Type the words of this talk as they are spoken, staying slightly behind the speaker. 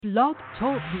Blog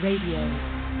Talk Radio.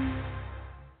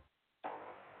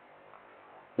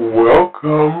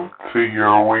 Welcome to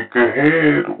your week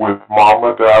ahead with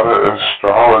Mama Dada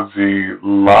Astrology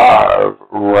live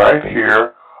right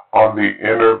here on the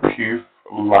Inner Peace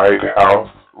Lighthouse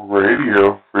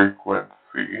radio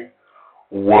frequency.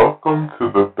 Welcome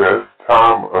to the best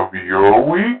time of your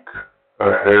week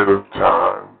ahead of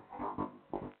time.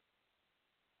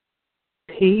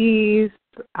 Peace.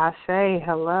 I say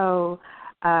hello.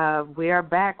 We are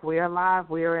back. We are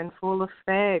live. We are in full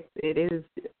effect. It is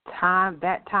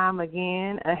that time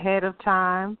again, ahead of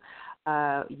time.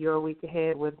 Your week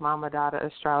ahead with Mama Dada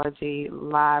Astrology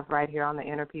live right here on the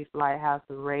Inner Peace Lighthouse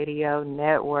Radio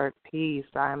Network. Peace.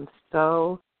 I'm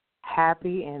so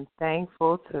happy and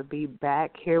thankful to be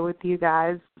back here with you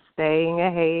guys, staying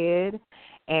ahead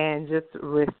and just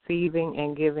receiving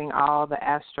and giving all the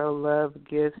astro love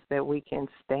gifts that we can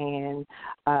stand.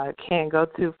 Can't go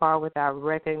too far without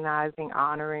recognizing,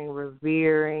 honoring,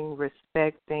 revering,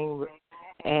 respecting,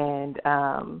 and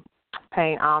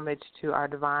paying homage to our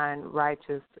divine,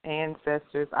 righteous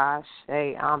ancestors, Ashe,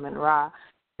 Amen, Ra.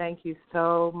 Thank you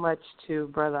so much to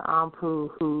Brother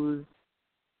Ampu, whose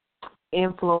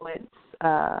influence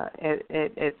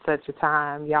at such a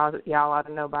time. Y'all ought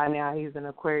to know by now he's an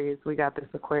Aquarius. We got this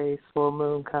Aquarius full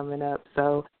moon coming up.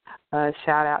 So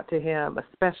shout out to him, a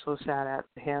special shout out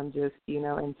to him, just,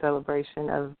 in celebration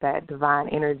of that divine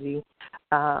energy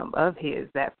of his,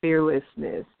 that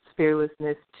fearlessness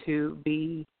to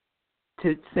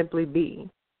simply be,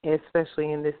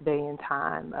 especially in this day and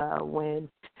time when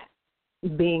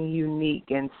being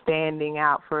unique and standing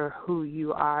out for who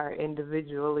you are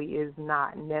individually is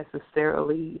not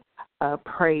necessarily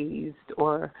praised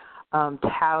or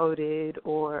touted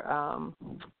or,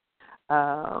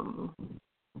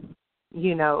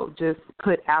 just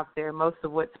put out there. Most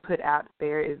of what's put out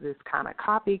there is this kind of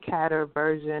copycatter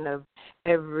version of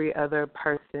every other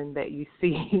person that you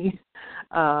see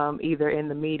either in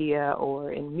the media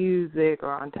or in music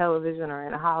or on television or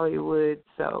in Hollywood.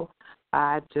 So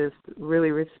I just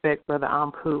really respect Brother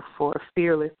Ampu for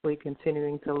fearlessly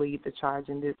continuing to lead the charge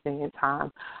in this day and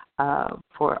time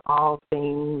for all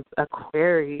things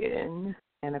Aquarian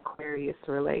and Aquarius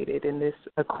related in this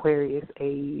Aquarius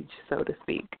age, so to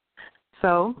speak.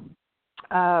 So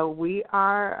we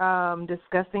are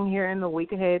discussing here in the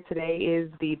week ahead. Today is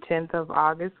the 10th of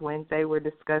August, Wednesday. We're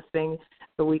discussing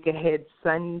the week ahead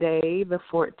Sunday, the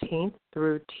 14th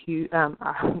through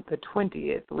the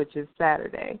 20th, which is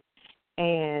Saturday.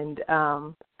 And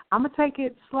I'm going to take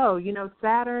it slow.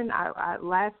 Saturn,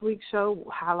 last week's show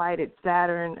highlighted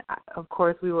Saturn. Of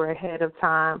course, we were ahead of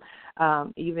time.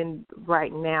 Even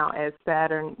right now, as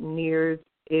Saturn nears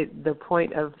the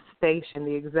point of station,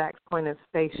 the exact point of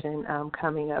station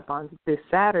coming up on this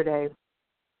Saturday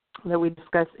that we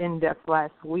discussed in depth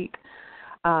last week.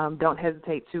 Don't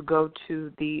hesitate to go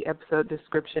to the episode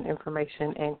description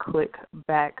information and click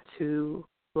back to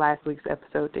last week's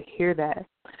episode to hear that.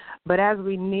 But as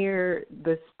we near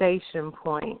the station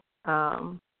point,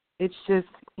 it's just,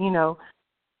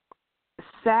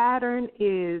 Saturn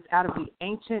is out of the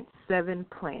ancient 7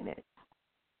 planets.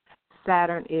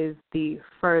 Saturn is the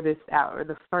furthest out, or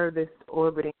the furthest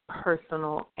orbiting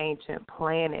personal ancient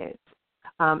planet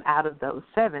out of those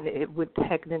 7. It would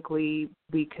technically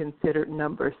be considered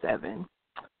number 7.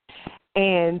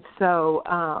 And so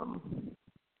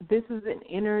this is an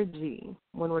energy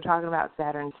when we're talking about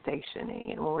Saturn stationing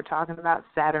and when we're talking about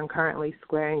Saturn currently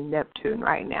squaring Neptune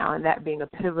right now, and that being a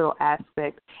pivotal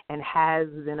aspect and has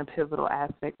been a pivotal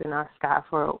aspect in our sky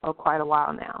for quite a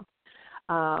while now.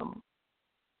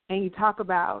 And you talk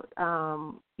about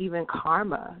even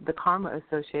karma, the karma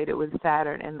associated with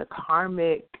Saturn, and the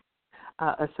karmic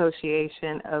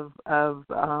association of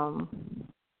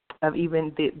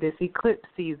even this eclipse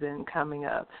season coming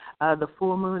up. The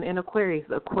full moon in Aquarius.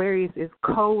 Aquarius is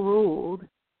co-ruled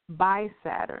by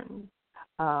Saturn.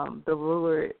 The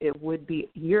ruler, it would be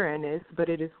Uranus, but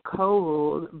it is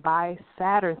co-ruled by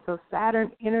Saturn. So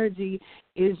Saturn energy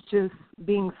is just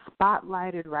being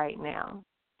spotlighted right now.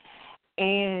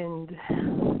 And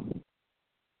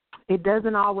it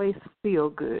doesn't always feel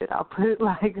good, I'll put it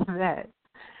like that,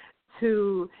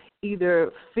 to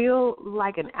either feel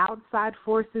like an outside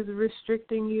force is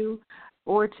restricting you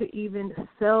or to even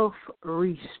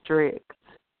self-restrict.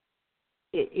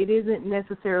 It isn't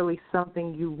necessarily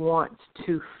something you want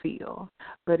to feel,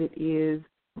 but it is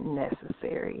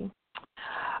necessary.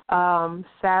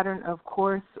 Saturn, of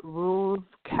course, rules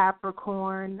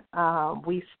Capricorn.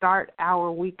 We start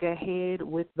our week ahead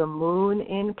with the moon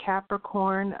in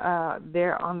Capricorn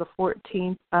there on the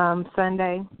 14th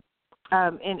Sunday.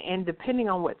 and depending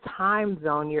on what time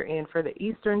zone you're in, for the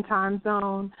Eastern time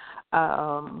zone,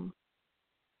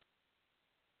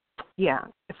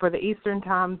 for the Eastern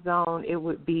time zone, it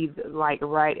would be like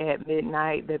right at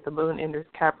midnight that the moon enters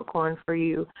Capricorn for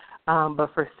you.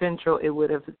 But for Central, it would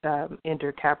have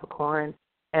entered Capricorn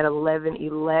at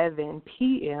 11:11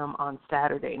 p.m. on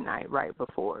Saturday night, right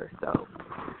before.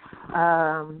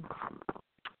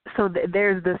 So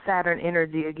there's the Saturn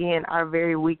energy again, our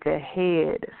very week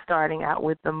ahead, starting out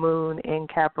with the moon in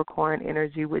Capricorn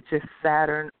energy, which is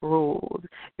Saturn ruled.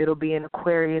 It'll be in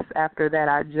Aquarius after that.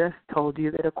 I just told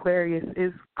you that Aquarius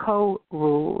is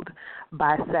co-ruled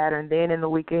by Saturn. Then in the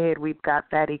week ahead, we've got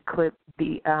that eclipse,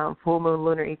 the full moon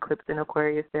lunar eclipse in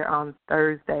Aquarius there on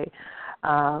Thursday.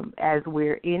 As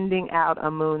we're ending out a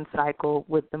moon cycle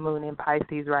with the moon in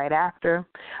Pisces right after.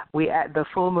 The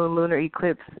full moon lunar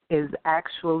eclipse is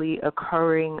actually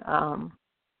occurring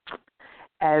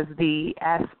as the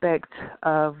aspect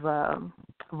of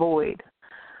void.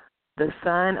 The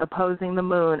sun opposing the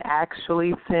moon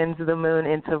actually sends the moon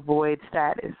into void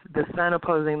status. The sun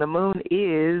opposing the moon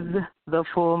is the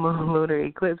full moon lunar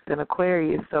eclipse in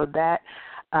Aquarius, so that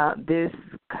this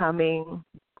coming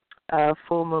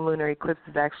full moon lunar eclipse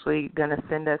is actually going to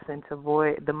send us into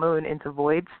the moon into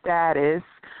void status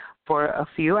for a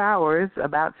few hours,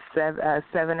 about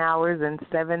 7 hours and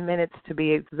 7 minutes to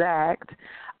be exact,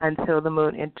 until the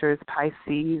moon enters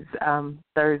Pisces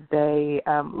Thursday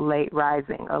late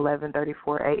rising,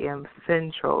 11:34 a.m.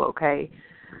 Central. Okay,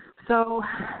 so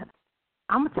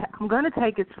I'm going to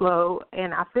take it slow,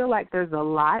 and I feel like there's a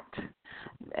lot.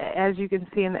 As you can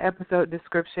see in the episode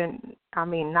description, I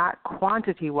mean, not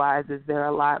quantity-wise is there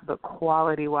a lot, but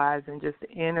quality-wise and just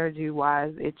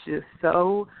energy-wise, it's just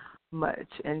so much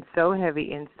and so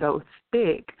heavy and so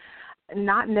thick,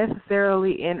 not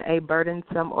necessarily in a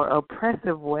burdensome or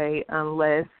oppressive way,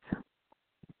 unless,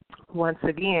 once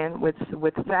again, with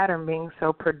Saturn being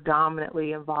so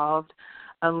predominantly involved,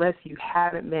 unless you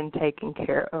haven't been taking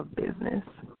care of business.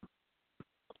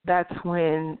 That's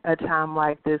when a time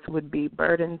like this would be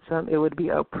burdensome, it would be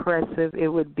oppressive, it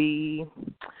would be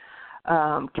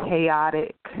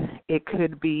chaotic, it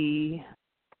could be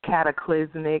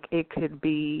cataclysmic, it could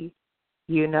be,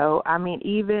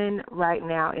 even right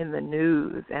now in the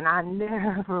news, and I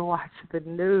never watch the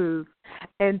news,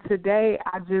 and today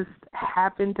I just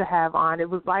happened to have on, it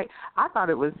was like, I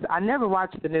never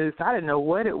watched the news, so I didn't know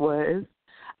what it was.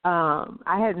 I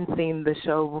hadn't seen the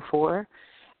show before.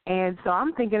 And so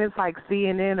I'm thinking it's like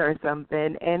CNN or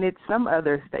something, and it's some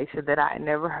other station that I had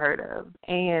never heard of.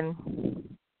 And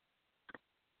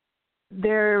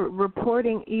they're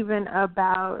reporting even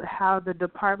about how the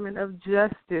Department of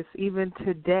Justice, even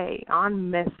today,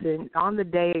 on the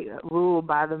day ruled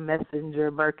by the messenger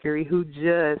Mercury, who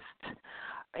just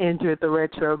entered the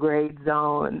retrograde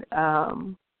zone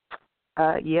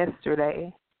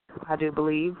yesterday, I do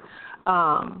believe,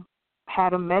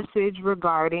 had a message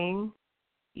regarding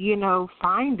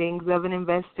findings of an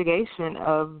investigation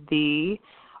of the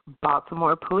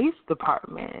Baltimore Police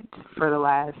Department for the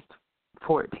last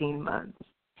 14 months.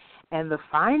 And the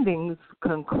findings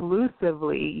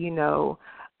conclusively,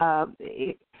 the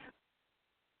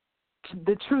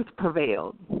truth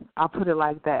prevailed. I'll put it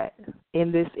like that.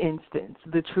 In this instance,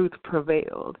 the truth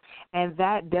prevailed. And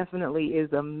that definitely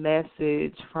is a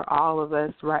message for all of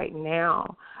us right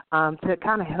now to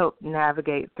kind of help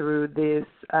navigate through this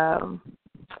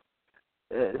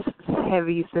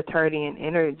heavy Saturnian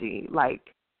energy.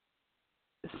 Like,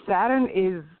 Saturn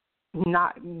is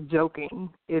not joking.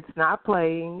 It's not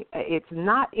playing. It's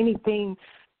not anything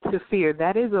to fear.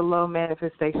 That is a low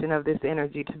manifestation of this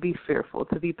energy, to be fearful,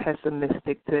 to be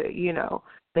pessimistic, to,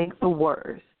 think the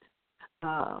worst.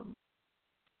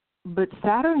 But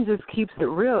Saturn just keeps it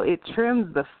real. It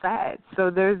trims the fat. So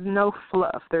there's no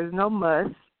fluff. There's no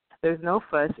muss. There's no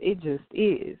fuss. It just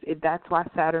is. That's why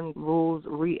Saturn rules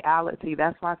reality.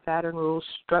 That's why Saturn rules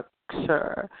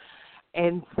structure.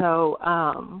 And so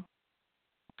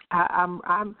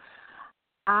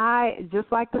I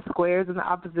just like the squares and the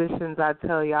oppositions, I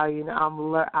tell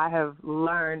y'all, I have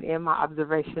learned in my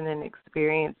observation and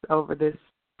experience over this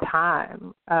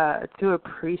time to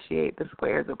appreciate the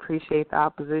squares, appreciate the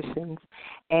oppositions,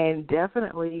 and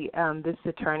definitely this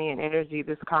Saturnian energy,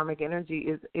 this karmic energy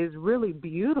is really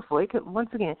beautiful. It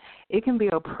can be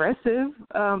oppressive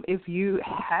if you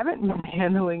haven't been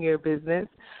handling your business,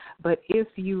 but if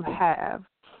you have,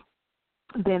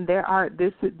 then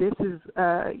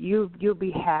you'll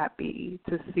be happy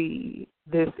to see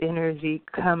this energy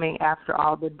coming after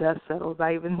all the dust settles.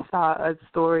 I even saw a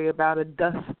story about a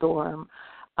dust storm.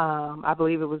 I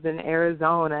believe it was in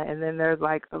Arizona, and then there's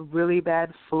like a really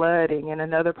bad flooding in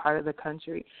another part of the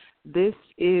country. this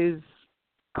is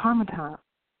karma time.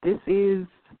 This is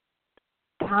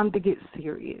time to get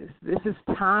serious. This is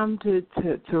time to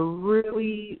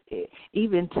really,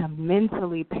 even to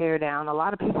mentally pare down. A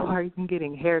lot of people are even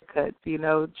getting haircuts,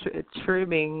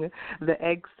 trimming the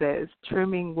excess,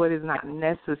 trimming what is not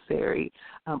necessary,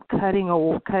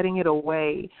 cutting it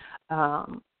away.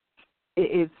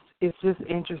 It's just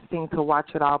interesting to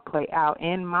watch it all play out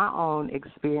in my own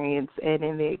experience and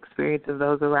in the experience of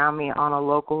those around me on a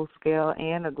local scale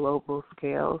and a global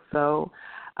scale. So,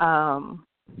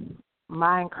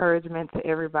 my encouragement to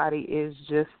everybody is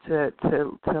just to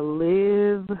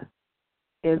live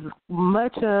as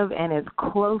much of and as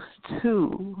close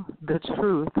to the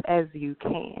truth as you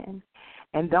can.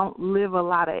 And don't live a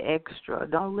lot of extra.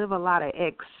 Don't live a lot of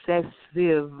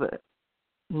excessively.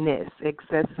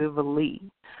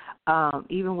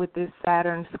 Even with this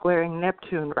Saturn squaring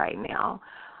Neptune right now,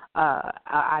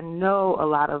 I know a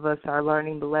lot of us are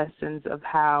learning the lessons of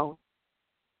how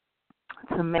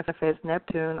to manifest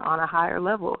Neptune on a higher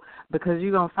level, because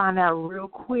you're going to find out real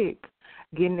quick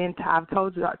getting into, I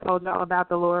told y'all about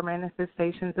the lower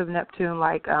manifestations of Neptune,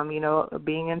 like,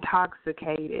 being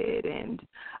intoxicated and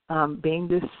being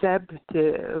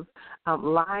deceptive,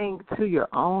 lying to your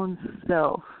own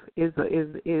self is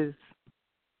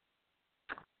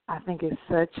I think it's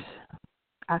such.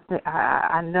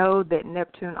 I know that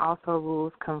Neptune also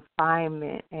rules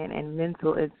confinement and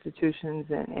mental institutions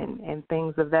and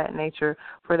things of that nature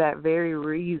for that very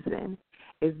reason,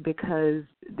 is because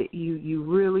you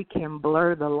really can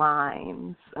blur the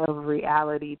lines of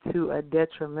reality to a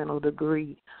detrimental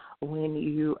degree when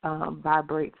you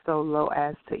vibrate so low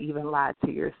as to even lie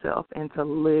to yourself and to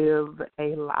live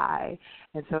a lie.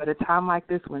 And so at a time like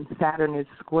this, when Saturn is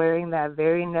squaring that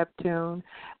very Neptune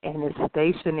and is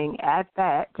stationing at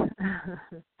that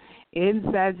in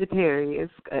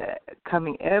Sagittarius,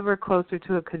 coming ever closer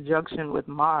to a conjunction with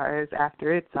Mars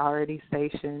after it's already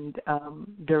stationed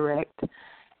direct.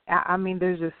 I mean,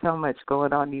 there's just so much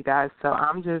going on, you guys. So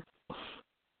I'm just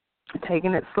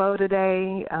taking it slow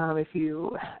today. If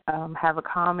you have a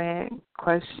comment,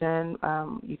 question,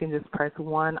 you can just press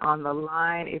 1 on the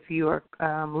line. If you are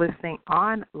listening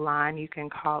online, you can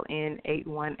call in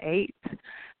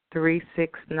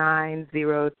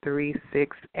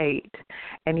 818-369-0368.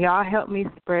 And y'all help me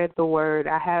spread the word.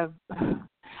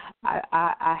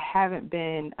 I haven't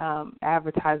been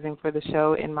advertising for the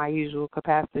show in my usual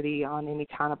capacity on any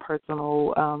kind of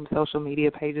personal social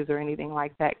media pages or anything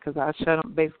like that, because I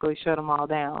basically shut them all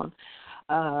down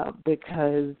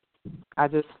because I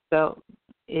just felt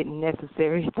it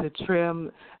necessary to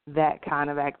trim that kind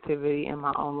of activity in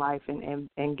my own life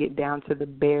and get down to the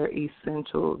bare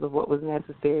essentials of what was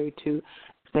necessary to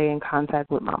stay in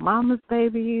contact with my mama's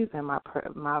babies and my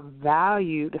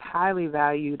valued, highly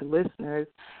valued listeners.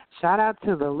 Shout out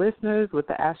to the listeners with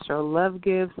the Astro Love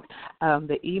Gifts.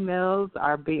 The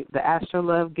Astro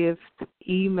Love Gifts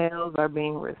emails are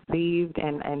being received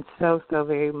and so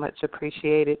very much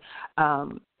appreciated.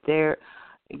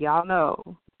 Y'all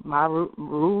know my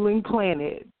ruling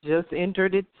planet just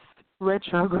entered its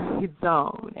retrograde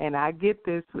zone, and I get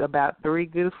this about 3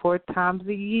 good 4 times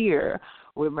a year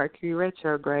with Mercury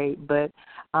retrograde, but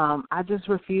I just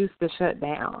refuse to shut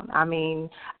down. I mean,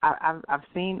 I've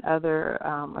seen other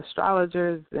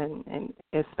astrologers and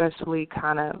especially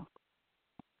kind of,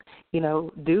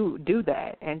 do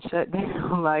that and shut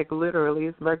down. Like, literally,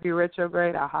 it's Mercury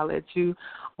retrograde, I'll holler at you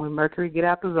when Mercury get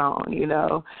out the zone,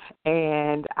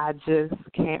 and I just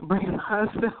can't bring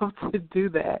myself to do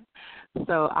that.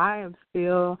 So I am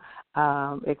still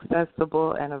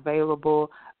accessible and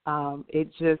available.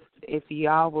 If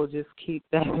y'all will just keep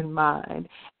that in mind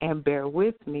and bear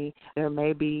with me, there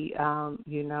may be,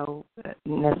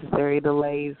 necessary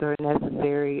delays or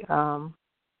necessary,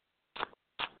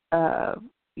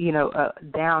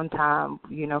 downtime,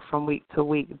 from week to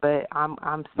week, but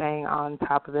I'm staying on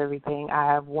top of everything. I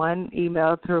have 1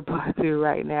 email to reply to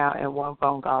right now and 1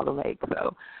 phone call to make.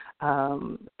 So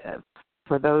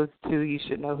for those 2, you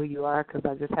should know who you are, because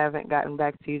I just haven't gotten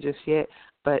back to you just yet.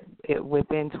 But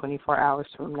within 24 hours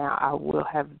from now, I will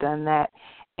have done that.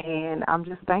 And I'm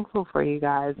just thankful for you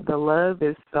guys. The love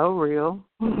is so real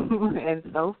and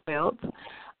so felt.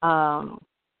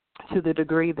 To the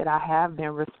degree that I have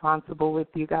been responsible with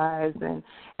you guys and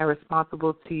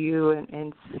responsible to you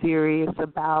and serious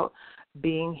about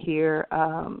being here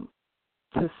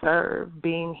to serve,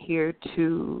 being here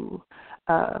to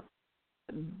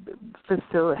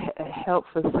help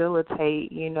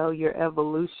facilitate, your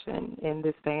evolution in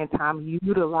this day and time,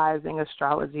 utilizing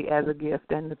astrology as a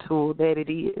gift and the tool that it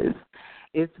is.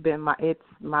 It's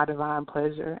my divine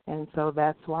pleasure, and so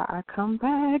that's why I come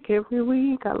back every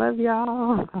week. I love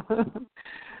y'all.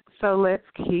 So let's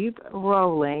keep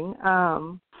rolling.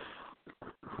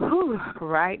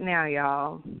 Right now,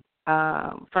 y'all,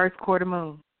 first quarter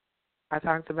moon. I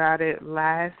talked about it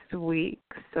last week,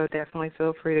 so definitely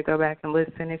feel free to go back and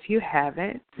listen if you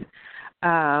haven't.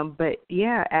 But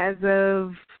yeah, as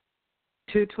of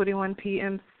 2:21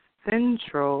 p.m.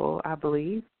 Central, I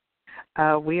believe,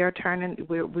 we are turning.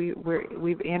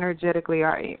 We've energetically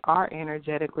are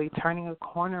energetically turning a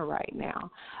corner right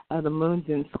now. The moon's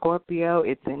in Scorpio.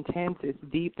 It's intense. It's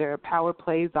deep. There are power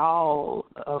plays all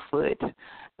afoot,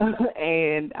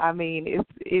 and I mean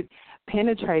it's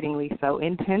penetratingly so,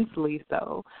 intensely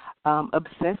so,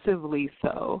 obsessively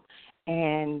so,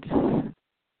 and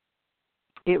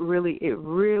it really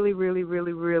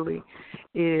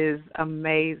is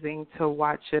amazing to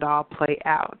watch it all play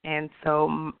out. And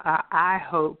so I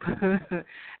hope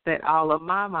that all of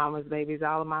my mama's babies,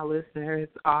 all of my listeners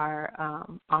are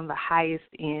on the highest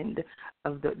end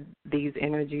of these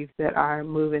energies that are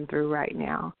moving through right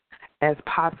now as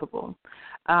possible.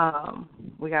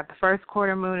 We got the first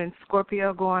quarter moon in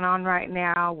Scorpio going on right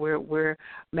now. We're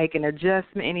making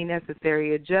any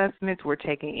necessary adjustments. We're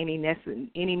taking any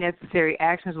necessary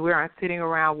actions. We aren't sitting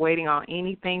around waiting on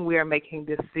anything. We are making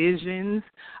decisions.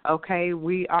 Okay,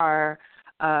 we are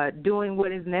doing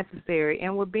what is necessary,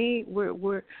 and we're doing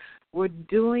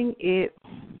it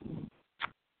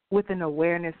with an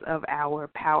awareness of our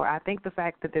power. I think the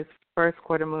fact that this first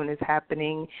quarter moon is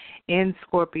happening in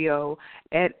Scorpio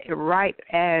right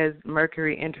as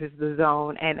Mercury enters the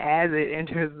zone, and as it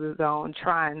enters the zone,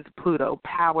 trines Pluto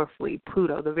powerfully.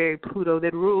 Pluto, the very Pluto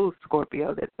that rules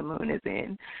Scorpio that the moon is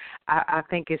in. I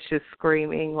think it's just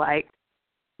screaming like,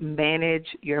 manage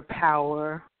your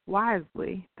power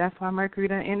wisely. That's why Mercury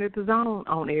done entered the zone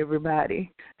on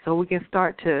everybody, so we can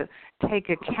start to take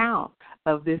account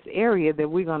of this area that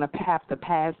we're going to have to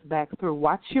pass back through.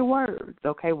 Watch your words,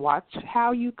 okay? Watch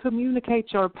how you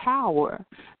communicate your power.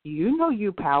 You know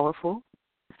you're powerful,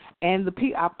 and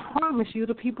I promise you,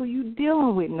 the people you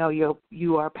dealing with know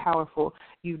you are powerful.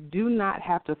 You do not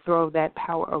have to throw that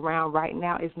power around right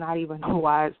now. It's not even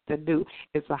wise to do.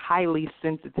 It's a highly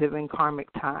sensitive and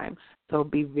karmic time. So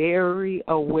be very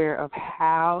aware of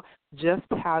how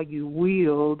you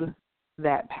wield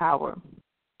that power.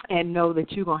 And know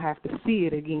that you're going to have to see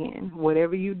it again.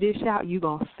 Whatever you dish out, you're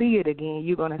going to see it again.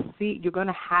 You're going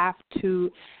to have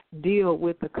to deal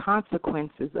with the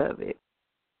consequences of it.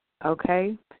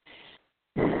 Okay?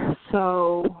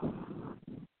 So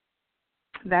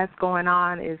that's going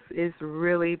on is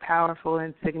really powerful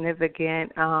and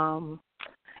significant.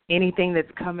 Anything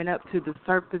that's coming up to the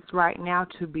surface right now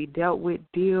to be dealt with,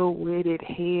 deal with it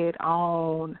head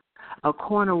on. A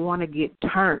corner want to get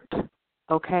turned,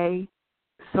 okay?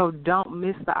 So don't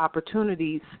miss the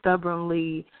opportunity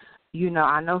stubbornly.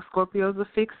 I know Scorpio's a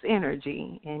fixed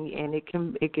energy, and it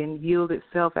can yield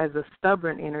itself as a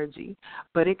stubborn energy,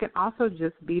 but it can also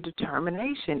just be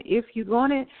determination. If you're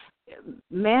going to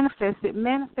manifest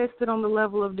it on the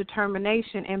level of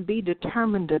determination, and be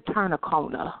determined to turn a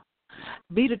corner.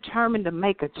 Be determined to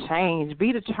make a change.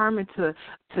 Be determined to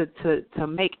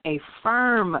make a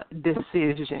firm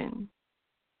decision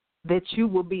that you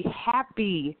will be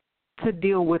happy to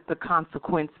deal with the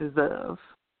consequences of,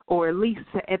 or at least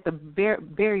at the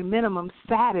very minimum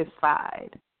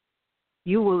satisfied.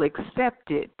 You will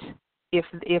accept it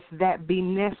if that be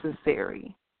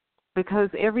necessary. Because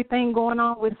everything going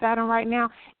on with Saturn right now,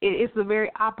 it's the very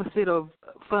opposite of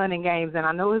fun and games. And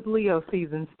I know it's Leo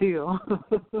season still.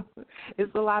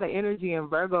 It's a lot of energy in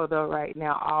Virgo, though, right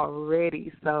now already.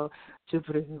 So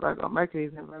Jupiter's in Virgo,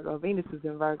 Mercury's in Virgo, Venus is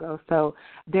in Virgo. So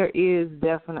there is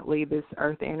definitely this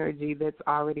earth energy that's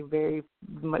already very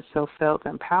much so felt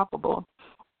and palpable.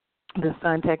 The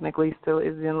sun technically still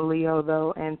is in Leo,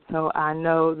 though. And so I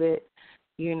know that,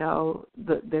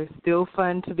 there's still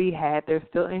fun to be had. There's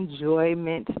still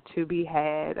enjoyment to be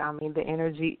had. I mean, the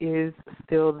energy is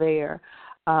still there.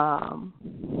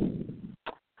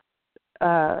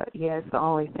 It's the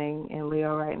only thing in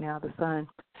Leo right now, the sun.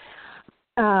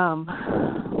 And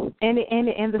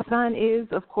the sun is,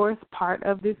 of course, part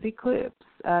of this eclipse,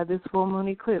 this full moon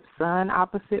eclipse, sun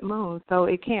opposite moon. So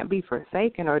it can't be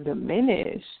forsaken or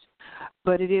diminished,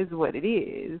 but it is what it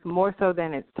is. More so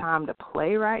than it's time to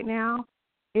play right now,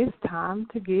 it's time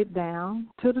to get down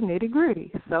to the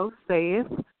nitty-gritty. So saith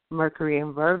Mercury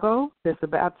in Virgo, that's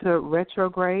about to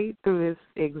retrograde through this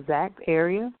exact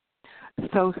area.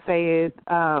 So saith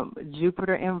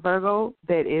Jupiter in Virgo,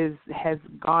 that has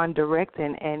gone direct,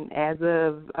 and as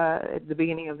of at the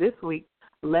beginning of this week,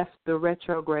 left the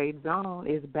retrograde zone,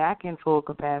 is back in full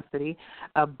capacity,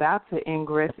 about to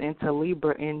ingress into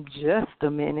Libra in just a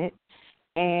minute,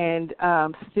 and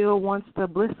still wants to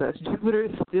bliss us. Jupiter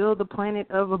is still the planet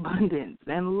of abundance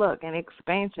and luck and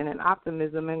expansion and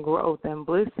optimism and growth and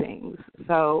blessings.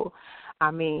 So,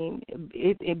 I mean,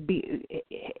 it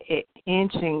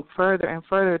inching further and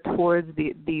further towards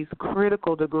these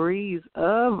critical degrees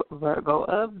of Virgo,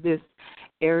 of this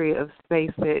area of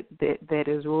space that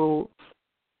is ruled,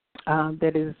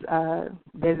 that is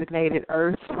designated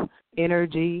Earth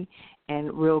energy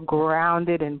and real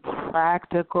grounded and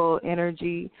practical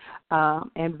energy,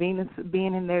 and Venus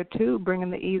being in there too,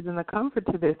 bringing the ease and the comfort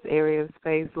to this area of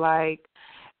space,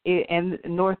 and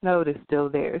North Node is still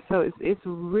there. So it's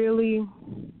really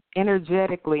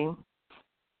energetically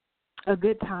a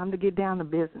good time to get down to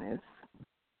business.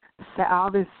 All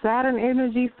this Saturn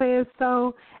energy says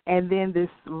so, and then this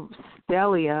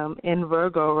stellium in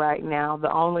Virgo right now,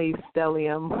 the only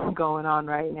stellium going on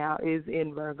right now is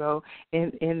in Virgo,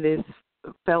 in this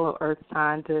fellow Earth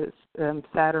sign to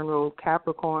Saturn ruled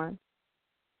Capricorn.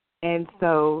 And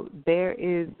so there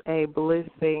is a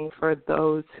blessing for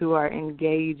those who are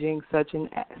engaging such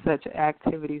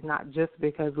activities, not just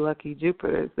because lucky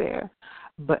Jupiter is there,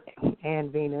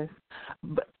 and Venus,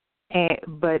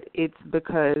 but it's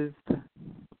because,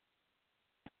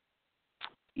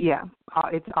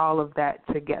 it's all of that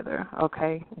together,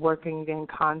 okay, working in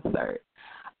concert.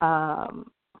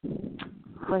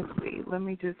 Let's see. Let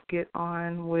me just get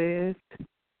on with.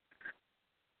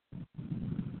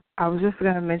 I was just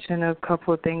going to mention a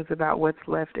couple of things about what's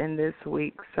left in this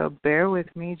week, so bear with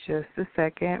me just a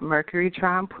second. Mercury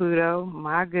trine Pluto,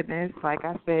 my goodness, like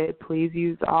I said, please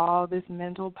use all this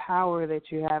mental power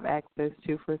that you have access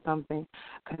to for something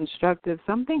constructive,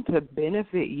 something to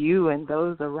benefit you and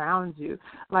those around you.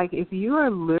 Like, if you are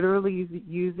literally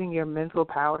using your mental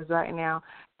powers right now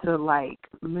to,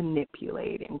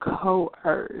 manipulate and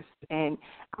coerce, and,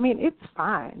 I mean, it's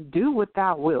fine. Do what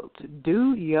thou wilt.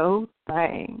 Do your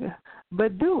thing.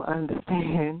 But do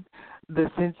understand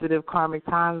the sensitive karmic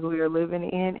times we are living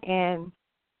in, and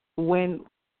when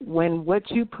what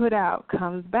you put out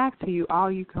comes back to you,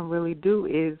 all you can really do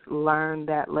is learn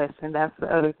that lesson. That's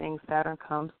the other thing Saturn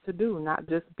comes to do, not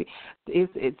just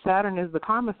Saturn is the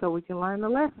karma so we can learn the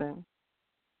lesson.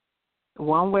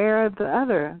 One way or the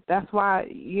other. That's why,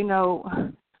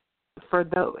 for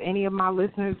any of my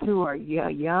listeners who are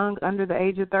young, under the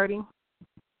age of 30,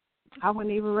 I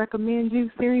wouldn't even recommend you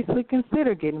seriously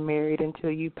consider getting married until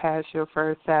you pass your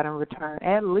first Saturn return,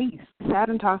 at least.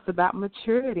 Saturn talks about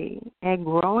maturity and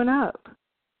growing up.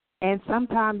 And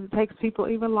sometimes it takes people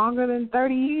even longer than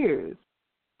 30 years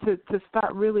to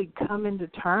start really coming to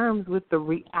terms with the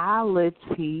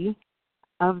reality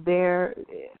of their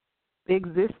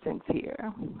existence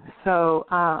here. So,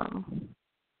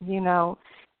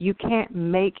 you can't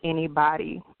make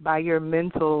anybody by your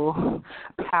mental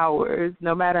powers,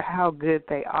 no matter how good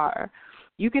they are.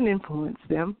 You can influence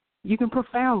them. You can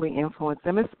profoundly influence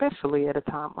them, especially at a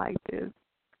time like this.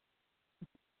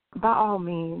 By all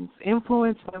means,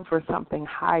 influence them for something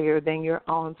higher than your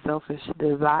own selfish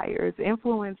desires.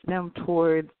 Influence them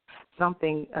towards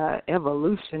something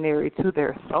evolutionary to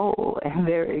their soul and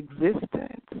their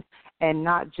existence, and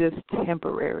not just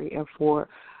temporary and for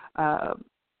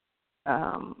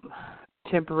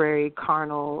temporary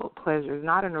carnal pleasures,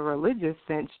 not in a religious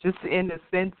sense, just in the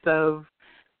sense of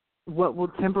what will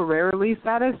temporarily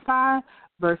satisfy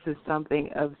versus something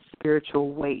of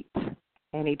spiritual weight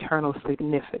and eternal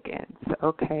significance,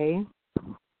 okay?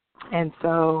 And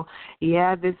so,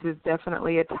 this is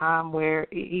definitely a time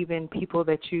where even people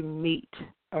that you meet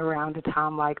around a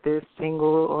time like this, single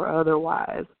or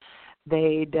otherwise,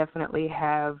 they definitely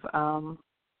have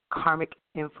karmic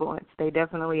influence. They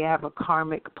definitely have a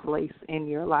karmic place in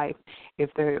your life if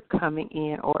they're coming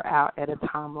in or out at a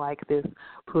time like this.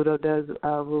 Pluto does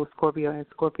rule Scorpio, and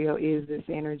Scorpio is this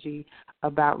energy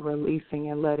about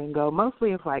releasing and letting go,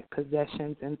 mostly of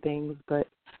possessions and things, but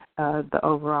the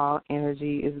overall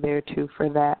energy is there too for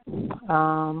that.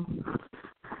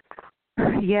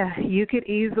 You could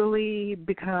easily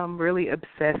become really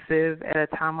obsessive at a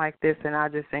time like this, and I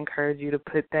just encourage you to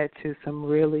put that to some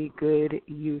really good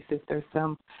use. If there's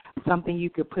something you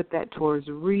could put that towards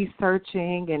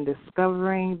researching and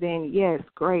discovering, then yes,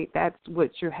 great. That's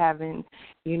what you're having,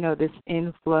 this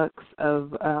influx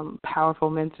of powerful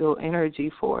mental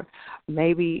energy for.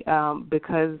 Maybe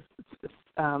because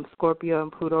Scorpio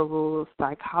and Pluto rules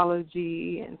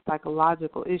psychology and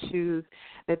psychological issues,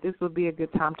 that this would be a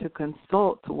good time to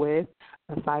consult with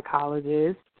a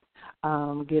psychologist,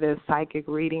 get a psychic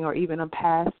reading, or even a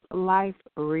past life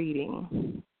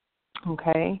reading.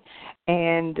 okay,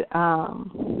 and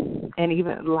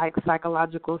even like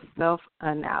psychological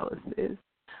self-analysis.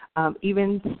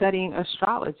 Even studying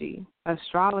astrology.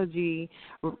 Astrology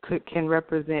can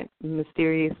represent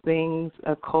mysterious things,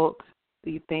 occult,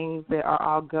 the things that are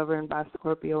all governed by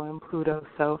Scorpio and Pluto.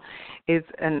 So it's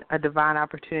a divine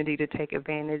opportunity to take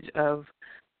advantage of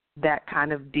that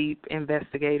kind of deep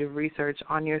investigative research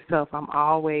on yourself. I'm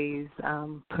always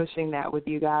pushing that with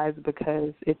you guys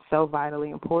because it's so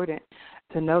vitally important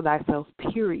to know thyself,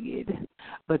 period.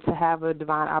 But to have a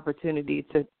divine opportunity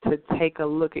to take a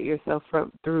look at yourself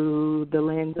through the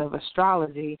lens of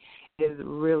astrology is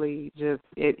really just,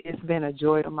 it's been a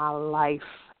joy to my life.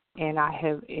 And I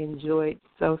have enjoyed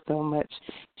so much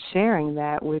sharing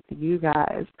that with you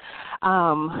guys.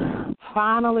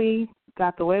 Finally,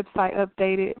 got the website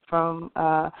updated from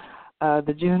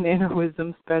the June Inner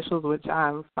Wisdom specials, which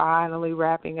I'm finally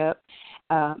wrapping up.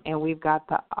 And we've got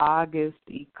the August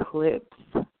Eclipse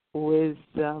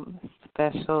Wisdom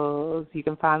specials. You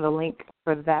can find the link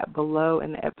for that below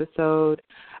in the episode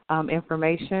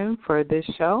information for this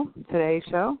show, today's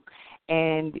show.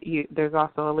 And there's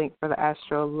also a link for the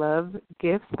Astro Love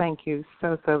gifts. Thank you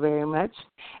so very much.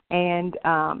 And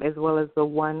as well as the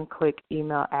one-click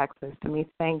email access to me.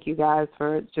 Thank you guys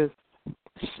for just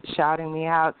shouting me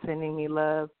out, sending me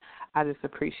love. I just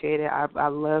appreciate it. I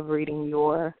love reading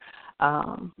your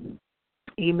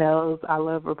emails. I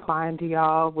love replying to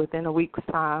y'all within a week's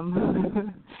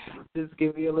time. Just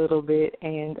give you a little bit.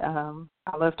 And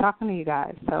I love talking to you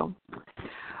guys. So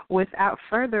without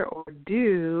further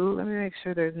ado, let me make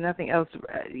sure there's nothing else.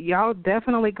 Y'all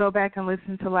definitely go back and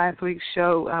listen to last week's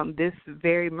show. This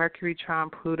very Mercury trine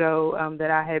Pluto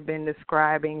that I had been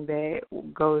describing that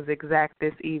goes exact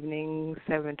this evening,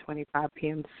 7:25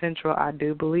 p.m. Central, I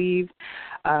do believe.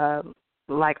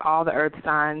 Like all the earth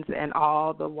signs and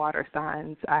all the water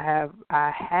signs, I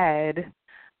had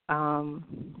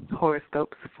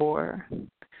horoscopes for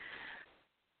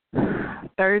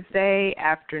Thursday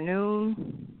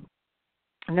afternoon.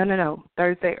 No.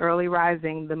 Thursday early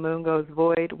rising, the moon goes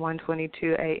void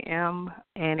 1:22 a.m.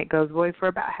 and it goes void for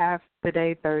about half the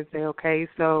day Thursday, okay?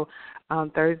 So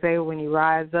Thursday when you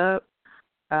rise up,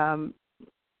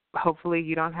 hopefully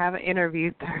you don't have an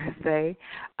interview Thursday,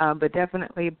 but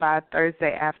definitely by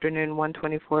Thursday afternoon,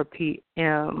 1:24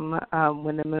 p.m.,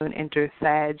 when the moon enters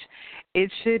Sag, it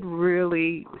should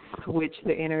really switch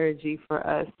the energy for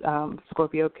us.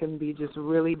 Scorpio can be just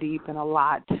really deep and a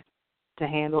lot to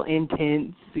handle,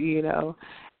 intense,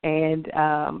 and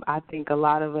I think a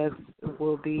lot of us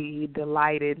will be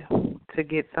delighted to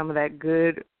get some of that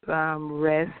good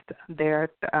rest there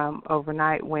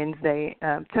overnight, Wednesday,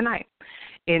 tonight,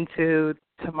 into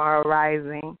tomorrow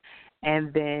rising,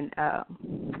 and then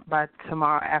by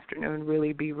tomorrow afternoon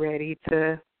really be ready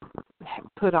to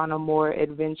put on a more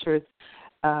adventurous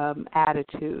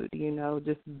attitude,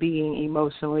 just being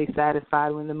emotionally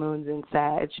satisfied when the moon's in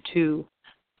Sag, to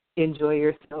enjoy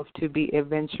yourself, to be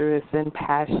adventurous and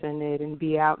passionate and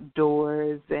be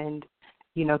outdoors and,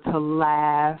 to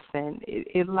laugh. And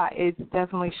it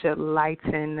definitely should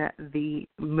lighten the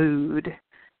mood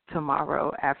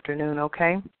tomorrow afternoon,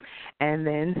 okay? And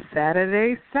then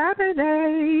Saturday,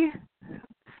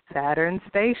 Saturn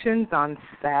stations on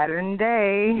Saturn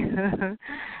day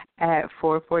at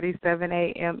 4:47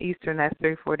 a.m. Eastern. That's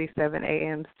 3:47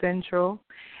 a.m. Central.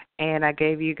 And I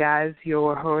gave you guys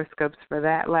your horoscopes for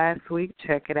that last week.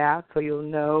 Check it out so you'll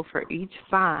know for each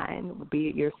sign, be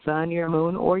it your sun, your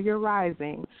moon, or your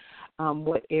rising,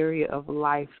 what area of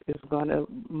life is going to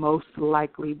most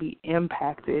likely be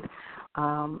impacted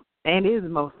and is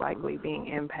most likely being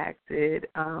impacted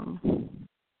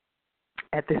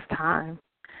at this time.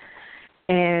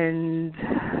 And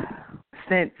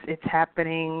since it's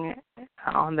happening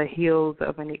on the heels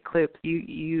of an eclipse,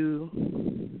 you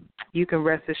can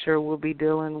rest assured we'll be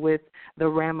dealing with the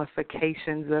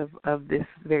ramifications of this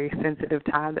very sensitive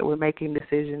time that we're making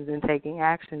decisions and taking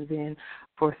actions in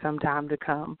for some time to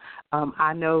come.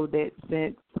 I know that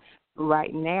since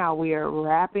right now we are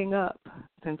wrapping up,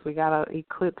 since we got an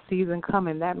eclipse season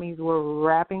coming, that means we're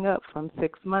wrapping up from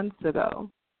 6 months ago,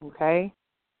 okay?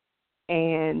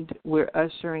 And we're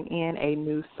ushering in a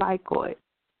new cycle.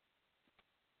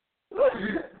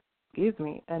 Excuse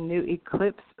me, a new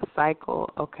eclipse cycle,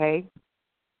 okay?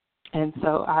 And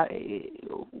so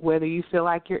whether you feel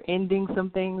like you're ending some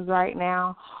things right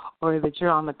now or that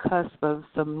you're on the cusp of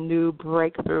some new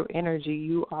breakthrough energy,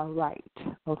 you are right,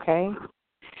 okay?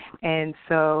 And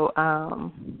so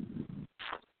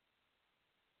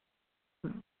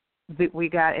we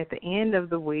got at the end of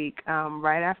the week,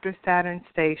 right after Saturn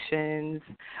stations,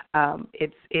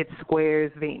 it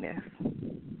squares Venus.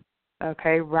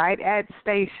 Okay, right at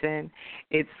station,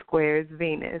 it squares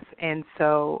Venus. And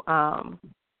so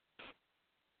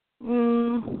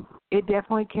it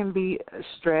definitely can be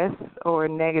stress or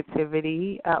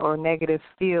negativity or negative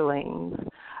feelings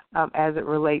as it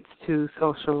relates to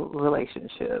social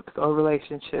relationships or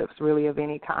relationships really of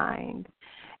any kind.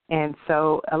 And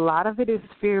so a lot of it is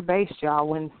fear-based, y'all.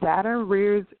 When Saturn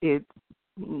rears its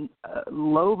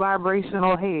low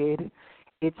vibrational head,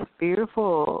 it's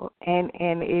fearful and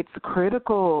it's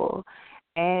critical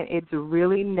and it's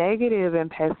really negative and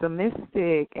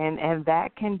pessimistic, and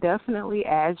that can definitely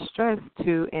add stress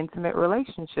to intimate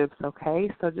relationships, okay?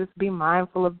 So just be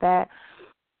mindful of that.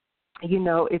 You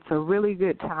know, it's a really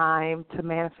good time to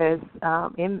manifest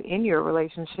in your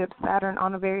relationship Saturn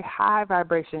on a very high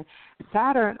vibration.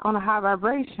 Saturn on a high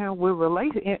vibration with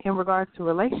in regards to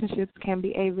relationships can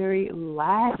be a very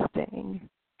lasting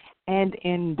and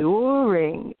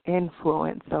enduring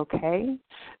influence, okay?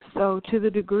 So to the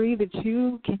degree that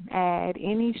you can add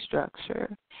any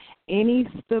structure, any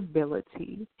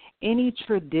stability, any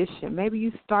tradition, maybe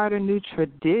you start a new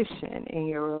tradition in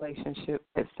your relationship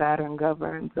that Saturn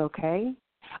governs, okay?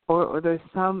 Or there's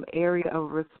some area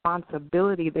of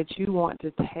responsibility that you want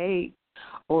to take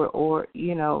or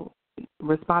you know,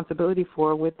 responsibility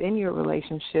for within your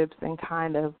relationships and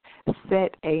kind of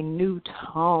set a new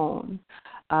tone.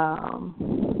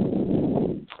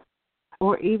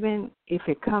 Or even if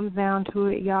it comes down to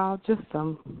it, y'all, just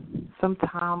some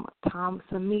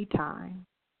me time.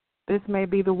 This may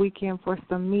be the weekend for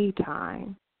some me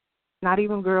time. Not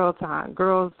even girls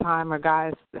time or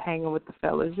guys hanging with the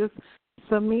fellas. Just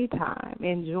some me time,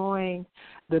 enjoying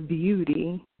the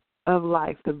beauty of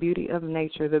life, the beauty of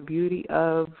nature, the beauty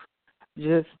of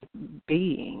just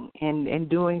being and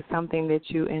doing something that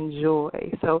you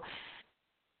enjoy. So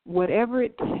whatever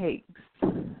it takes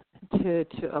to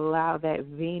allow that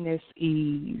Venus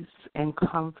ease and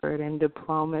comfort and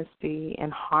diplomacy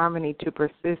and harmony to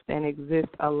persist and exist,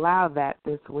 allow that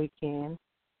this weekend.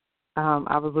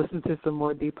 I was listening to some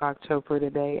more Deepak Chopra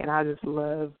today, and I just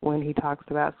love when he talks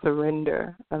about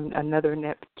surrender, another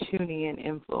Neptunian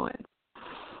influence.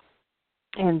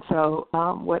 And so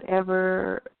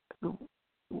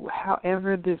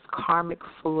however this karmic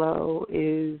flow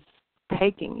is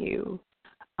taking you,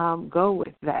 go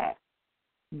with that.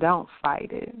 Don't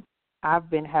fight it. I've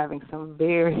been having some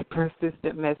very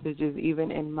persistent messages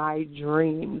even in my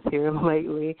dreams here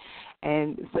lately,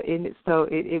 and so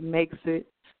it makes it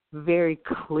very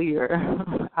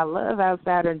clear. I love how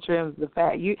Saturn trims the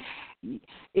fat.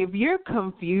 If you're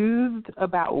confused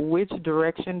about which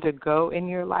direction to go in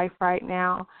your life right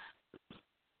now,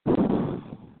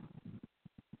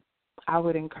 I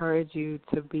would encourage you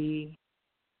to be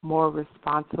more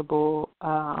responsible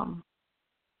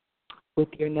with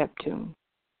your Neptune,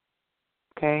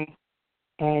 okay?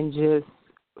 And just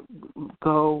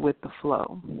go with the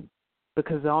flow.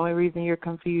 Because the only reason you're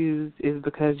confused is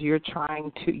because you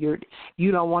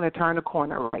don't want to turn a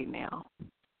corner right now.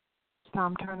 It's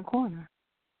time to turn a corner.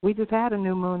 We just had a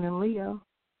new moon in Leo,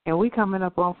 and we coming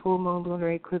up on full moon,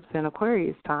 lunar eclipse in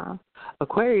Aquarius time.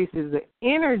 Aquarius is the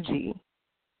energy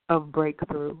of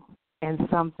breakthrough and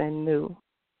something new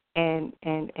and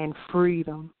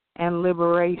freedom and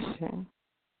liberation,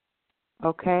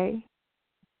 okay?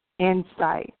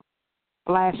 Insight,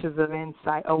 flashes of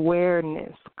insight,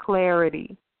 awareness,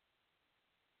 clarity,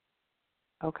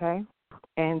 okay?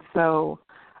 And so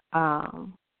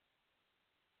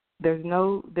there's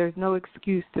no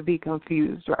excuse to be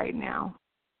confused right now.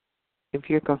 If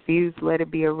you're confused, let it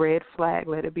be a red flag,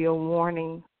 let it be a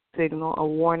warning signal, a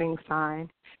warning sign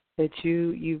that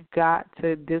you've got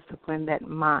to discipline that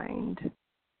mind.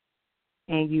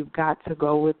 And you've got to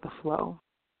go with the flow.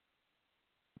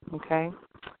 Okay?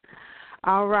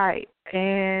 All right.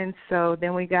 And so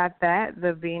then we got that,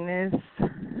 the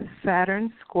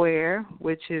Venus-Saturn square,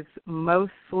 which is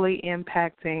mostly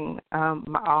impacting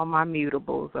all my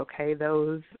mutables, okay?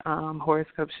 Those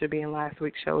horoscopes should be in last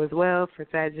week's show as well for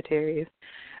Sagittarius,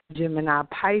 Gemini,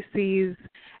 Pisces,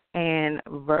 and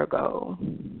Virgo.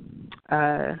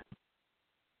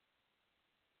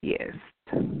 Yes.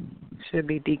 Should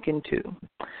be Deacon 2.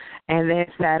 And then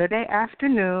Saturday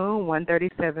afternoon,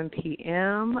 1:37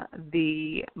 p.m.,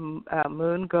 the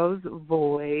moon goes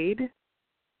void,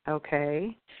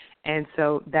 okay? And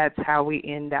so that's how we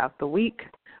end out the week.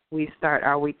 We start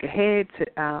our week ahead to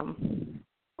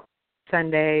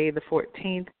Sunday the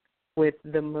 14th with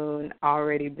the moon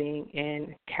already being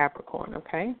in Capricorn,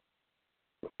 okay?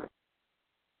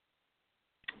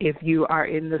 If you are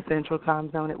in the central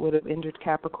time zone, it would have entered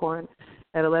Capricorn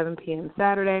at 11 p.m.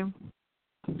 Saturday.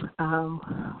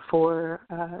 For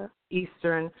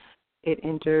Eastern, it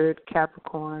entered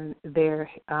Capricorn there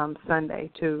Sunday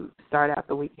to start out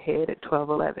the week ahead at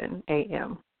 12:11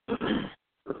 a.m.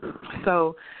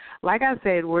 So, like I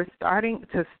said, we're starting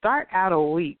to start out a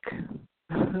week,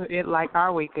 like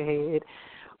our week ahead,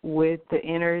 with the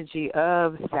energy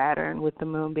of Saturn, with the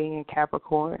moon being in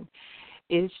Capricorn.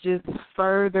 It's just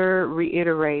further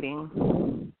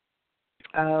reiterating.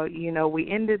 We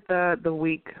ended the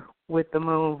week with the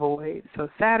moon void. So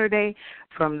Saturday,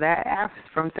 from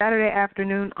Saturday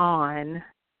afternoon on,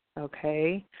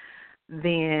 okay,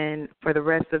 then for the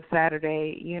rest of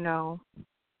Saturday,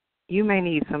 you may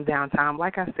need some downtime.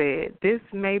 Like I said, this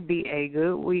may be a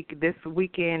good week, this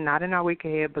weekend, not in our week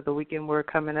ahead, but the weekend we're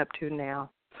coming up to now,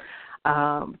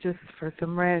 just for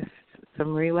some rest,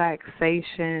 some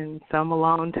relaxation, some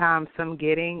alone time,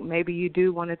 maybe you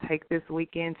do want to take this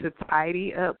weekend to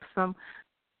tidy up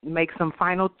make some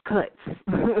final cuts,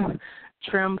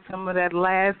 trim some of that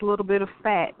last little bit of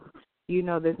fat,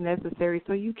 that's necessary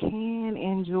so you can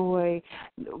enjoy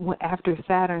after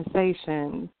Saturn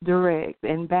station direct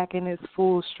and back in its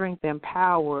full strength and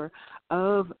power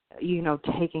of,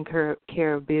 taking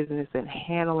care of business and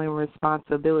handling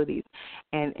responsibilities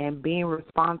and being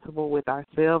responsible with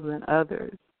ourselves and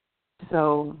others.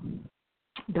 So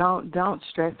don't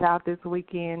stress out this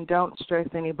weekend. Don't stress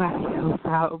anybody else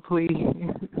out, please.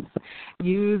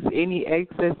 Use any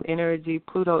excess energy.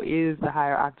 Pluto is the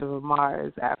higher octave of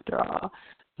Mars, after all.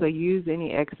 So use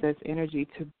any excess energy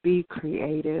to be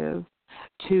creative,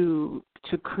 to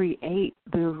create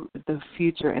the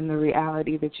future and the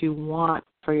reality that you want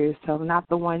for yourself, not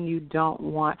the one you don't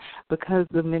want, because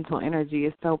the mental energy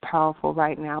is so powerful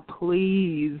right now.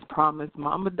 Please promise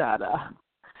Mama Dada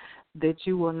that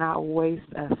you will not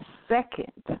waste a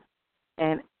second,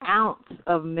 an ounce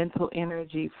of mental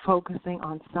energy focusing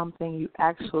on something you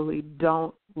actually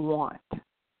don't want.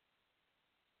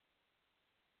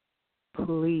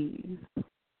 Please.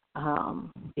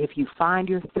 If you find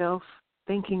yourself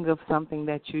thinking of something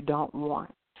that you don't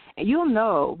want, and you'll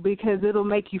know because it'll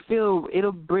make you feel,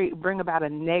 it'll bring about a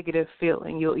negative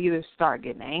feeling. You'll either start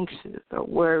getting anxious or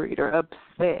worried or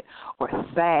upset or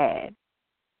sad.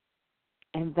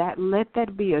 And let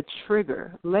that be a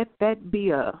trigger. Let that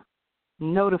be a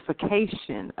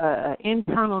notification, an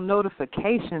internal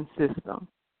notification system.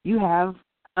 You have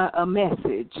a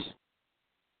message,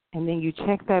 and then you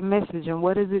check that message, and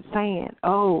what is it saying?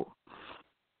 Oh,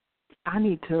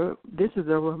 this is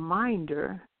a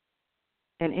reminder,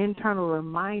 an internal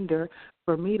reminder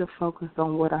for me to focus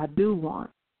on what I do want.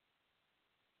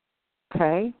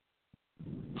 Okay?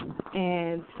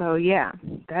 And so, yeah,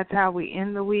 that's how we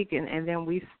end the week, and then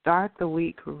we start the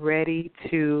week ready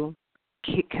to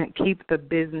keep the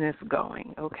business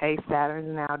going. Okay,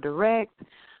 Saturn's now direct,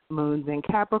 Moon's in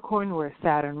Capricorn, where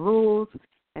Saturn rules,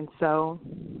 and so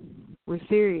we're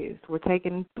serious. We're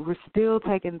still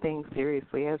taking things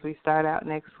seriously as we start out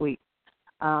next week.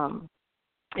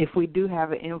 If we do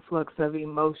have an influx of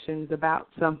emotions about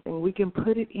something, we can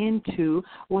put it into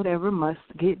whatever must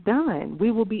get done.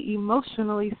 We will be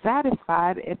emotionally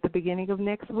satisfied at the beginning of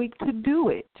next week to do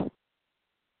it.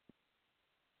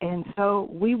 And so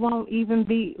we won't even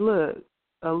be,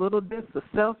 a little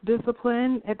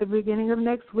self-discipline at the beginning of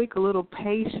next week, a little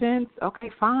patience. Okay,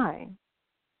 fine.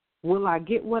 Will I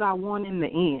get what I want in the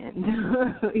end?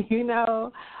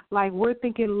 We're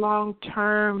thinking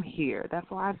long-term here. That's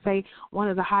why I say one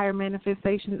of the higher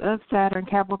manifestations of Saturn,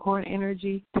 Capricorn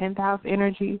energy, 10th house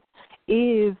energy,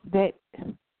 is that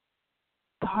the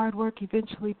hard work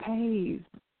eventually pays.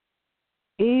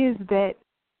 Is that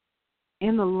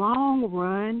in the long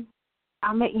run,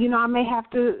 I may have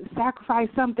to sacrifice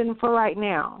something for right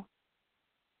now.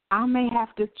 I may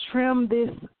have to trim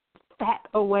this fat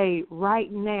away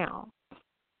right now.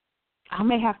 I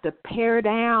may have to pare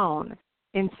down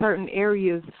in certain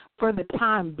areas for the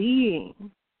time being.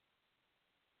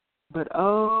 But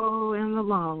in the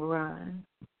long run,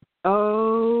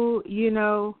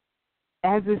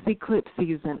 as this eclipse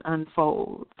season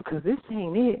unfolds, because this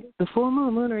ain't it. The full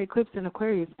moon, lunar eclipse in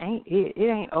Aquarius ain't it. It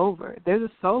ain't over. There's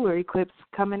a solar eclipse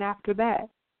coming after that.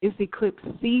 It's eclipse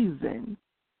season.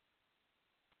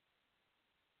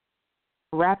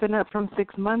 Wrapping up from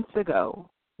 6 months ago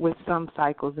with some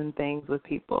cycles and things with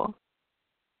people.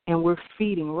 And we're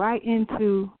feeding right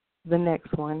into the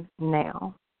next one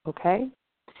now, okay?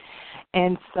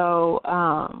 And so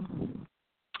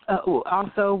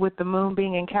also with the moon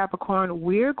being in Capricorn,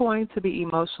 we're going to be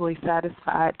emotionally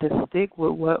satisfied to stick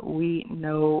with what we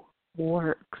know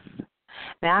works.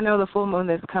 Now, I know the full moon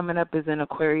that's coming up is in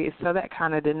Aquarius, so that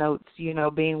kind of denotes,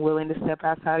 being willing to step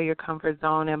outside of your comfort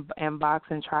zone and box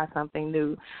and try something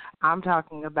new. I'm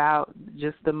talking about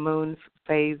just the moon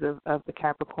phase of the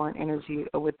Capricorn energy,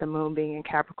 with the moon being in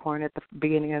Capricorn at the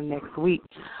beginning of next week.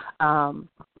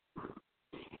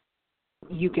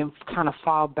 You can kind of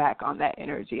fall back on that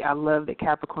energy. I love that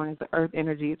Capricorn is the earth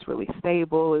energy. It's really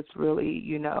stable. It's really,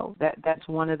 that's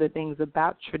one of the things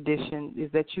about tradition, is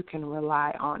that you can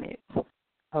rely on it.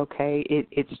 Okay,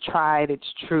 it's tried, it's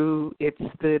true, it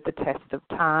stood the test of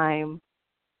time.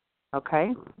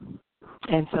 Okay,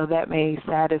 and so that may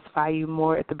satisfy you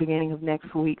more at the beginning of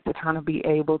next week, to kind of be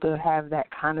able to have that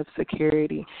kind of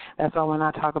security. That's why when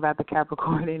I talk about the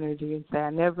Capricorn energy and say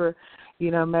I never,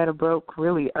 met a broke,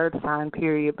 really earth sign,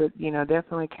 period, but,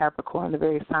 definitely Capricorn, the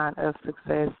very sign of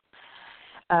success.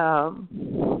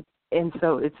 And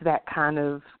so it's that kind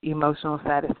of emotional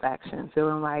satisfaction,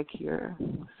 feeling like you're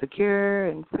secure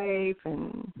and safe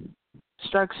and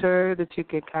structured, that you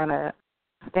could kind of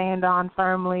stand on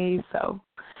firmly. So,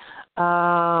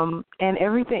 and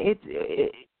everything,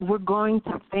 we're going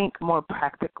to think more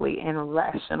practically and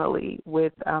rationally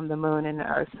with the moon and the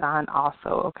earth sign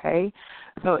also, okay?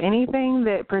 So anything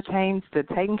that pertains to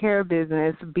taking care of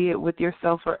business, be it with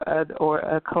yourself or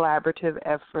a collaborative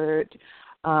effort,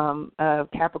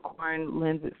 Capricorn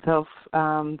lends itself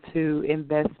to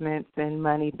investments and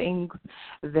money, things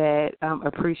that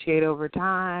appreciate over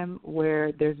time,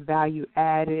 where there's value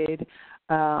added,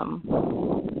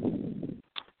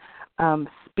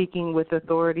 speaking with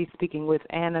authority, speaking with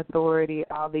an authority.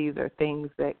 All these are things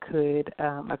that could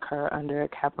occur under a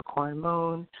Capricorn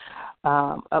moon,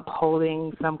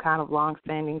 upholding some kind of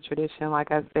long-standing tradition,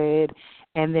 like I said,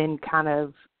 and then kind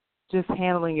of just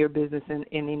handling your business in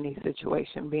any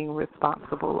situation, being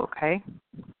responsible, okay?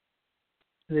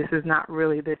 This is not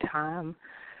really the time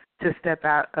to step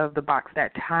out of the box.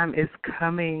 That time is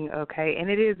coming, okay? And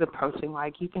it is approaching.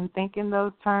 Like, you can think in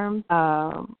those terms,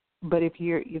 but if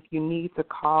you need to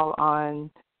call on,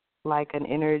 like, an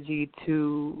energy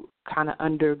to kind of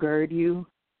undergird you,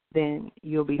 then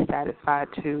you'll be satisfied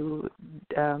to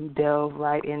delve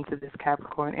right into this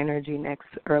Capricorn energy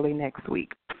early next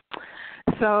week.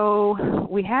 So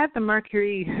we had the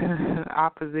Mercury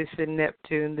opposition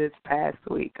Neptune this past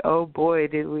week. Oh, boy,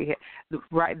 did we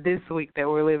right this week that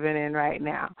we're living in right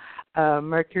now.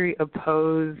 Mercury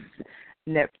opposed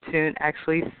Neptune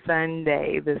actually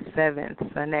Sunday, the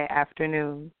 7th, Sunday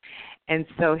afternoon. And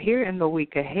so here in the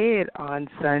week ahead on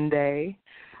Sunday,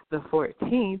 the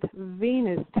 14th,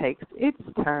 Venus takes its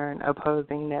turn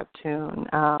opposing Neptune.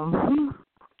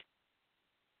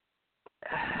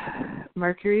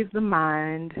 Mercury's the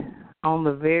mind on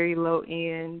the very low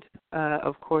end.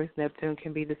 Of course, Neptune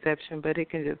can be deception, but it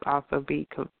can just also be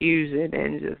confusion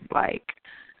and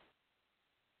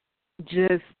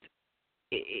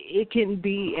it can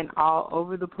be an all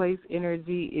over the place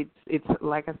energy. It's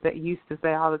like I said, used to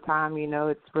say all the time,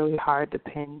 it's really hard to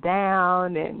pin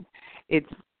down, and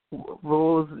it's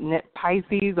rules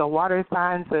Pisces or water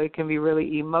sign, so it can be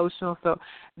really emotional. So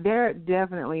there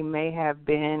definitely may have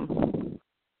been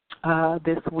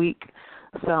this week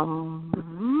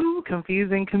some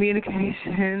confusing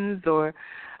communications, or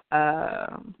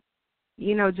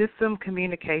just some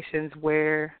communications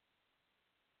where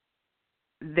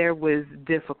there was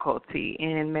difficulty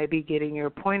in maybe getting your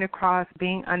point across,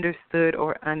 being understood,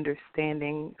 or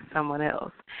understanding someone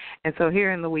else. And so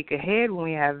here in the week ahead, when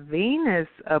we have Venus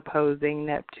opposing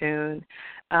Neptune,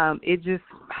 it just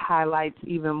highlights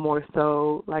even more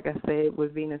so, like I said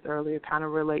with Venus earlier, kind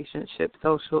of relationship,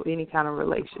 social, any kind of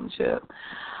relationship,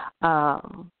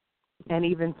 and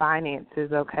even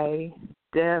finances, okay?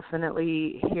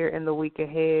 Definitely here in the week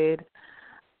ahead,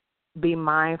 be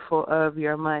mindful of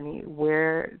your money,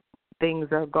 where things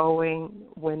are going.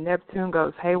 When Neptune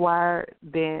goes haywire,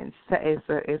 then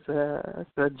it's a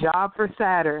job for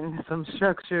Saturn, some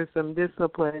structure, some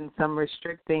discipline, some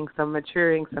restricting, some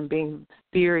maturing, some being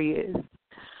serious.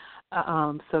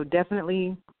 So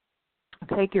definitely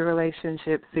take your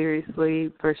relationship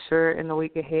seriously for sure in the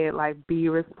week ahead. Like, be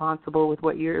responsible with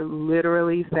what you're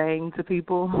literally saying to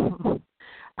people.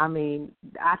 I mean,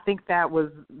 I think that was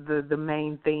the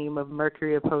main theme of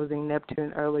Mercury opposing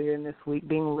Neptune earlier in this week,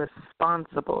 being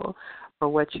responsible for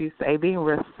what you say, being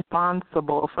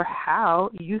responsible for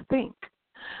how you think,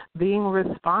 being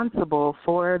responsible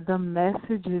for the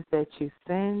messages that you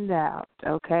send out,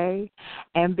 okay,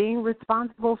 and being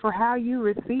responsible for how you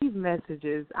receive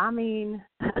messages. I mean,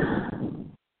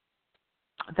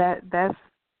 that's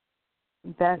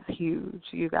That's huge,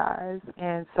 you guys.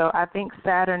 And so I think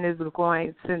Saturn is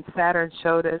going, since Saturn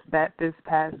showed us that this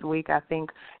past week, I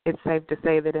think it's safe to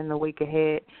say that in the week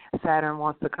ahead, Saturn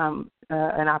wants to come,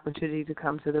 an opportunity to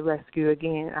come to the rescue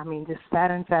again. I mean, just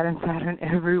Saturn, Saturn, Saturn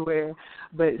everywhere.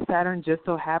 But Saturn just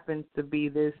so happens to be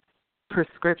this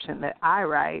prescription that I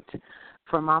write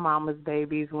for my mama's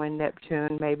babies when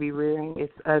Neptune may be rearing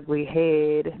its ugly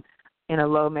head in a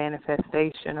low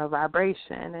manifestation or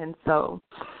vibration. And so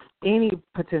any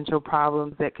potential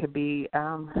problems that could be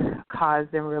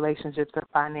caused in relationships or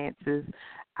finances,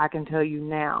 I can tell you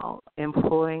now,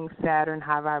 employing Saturn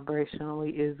high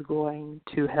vibrationally is going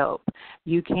to help.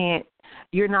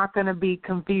 You're not going to be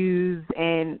confused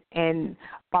and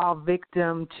fall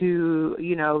victim to,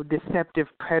 deceptive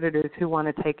predators who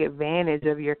want to take advantage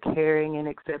of your caring and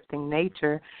accepting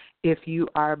nature if you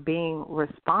are being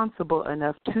responsible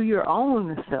enough to your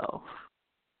own self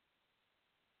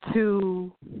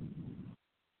to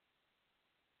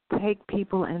take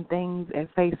people and things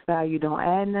at face value. Don't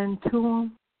add nothing to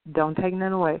them. Don't take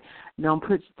nothing away. Don't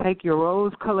take your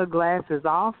rose-colored glasses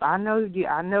off. I know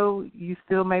you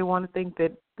still may want to think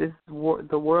that the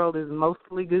world is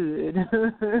mostly good.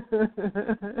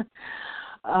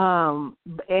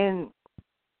 And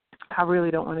I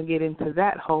really don't want to get into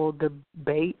that whole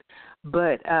debate,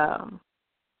 but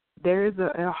there is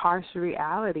a harsh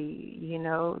reality,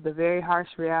 the very harsh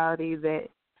reality that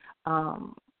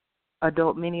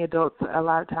many adults a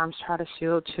lot of times try to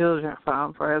shield children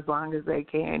from for as long as they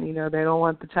can. They don't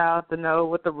want the child to know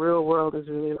what the real world is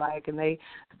really like, and they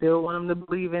still want them to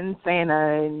believe in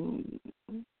Santa and,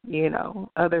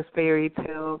 other fairy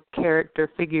tale character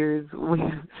figures with,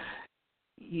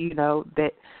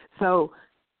 that. So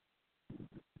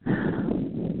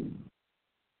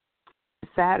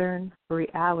Saturn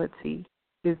reality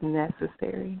is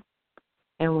necessary.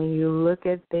 And when you look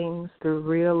at things through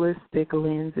realistic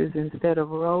lenses instead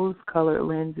of rose-colored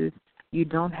lenses, you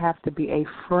don't have to be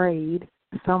afraid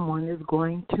someone is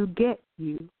going to get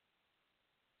you.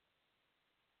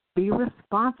 Be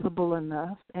responsible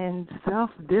enough and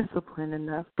self-disciplined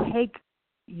enough. Take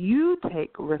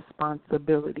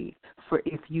responsibility for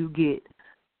if you get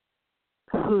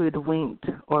hoodwinked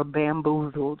or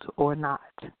bamboozled or not.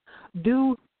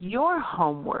 Do your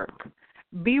homework.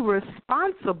 Be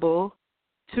responsible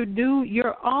to do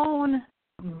your own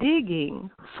digging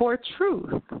for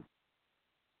truth.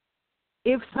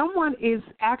 If someone is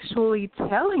actually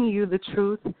telling you the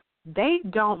truth, they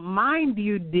don't mind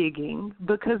you digging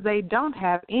because they don't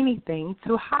have anything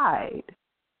to hide.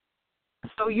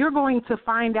 So you're going to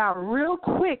find out real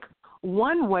quick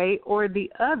one way or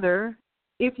the other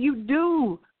if you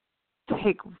do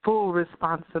take full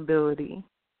responsibility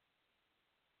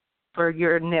for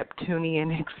your Neptunian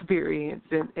experience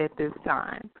at this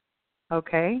time,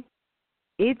 okay?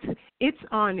 It's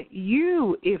on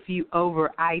you if you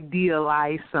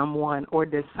over-idealize someone or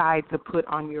decide to put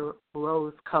on your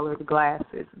rose-colored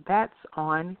glasses. That's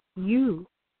on you.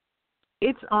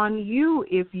 It's on you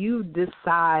if you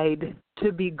decide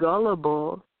to be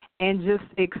gullible and just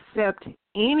accept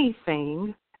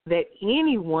anything that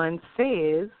anyone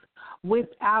says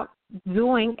without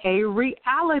doing a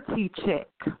reality check.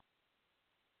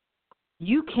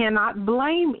 You cannot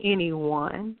blame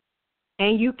anyone,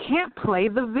 and you can't play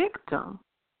the victim.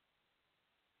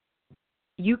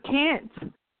 You can't.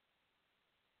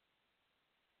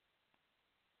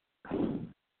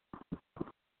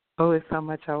 Oh, it's so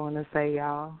much I want to say,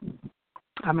 y'all.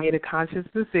 I made a conscious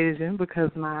decision because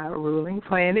my ruling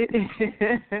planet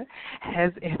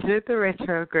has entered the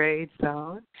retrograde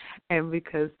zone, and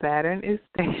because Saturn is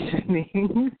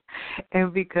stationing,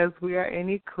 and because we are in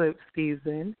eclipse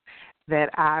season, that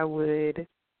I would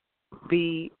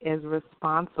be as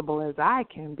responsible as I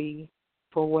can be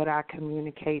for what I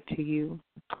communicate to you.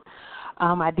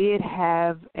 I did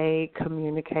have a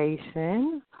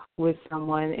communication with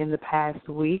someone in the past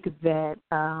week that,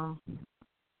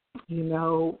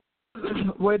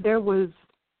 where there was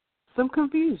some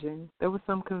confusion. There was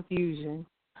some confusion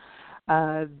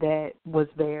that was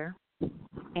there.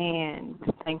 And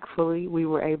thankfully, we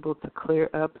were able to clear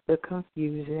up the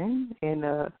confusion in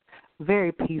a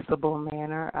very peaceable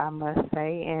manner, I must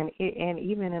say, and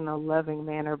even in a loving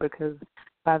manner, because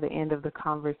by the end of the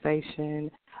conversation,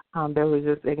 there was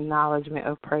just acknowledgement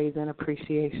of praise and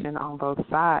appreciation on both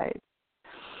sides.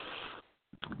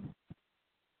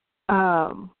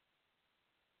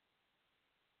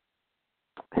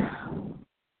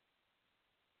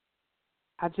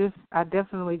 I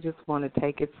definitely just want to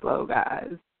take it slow,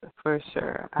 guys, for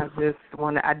sure.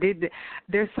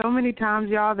 There's so many times,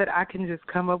 y'all, that I can just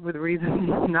come up with reasons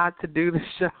not to do the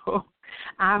show.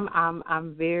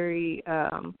 I'm very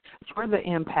for the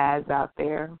empaths out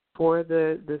there, for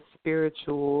the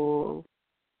spiritualists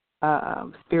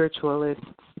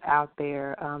out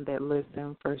there that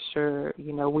listen, for sure.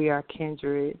 You know, we are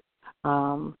kindred.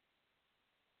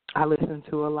 I listen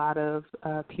to a lot of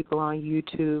people on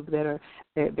YouTube that are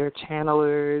they're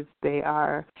channelers. They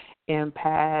are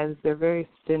empaths. They're very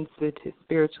sensitive,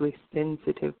 spiritually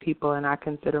sensitive people, and I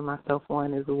consider myself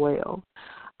one as well.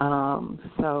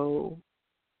 So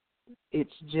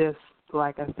it's just,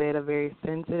 like I said, a very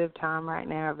sensitive time right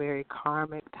now, a very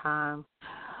karmic time.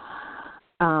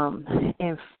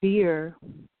 And fear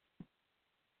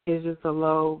is just a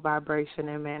low vibration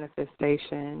and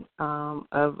manifestation of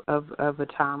a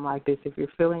time like this. If you're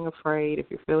feeling afraid, if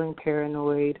you're feeling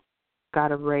paranoid, got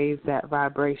to raise that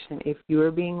vibration. If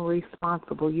you're being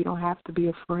responsible, you don't have to be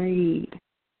afraid.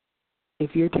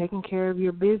 If you're taking care of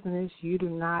your business, you do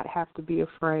not have to be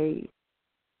afraid.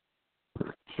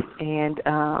 And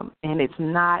it's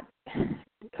not,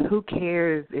 who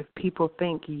cares if people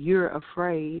think you're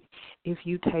afraid if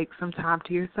you take some time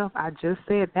to yourself? I just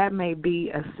said that may be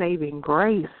a saving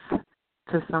grace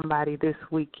to somebody this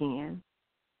weekend.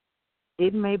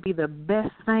 It may be the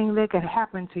best thing that could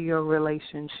happen to your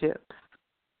relationships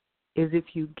is if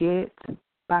you get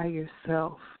by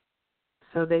yourself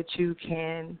so that you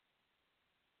can,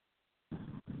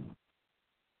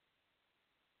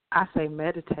 I say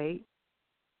meditate.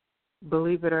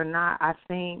 Believe it or not, I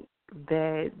think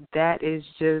that is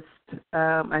just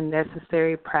a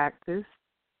necessary practice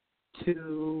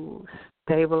to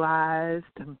stabilize,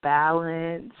 to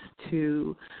balance,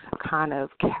 to kind of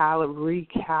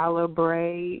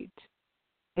recalibrate,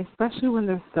 especially when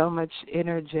there's so much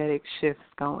energetic shifts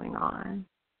going on.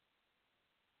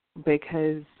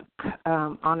 Because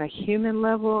on a human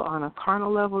level, on a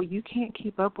carnal level, you can't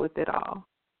keep up with it all.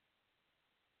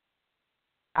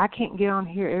 I can't get on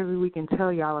here every week and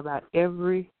tell y'all about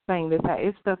everything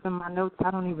it's stuff in my notes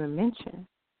I don't even mention.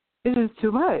 It's just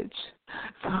too much.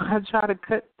 So I try to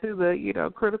cut to the,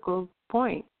 critical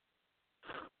point.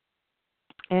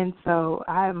 And so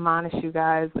I admonish you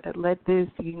guys, let this,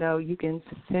 you can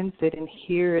sense it and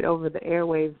hear it over the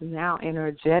airwaves now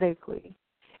energetically.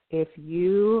 If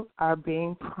you are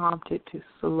being prompted to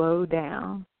slow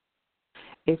down,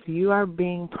 if you are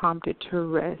being prompted to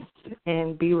rest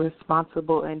and be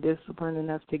responsible and disciplined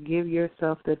enough to give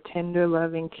yourself the tender,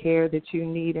 loving care that you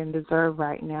need and deserve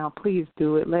right now, please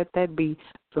do it. Let that be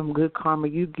some good karma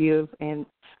you give and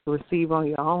receive on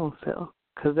your own self,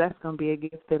 because that's going to be a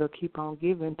gift that will keep on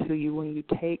giving to you when you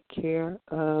take care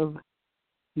of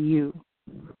you.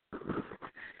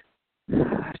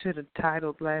 I should have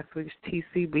titled last week's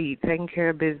TCB, Taking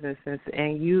Care of Business,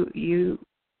 and you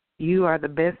are the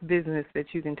best business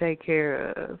that you can take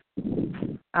care of.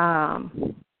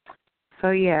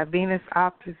 So yeah, Venus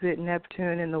opposite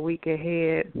Neptune in the week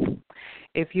ahead.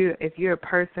 If you're a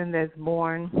person that's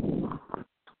born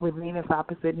with Venus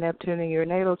opposite Neptune in your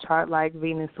natal chart, like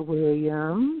Venus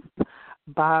Williams,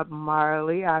 Bob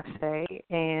Marley, I say,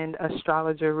 and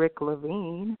astrologer Rick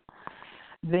Levine,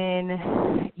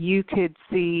 then you could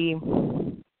see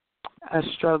a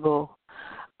struggle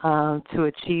to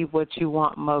achieve what you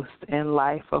want most in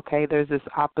life, okay? There's this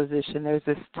opposition, there's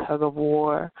this tug of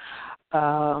war,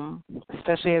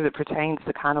 especially as it pertains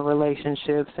to kind of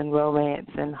relationships and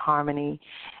romance and harmony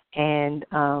and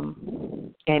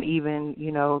even,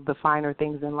 the finer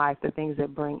things in life, the things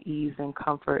that bring ease and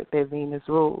comfort that Venus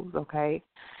rules, okay?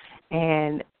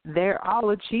 And they're all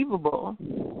achievable.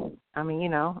 I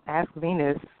mean, ask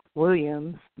Venus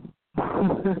Williams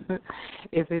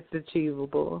if it's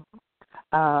achievable.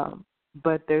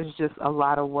 But there's just a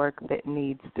lot of work that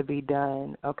needs to be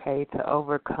done, okay, to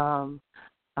overcome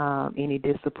any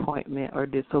disappointment or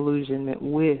disillusionment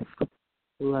with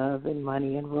love and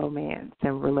money and romance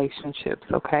and relationships,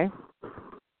 okay?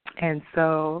 And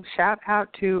so shout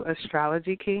out to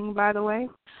Astrology King, by the way.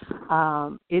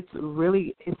 It's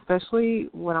really, especially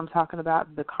when I'm talking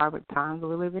about the karmic times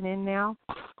we're living in now,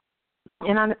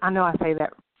 and I know I say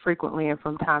that frequently and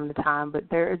from time to time, but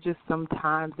there are just some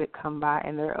times that come by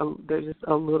and they're just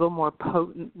a little more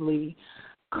potently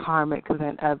karmic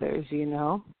than others,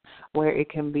 where it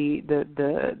can be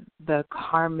the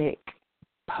karmic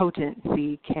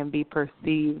potency can be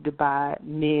perceived by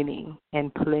many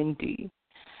and plenty.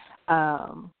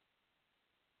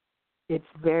 It's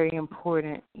very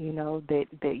important,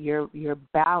 that your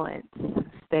balance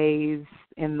stays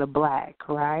in the black,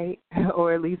 right?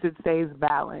 Or at least it stays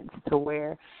balanced to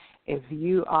where if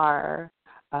you are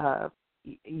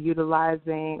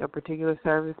utilizing a particular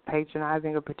service,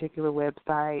 patronizing a particular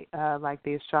website like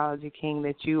the Astrology King,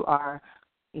 that you are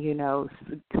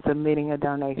submitting a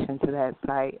donation to that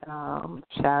site.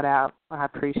 Shout out. I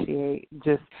appreciate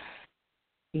just,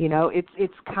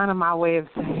 it's kind of my way of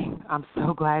saying I'm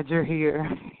so glad you're here,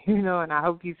 and I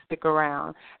hope you stick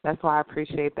around. That's why I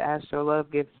appreciate the Astro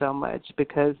Love Gift so much,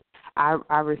 because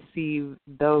I receive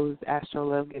those Astro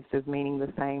Love Gifts as meaning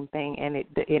the same thing, and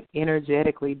it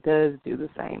energetically does do the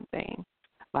same thing.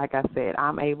 Like I said,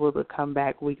 I'm able to come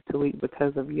back week to week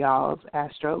because of y'all's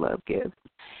Astro Love Gifts.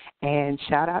 And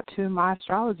shout out to my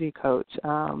astrology coach.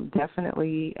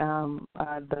 Definitely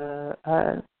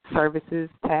the services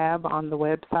tab on the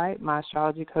website,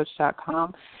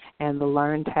 myastrologycoach.com, and the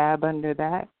Learn tab under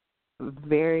that.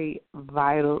 Very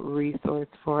vital resource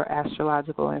for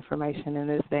astrological information in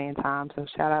this day and time. So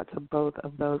shout out to both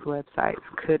of those websites.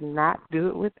 Could not do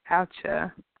it without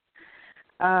you.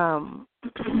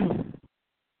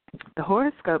 The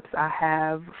horoscopes I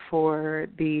have for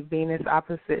the Venus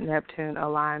opposite Neptune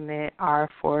alignment are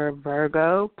for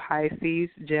Virgo, Pisces,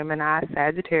 Gemini,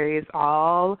 Sagittarius,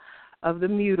 all of the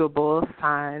mutable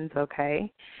signs,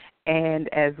 okay, and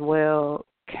as well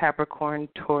Capricorn,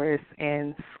 Taurus,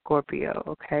 and Scorpio,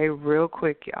 okay. Real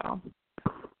quick, y'all.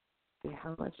 See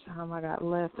how much time I got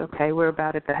left. Okay, we're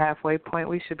about at the halfway point.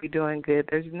 We should be doing good.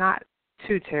 There's not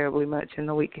too terribly much in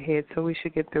the week ahead, so we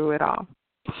should get through it all.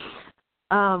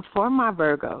 For my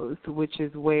Virgos, which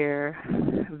is where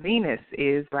Venus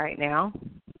is right now,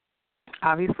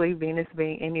 obviously Venus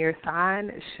being in your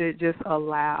sign should just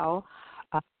allow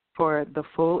for the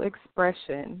full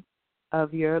expression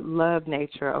of your love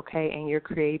nature, okay, and your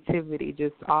creativity,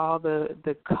 just all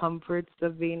the comforts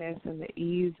of Venus and the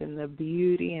ease and the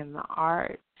beauty and the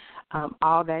art,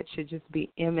 all that should just be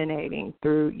emanating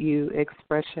through you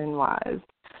expression-wise.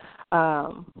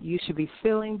 You should be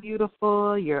feeling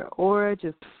beautiful, your aura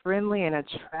just friendly and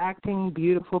attracting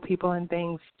beautiful people and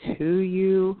things to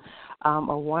you. A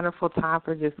wonderful time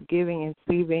for just giving and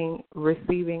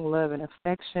receiving love and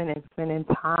affection and spending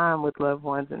time with loved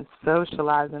ones and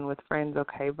socializing with friends,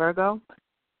 okay, Virgo?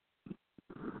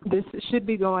 This should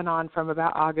be going on from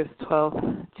about August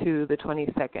 12th to the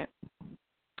 22nd.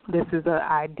 This is an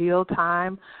ideal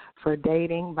time for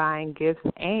dating, buying gifts,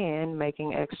 and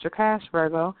making extra cash,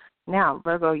 Virgo. Now,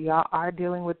 Virgo, y'all are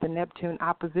dealing with the Neptune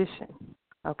opposition,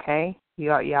 okay?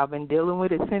 Y'all been dealing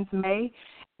with it since May,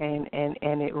 and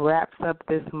it wraps up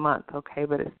this month, okay?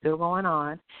 But it's still going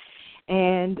on.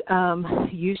 And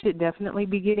you should definitely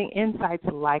be getting insights,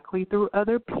 likely through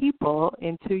other people,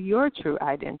 into your true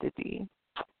identity,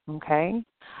 okay?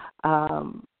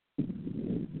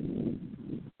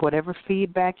 Whatever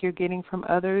feedback you're getting from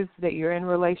others that you're in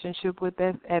relationship with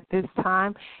at this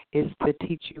time is to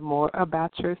teach you more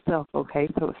about yourself, okay?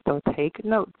 So take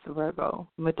notes, Virgo,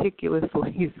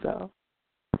 meticulously so.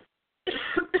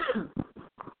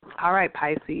 All right,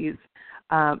 Pisces.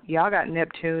 Y'all got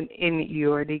Neptune in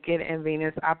your deacon and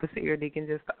Venus opposite your deacon,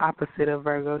 just the opposite of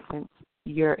Virgo, since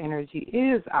your energy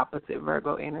is opposite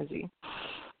Virgo energy.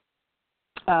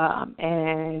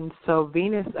 And so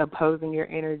Venus opposing your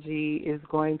energy is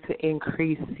going to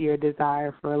increase your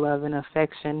desire for love and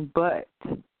affection, but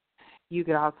you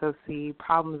could also see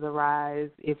problems arise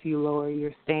if you lower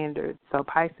your standards. So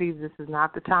Pisces, this is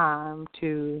not the time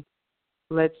to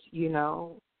let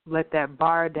that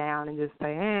bar down and just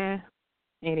say,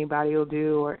 anybody will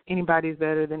do, or anybody's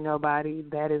better than nobody.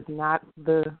 That is not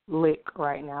the lick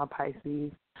right now,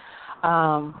 Pisces.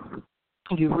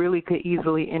 You really could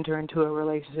easily enter into a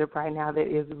relationship right now that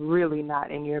is really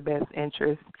not in your best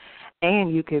interest,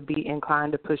 and you could be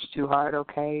inclined to push too hard,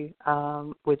 okay,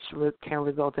 which can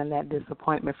result in that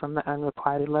disappointment from the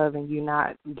unrequited love and you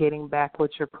not getting back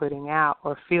what you're putting out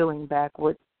or feeling back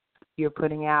what you're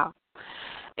putting out.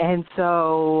 And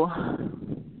so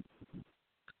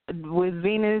with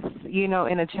Venus,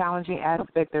 in a challenging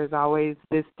aspect, there's always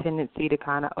this tendency to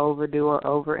kind of overdo or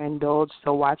overindulge,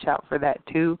 so watch out for that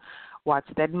too. Watch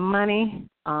that money,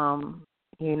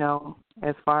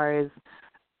 as far as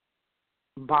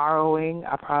borrowing.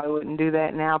 I probably wouldn't do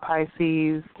that now,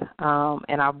 Pisces,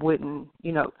 and I wouldn't,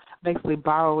 basically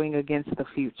borrowing against the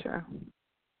future.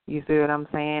 You see what I'm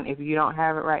saying? If you don't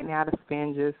have it right now to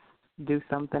spend, just do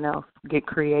something else. Get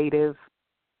creative.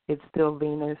 It's still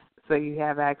Venus, so you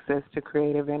have access to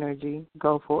creative energy.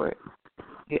 Go for it.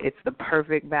 It's the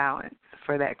perfect balance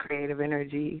for that creative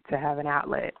energy to have an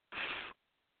outlet.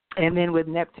 And then with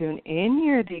Neptune in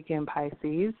your deacon,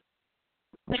 Pisces,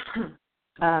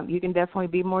 you can definitely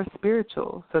be more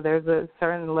spiritual. So there's a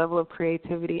certain level of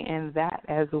creativity in that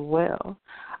as well.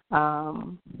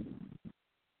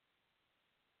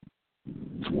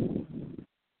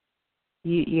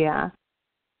 Yeah.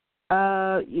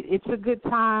 It's a good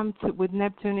time with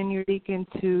Neptune and your deacon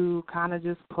to kind of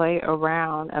just play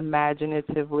around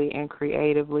imaginatively and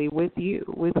creatively with you,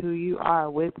 with who you are,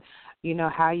 with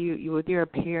how you with your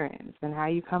appearance and how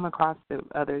you come across to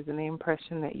others and the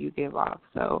impression that you give off.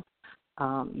 So,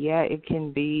 it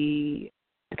can be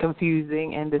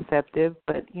confusing and deceptive,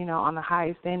 but on the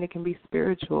highest end, it can be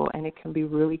spiritual and it can be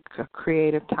really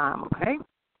creative time. Okay.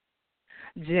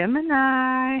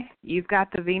 Gemini, you've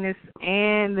got the Venus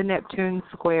and the Neptune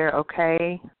square,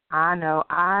 okay? I know.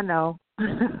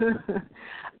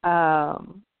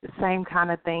 Same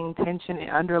kind of thing, tension,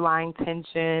 underlying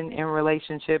tension in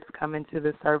relationships coming to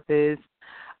the surface.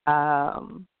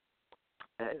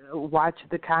 Watch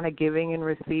the kind of giving and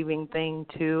receiving thing,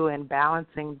 too, and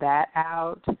balancing that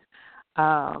out.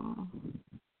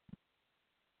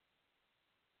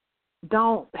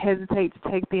 Don't hesitate to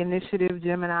take the initiative,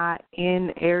 Gemini,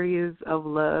 in areas of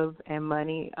love and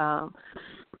money.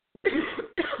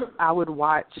 I would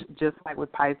watch, just like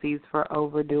with Pisces, for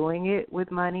overdoing it with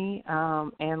money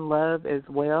and love as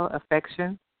well,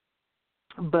 affection.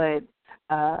 But,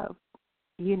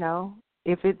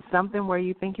 if it's something where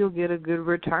you think you'll get a good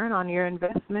return on your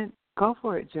investment, go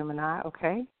for it, Gemini,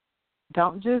 okay?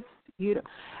 Don't just,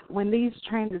 when these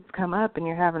transits come up and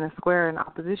you're having a square in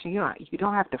opposition, you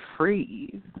don't have to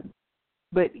freeze.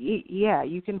 But,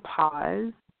 you can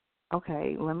pause.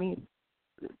 Okay,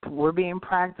 we're being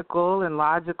practical and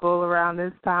logical around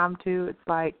this time, too. It's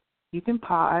like you can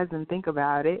pause and think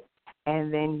about it,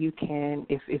 and then you can,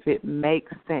 if it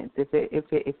makes sense,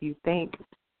 if you think,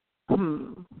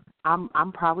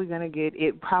 I'm probably going to get,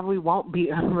 it probably won't be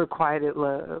unrequited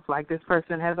love. Like this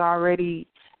person has already,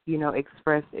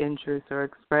 expressed interest or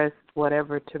expressed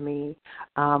whatever to me,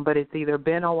 but it's either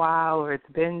been a while or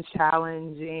it's been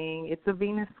challenging. It's a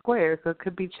Venus square, so it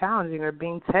could be challenging or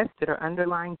being tested or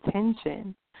underlying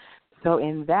tension. So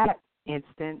in that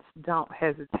instance, don't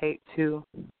hesitate to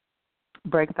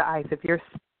break the ice if your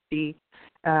safety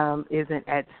isn't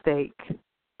at stake.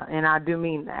 And I do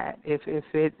mean that. If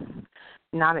it's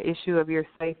not an issue of your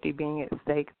safety being at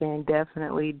stake, then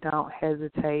definitely don't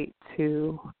hesitate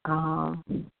to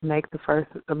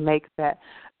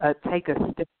take a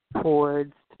step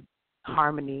towards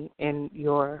harmony in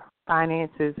your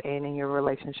finances and in your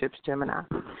relationships, Gemini.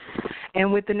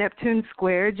 And with the Neptune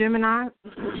square, Gemini,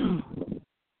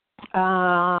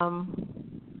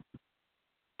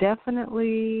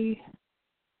 definitely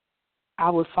I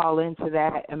would fall into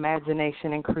that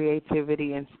imagination and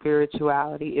creativity and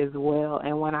spirituality as well.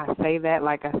 And when I say that,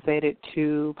 like I said it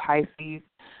to Pisces,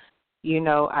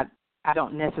 I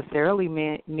don't necessarily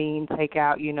mean take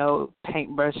out,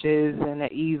 paintbrushes and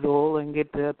an easel and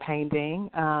get the painting.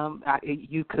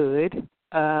 You could.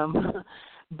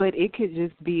 But it could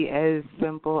just be as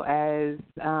simple as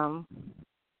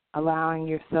allowing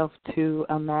yourself to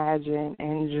imagine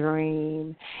and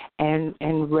dream and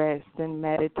rest and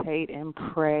meditate and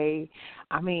pray.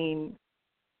 I mean,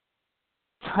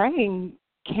 praying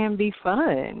can be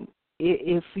fun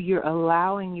if you're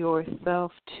allowing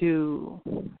yourself to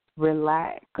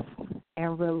relax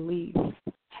and release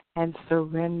and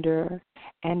surrender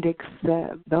and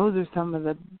accept. Those are some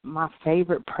of my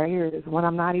favorite prayers when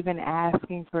I'm not even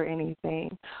asking for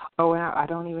anything or when I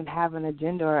don't even have an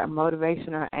agenda or a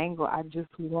motivation or angle. I just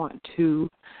want to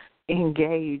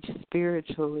engage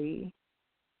spiritually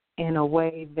in a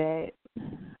way that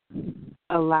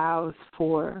allows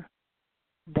for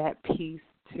that peace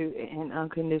and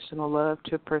unconditional love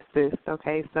to persist,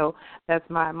 okay? So that's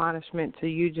my admonishment to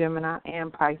you, Gemini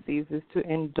and Pisces, is to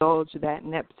indulge that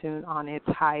Neptune on its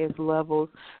highest levels.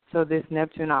 So this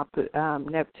Neptune,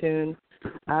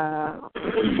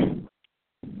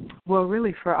 well,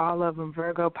 really for all of them,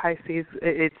 Virgo, Pisces,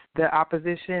 it's the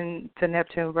opposition to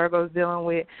Neptune. Virgo's dealing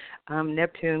with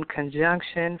Neptune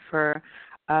conjunction for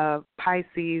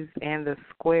Pisces and the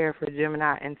square for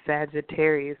Gemini and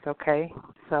Sagittarius, okay?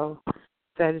 So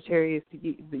Sagittarius,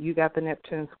 you got the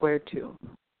Neptune square too.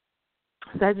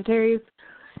 Sagittarius,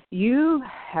 you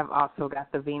have also got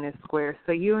the Venus square.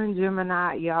 So you and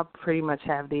Gemini, y'all pretty much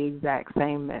have the exact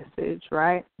same message,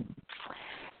 right?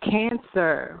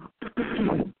 Cancer,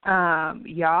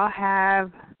 y'all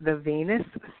have the Venus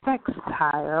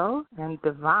sextile and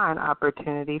divine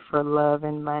opportunity for love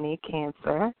and money,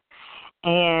 Cancer,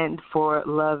 and for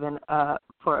love and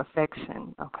for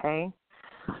affection, okay?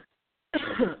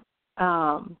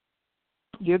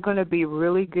 You're going to be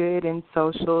really good in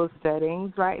social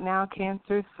settings right now,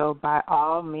 Cancer, so by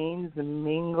all means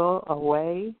mingle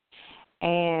away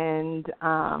and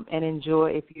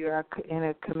enjoy. If you're in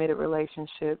a committed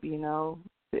relationship,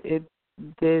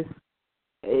 this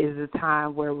is a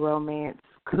time where romance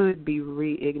could be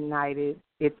reignited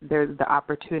there's the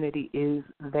opportunity is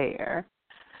there.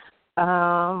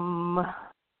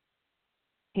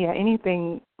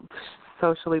 Anything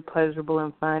socially pleasurable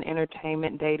and fun,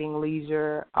 entertainment, dating,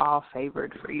 leisure, all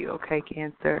favored for you, okay,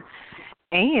 Cancer?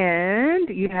 And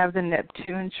you have the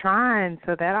Neptune trine,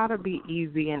 so that ought to be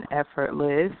easy and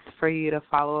effortless for you to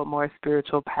follow a more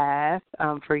spiritual path,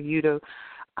 for you to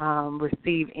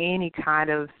receive any kind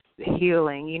of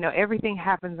healing. You know, everything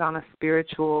happens on a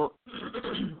spiritual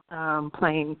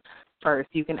plane first.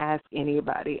 You can ask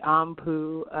anybody.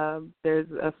 Ampu, there's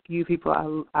a few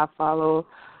people I follow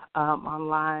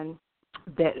online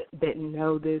that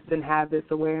know this and have this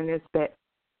awareness that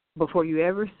before you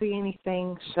ever see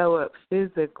anything show up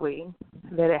physically,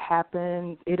 that it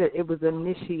happens, it was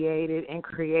initiated and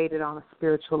created on a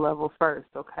spiritual level first,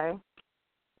 okay?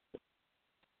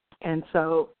 And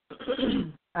so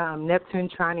Neptune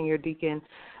trining your deacon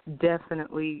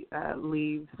definitely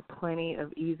leaves plenty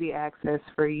of easy access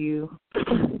for you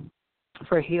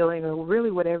for healing or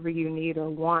really whatever you need or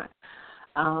want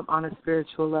on a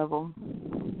spiritual level.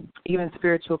 Even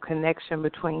spiritual connection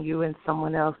between you and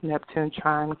someone else, Neptune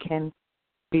trine can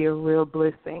be a real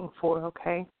blessing for,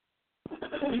 okay?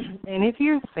 And if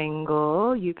you're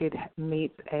single, you could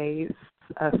meet a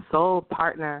soul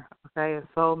partner, okay, a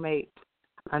soulmate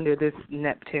under this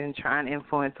Neptune trine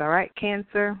influence, all right,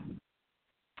 Cancer?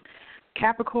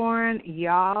 Capricorn,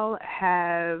 y'all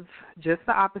have just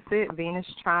the opposite, Venus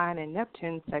trine and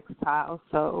Neptune sextile,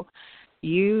 so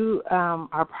you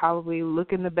are probably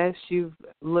looking the best you've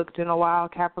looked in a while,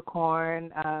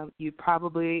 Capricorn. You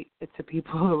probably, to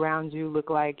people around you, look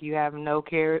like you have no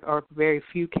care or very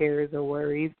few cares or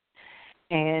worries.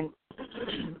 And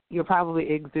you're probably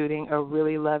exuding a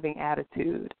really loving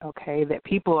attitude, okay, that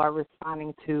people are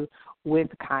responding to with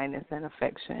kindness and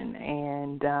affection.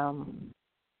 And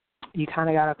you kind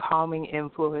of got a calming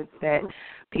influence that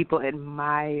people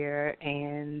admire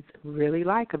and really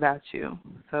like about you.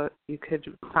 So you could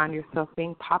find yourself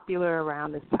being popular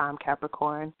around this time,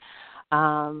 Capricorn.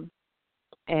 And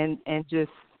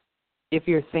just, if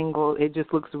you're single, it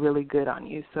just looks really good on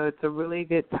you. So it's a really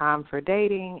good time for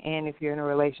dating. And if you're in a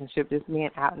relationship, just being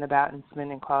out and about and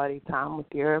spending quality time with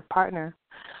your partner.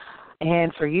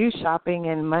 And for you, shopping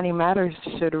and money matters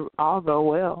should all go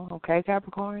well, okay,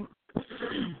 Capricorn?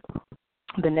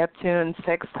 The Neptune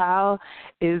sextile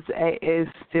is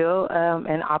still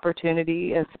an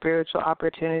opportunity, a spiritual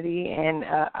opportunity, and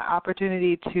an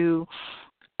opportunity to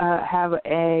have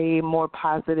a more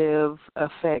positive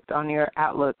effect on your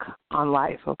outlook on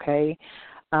life, okay?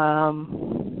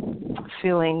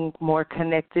 Feeling more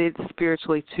connected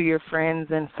spiritually to your friends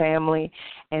and family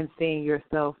and seeing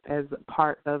yourself as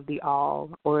part of the all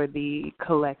or the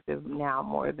collective now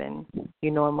more than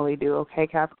you normally do, okay,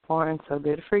 Capricorn? So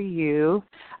good for you.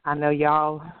 I know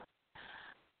y'all,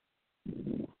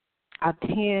 I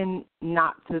tend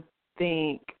not to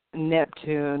think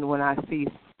Neptune when I see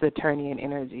Saturnian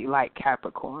energy like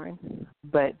Capricorn,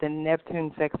 but the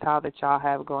Neptune sextile that y'all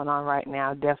have going on right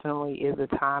now definitely is a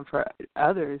time for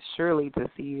others surely to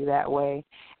see you that way,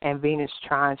 and Venus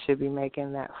trine should be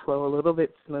making that flow a little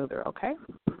bit smoother, okay?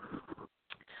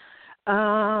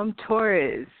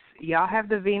 Taurus, y'all have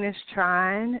the Venus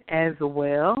trine as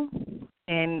well,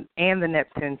 and the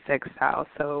Neptune sextile,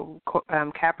 so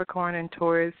Capricorn and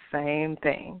Taurus, same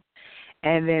thing.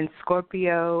 And then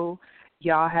Scorpio,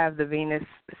 y'all have the Venus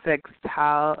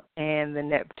sextile and the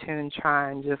Neptune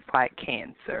trine just like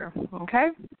Cancer, okay?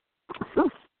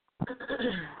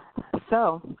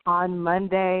 So on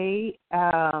Monday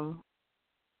the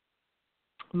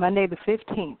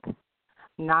 15th,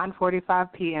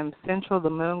 9:45 p.m. Central, the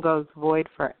moon goes void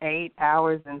for 8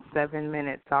 hours and 7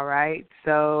 minutes, all right?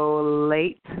 So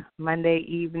late Monday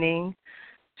evening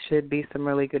should be some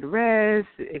really good rest.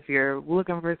 If you're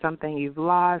looking for something you've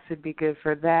lost, it'd be good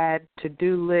for that.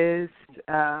 To-do list,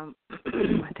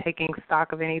 taking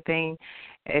stock of anything.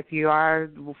 If you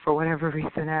are, for whatever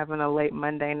reason, having a late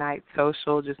Monday night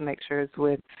social, just make sure it's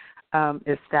with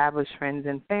established friends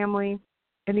and family.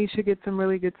 And you should get some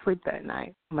really good sleep that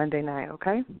night, Monday night,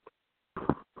 okay?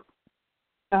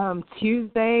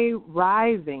 Tuesday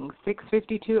rising,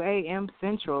 6:52 a.m.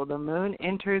 Central. The moon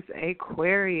enters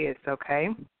Aquarius, okay?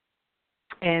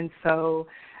 And so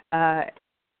at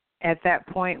that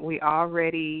point, we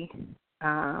already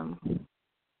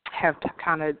have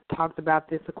kind of talked about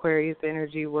this Aquarius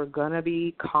energy. We're going to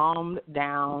be calmed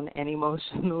down and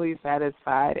emotionally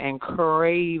satisfied and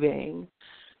craving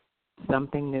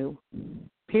something new,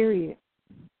 period.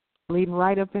 Leading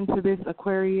right up into this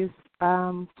Aquarius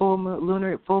full moon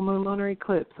lunar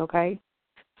eclipse, okay?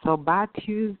 So by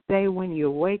Tuesday when you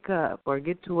wake up or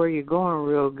get to where you're going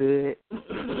real good,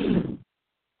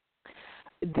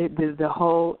 the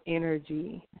whole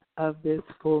energy of this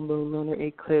full moon lunar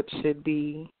eclipse should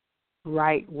be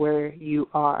right where you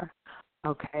are,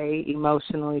 okay,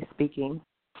 emotionally speaking.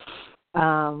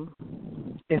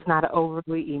 It's not an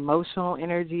overly emotional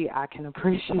energy. I can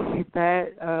appreciate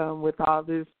that with all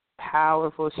this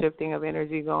powerful shifting of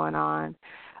energy going on.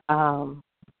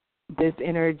 This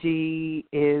energy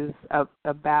is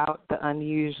about the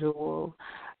unusual,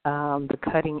 the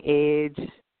cutting edge,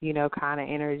 kind of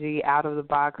energy, out of the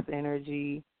box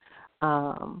energy,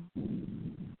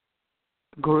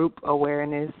 group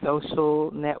awareness,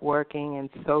 social networking, and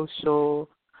social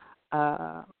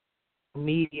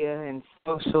media and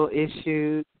social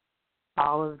issues.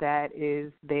 All of that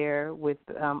is there with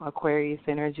Aquarius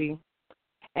energy.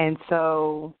 And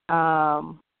so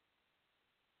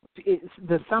it's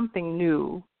the something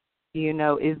new,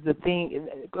 is the thing.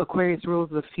 Aquarius rules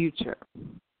the future.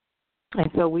 And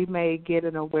so we may get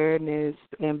an awareness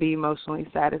and be emotionally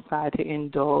satisfied to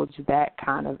indulge that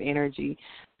kind of energy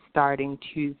starting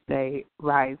Tuesday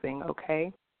rising,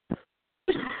 okay?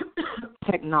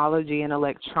 Technology and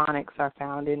electronics are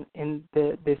found in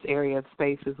this area of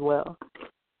space as well.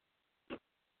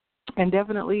 And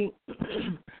definitely,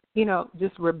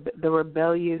 just the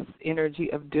rebellious energy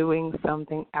of doing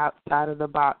something outside of the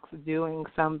box, doing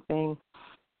something,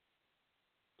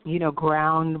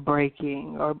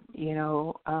 groundbreaking, or,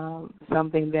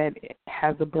 something that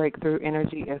has a breakthrough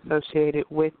energy associated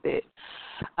with it.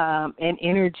 And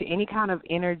energy, any kind of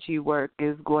energy work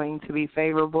is going to be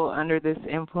favorable under this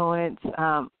influence,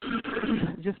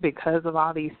 just because of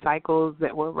all these cycles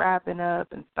that we're wrapping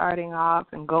up and starting off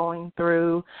and going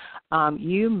through.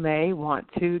 You may want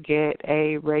to get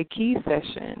a Reiki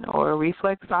session or a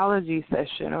reflexology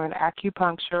session or an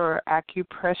acupuncture or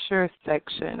acupressure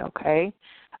session, okay?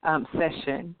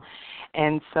 Session.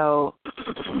 And so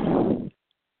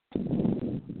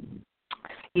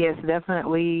yes,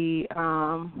 definitely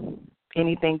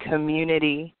anything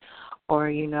community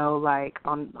or, like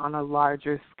on a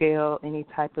larger scale, any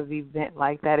type of event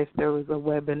like that. If there was a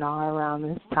webinar around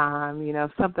this time,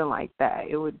 something like that,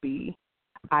 it would be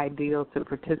ideal to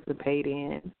participate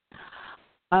in.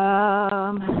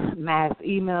 Mass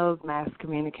emails, mass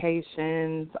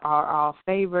communications are all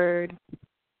favored.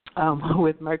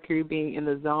 With Mercury being in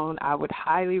the zone, I would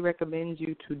highly recommend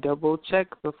you to double check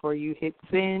before you hit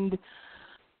send.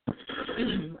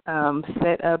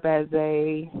 Set up as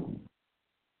a,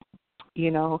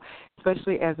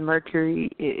 especially as Mercury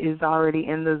is already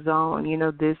in the zone,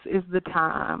 this is the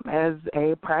time as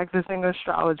a practicing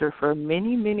astrologer for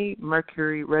many, many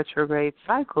Mercury retrograde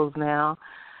cycles now.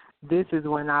 This is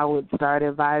when I would start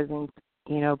advising,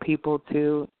 people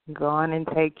to go on and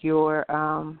take your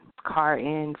car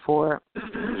in for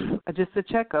just a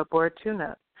checkup or a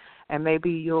tune-up. And maybe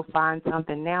you'll find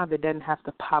something now that doesn't have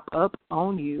to pop up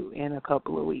on you in a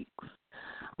couple of weeks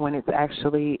when it's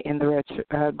actually in the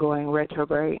going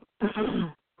retrograde. This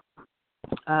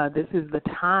is the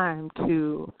time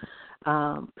to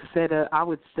set up. I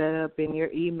would set up in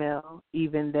your email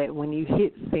even that when you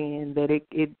hit send that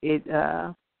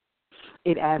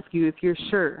it asks you if you're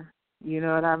sure. You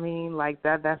know what I mean? Like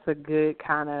that's a good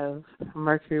kind of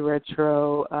Mercury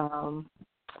retro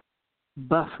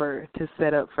buffer to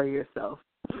set up for yourself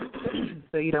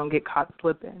so you don't get caught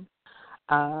slipping.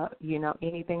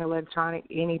 Anything electronic,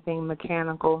 anything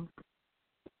mechanical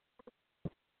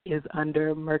is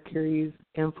under Mercury's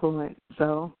influence.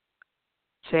 So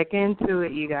check into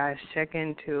it, you guys. Check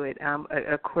into it.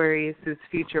 Aquarius is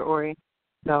future oriented.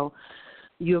 So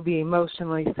you'll be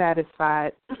emotionally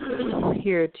satisfied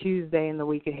here Tuesday and the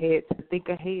week ahead to think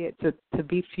ahead, to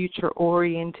be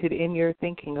future-oriented in your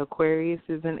thinking. Aquarius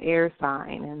is an air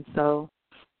sign, and so,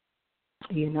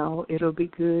 it'll be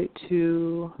good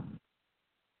to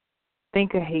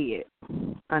think ahead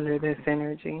under this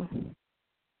energy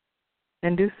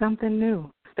and do something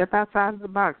new. Step outside of the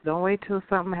box. Don't wait till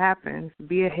something happens.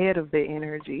 Be ahead of the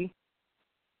energy.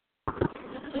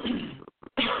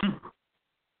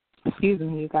 Excuse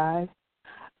me, you guys.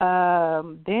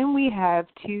 Then we have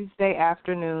Tuesday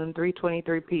afternoon,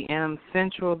 3:23 p.m.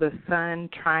 Central, the Sun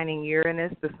trining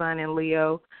Uranus, the Sun in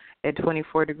Leo at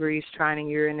 24 degrees, trining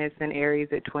Uranus in Aries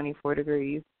at 24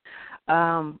 degrees.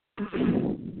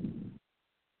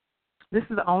 This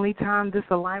is the only time this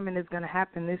alignment is going to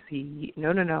happen this year.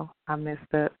 No, I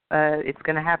messed up. It's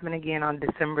going to happen again on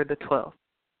December the 12th.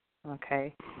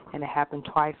 Okay, and it happened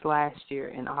twice last year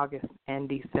in August and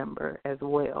December as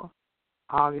well.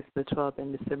 August the 12th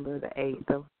and December the 8th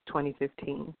of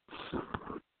 2015.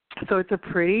 So it's a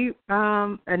pretty,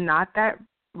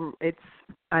 it's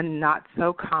a not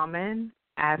so common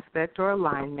aspect or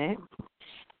alignment,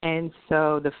 And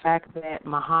so the fact that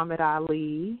Muhammad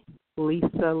Ali,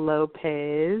 Lisa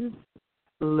Lopez,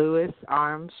 Louis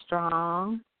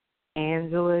Armstrong,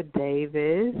 Angela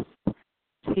Davis,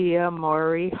 Tia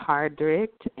Mowry Hardrick,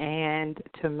 and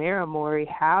Tamara Mowry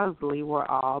Housley were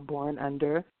all born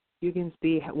under, you can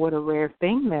see what a rare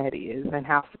thing that is and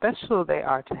how special they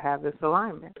are to have this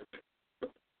alignment.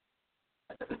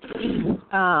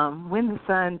 When the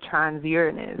sun trines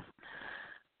Uranus,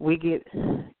 we get,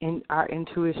 our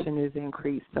intuition is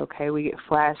increased, okay? We get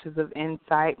flashes of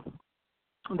insight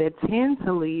that tend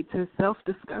to lead to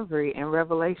self-discovery and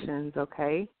revelations,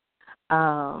 okay?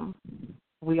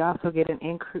 We also get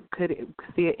could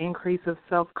see an increase of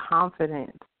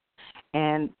self-confidence,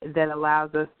 and that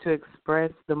allows us to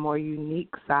express the more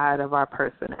unique side of our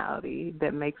personality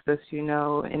that makes us,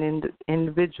 an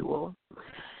individual.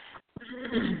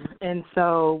 And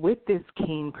so with this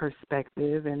keen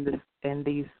perspective and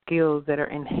these skills that are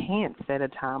enhanced at a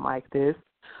time like this,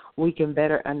 we can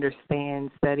better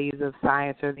understand studies of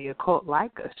science or the occult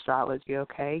like astrology,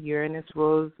 okay? Uranus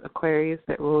rules Aquarius,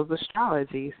 that rules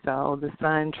astrology. So the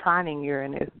sun trining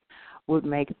Uranus would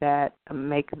make this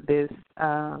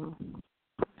a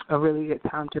really good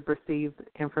time to perceive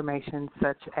information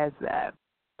such as that.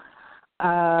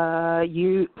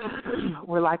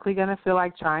 We're likely going to feel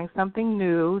like trying something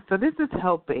new. So this is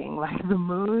helping, like the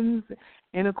moon's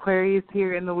in Aquarius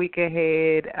here in the week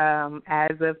ahead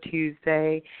as of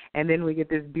Tuesday. And then we get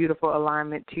this beautiful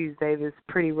alignment Tuesday, this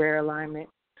pretty rare alignment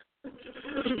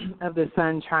of the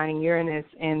sun trining Uranus.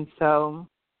 And so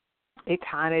it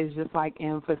kind of is just like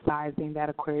emphasizing that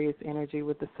Aquarius energy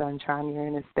with the sun trining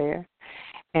Uranus there.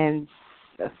 And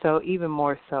so even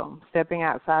more so, stepping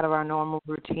outside of our normal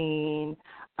routine,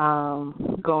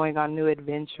 going on new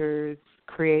adventures,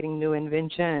 creating new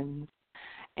inventions,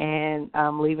 and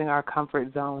leaving our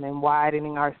comfort zone and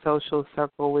widening our social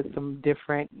circle with some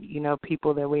different,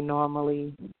 people that we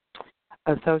normally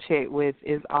associate with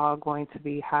is all going to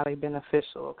be highly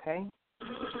beneficial, okay?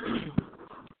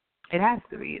 It has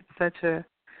to be. It's such a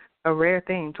rare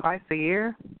thing, twice a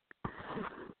year.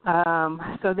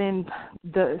 So then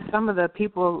some of the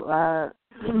people that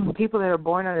are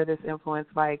born under this influence,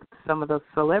 like some of those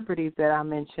celebrities that I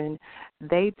mentioned,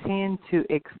 they tend to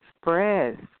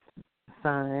express,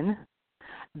 sun,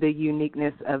 the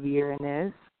uniqueness of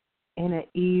Uranus in an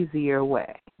easier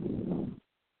way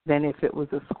than if it was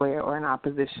a square or an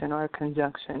opposition or a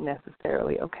conjunction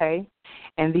necessarily, okay?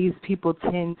 And these people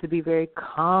tend to be very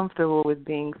comfortable with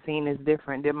being seen as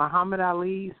different. Did Muhammad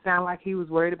Ali sound like he was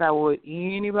worried about what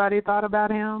anybody thought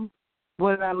about him?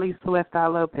 What about Lisa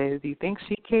Lopez? Do you think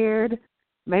she cared?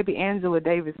 Maybe Angela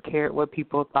Davis cared what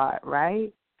people thought,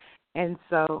 right? And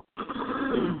so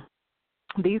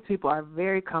these people are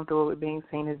very comfortable with being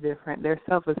seen as different. Their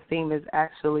self-esteem is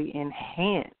actually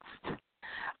enhanced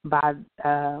by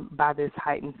this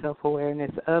heightened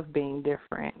self-awareness of being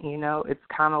different. It's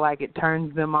kind of like it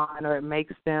turns them on, or it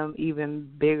makes them even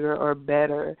bigger or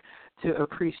better to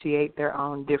appreciate their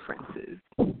own differences.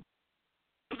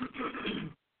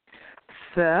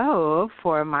 So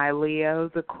for my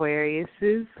Leos,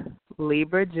 Aquariuses,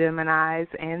 Libra, Geminis,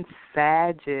 and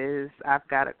Sagittarius, I've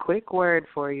got a quick word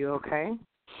for you, okay?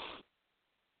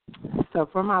 So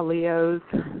for my Leos,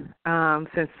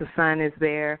 since the sun is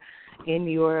there in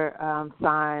your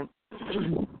sign,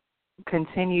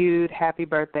 continued happy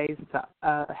birthdays,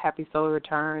 happy solar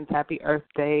returns, happy Earth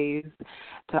days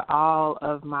to all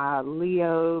of my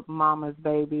Leo mama's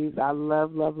babies. I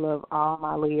love, love, love all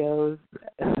my Leos.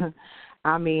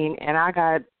 I mean, and I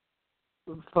got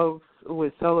folks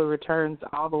with solar returns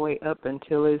all the way up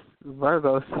until it's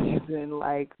Virgo season,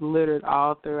 like littered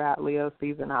all throughout Leo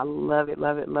season. I love it,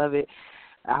 love it, love it.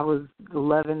 I was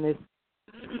loving this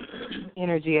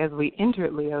energy as we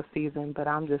entered Leo season, but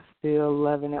I'm just still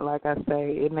loving it. Like I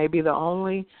say, it may be the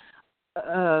only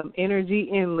energy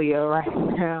in Leo right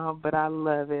now, but I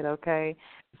love it, okay?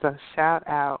 So shout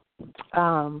out.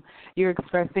 You're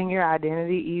expressing your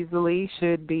identity easily,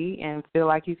 should be, and feel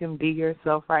like you can be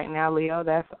yourself right now, Leo.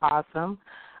 That's awesome.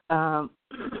 And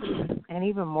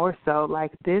even more so,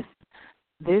 like this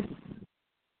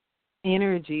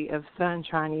energy of sun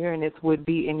trine Uranus would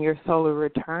be in your solar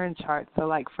return chart. So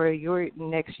like for your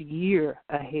next year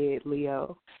ahead,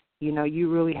 Leo,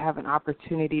 you really have an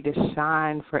opportunity to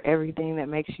shine for everything that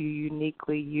makes you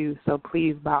uniquely you. So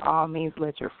please, by all means,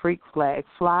 let your freak flag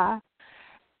fly.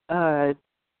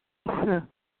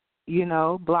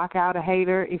 Block out a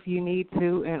hater if you need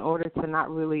to, in order to not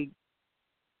really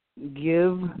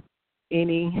give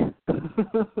any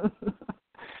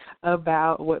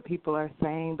about what people are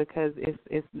saying, because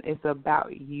it's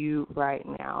about you right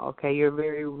now. Okay, you're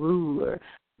very ruler,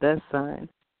 the sun.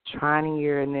 trining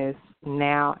Uranus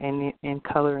now and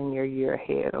coloring your year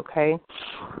ahead, okay?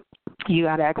 You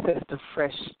got access to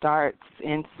fresh starts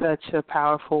in such a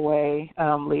powerful way,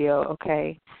 Leo,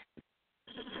 okay?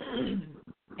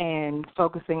 And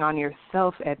focusing on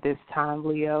yourself at this time,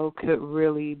 Leo, could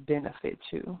really benefit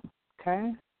you,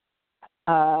 okay?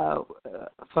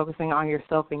 Focusing on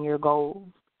yourself and your goals.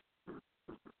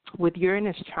 With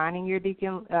Uranus trining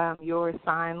your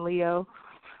sign, Leo,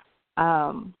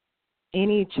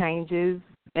 any changes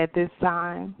at this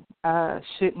time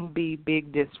shouldn't be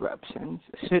big disruptions,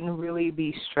 shouldn't really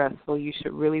be stressful. You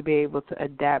should really be able to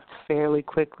adapt fairly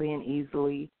quickly and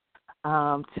easily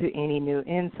to any new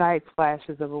insights,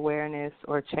 flashes of awareness,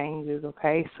 or changes,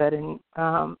 okay, sudden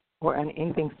or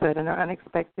anything sudden or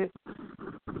unexpected.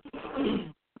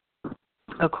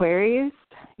 Aquarius,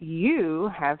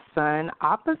 you have Sun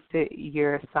opposite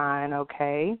your sign,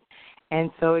 okay?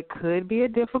 And so it could be a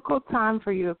difficult time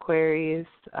for you, Aquarius,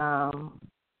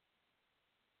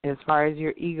 as far as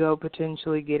your ego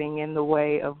potentially getting in the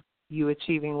way of you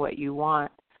achieving what you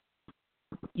want.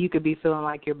 You could be feeling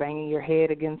like you're banging your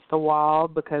head against the wall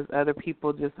because other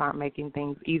people just aren't making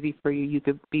things easy for you. You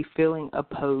could be feeling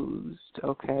opposed,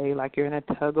 okay, like you're in a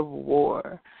tug of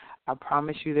war. I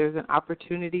promise you there's an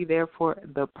opportunity there for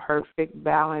the perfect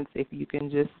balance if you can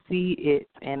just see it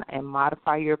and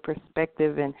modify your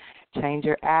perspective and change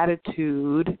your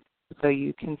attitude so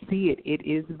you can see it. It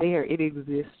is there. It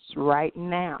exists right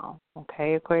now,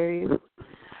 okay, Aquarius?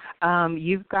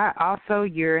 You've got also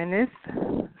Uranus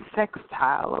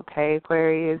sextile, okay,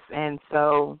 Aquarius? And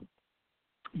so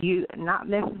you not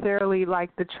necessarily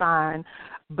like the trine,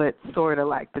 but sort of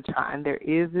like the trine. There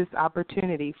is this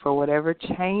opportunity for whatever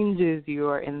changes you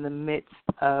are in the midst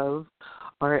of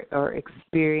or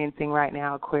experiencing right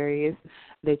now, Aquarius,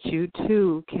 that you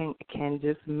too can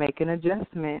just make an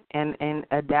adjustment and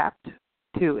adapt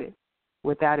to it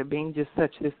without it being just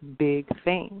such this big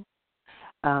thing.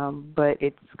 But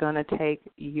it's going to take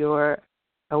your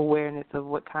awareness of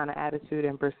what kind of attitude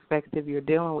and perspective you're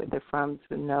dealing with it from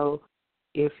to know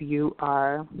if you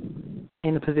are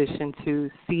in a position to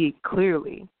see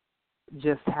clearly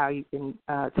just how you can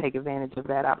take advantage of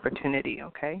that opportunity,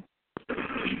 okay?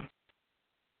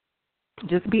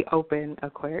 Just be open,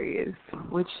 Aquarius,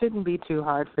 which shouldn't be too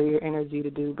hard for your energy to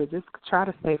do, but just try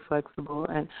to stay flexible.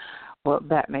 And, well,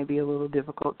 that may be a little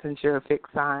difficult since you're a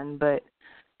fixed sign, but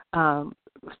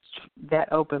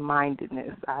that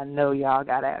open-mindedness, I know y'all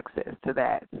got access to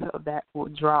that, so that will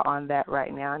draw on that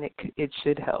right now, and it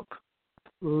should help.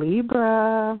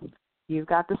 Libra, you've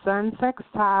got the Sun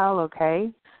sextile,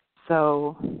 okay?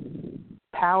 So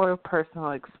power of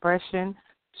personal expression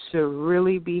should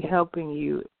really be helping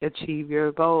you achieve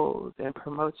your goals and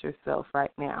promote yourself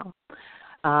right now.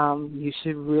 You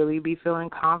should really be feeling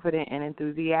confident and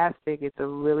enthusiastic. It's a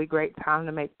really great time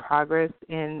to make progress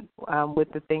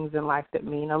with the things in life that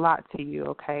mean a lot to you,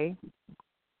 okay?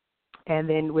 And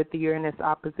then with the Uranus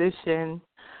opposition,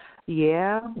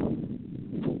 yeah,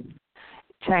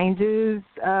 changes,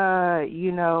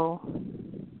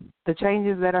 the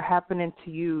changes that are happening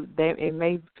to you, it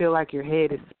may feel like your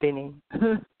head is spinning,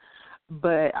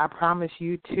 but I promise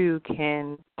you too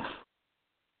can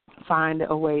find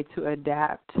a way to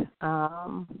adapt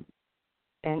and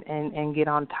get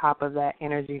on top of that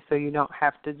energy so you don't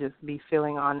have to just be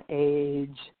feeling on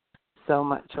edge so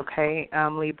much, okay,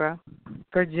 Libra?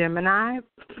 For Gemini,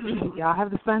 y'all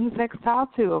have the Sun sextile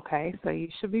too, okay? So you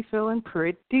should be feeling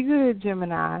pretty good,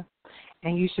 Gemini.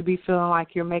 And you should be feeling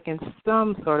like you're making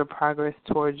some sort of progress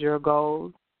towards your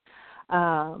goals.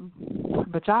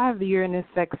 But y'all have the Uranus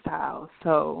sextile,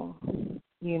 so,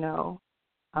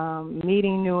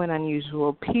 meeting new and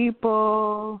unusual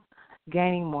people,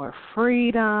 gaining more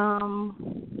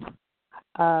freedom,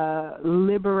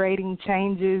 liberating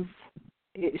changes.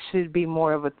 It should be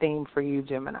more of a theme for you,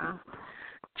 Gemini.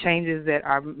 Changes that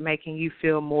are making you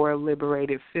feel more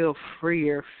liberated, feel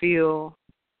freer, feel,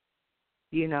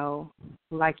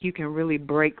 like you can really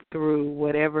break through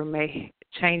whatever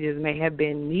changes may have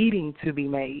been needing to be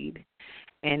made.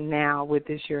 And now with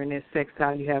this Uranus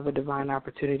sextile, you have a divine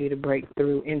opportunity to break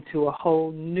through into a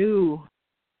whole new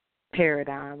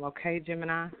paradigm, okay,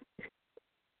 Gemini?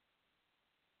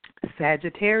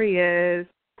 Sagittarius.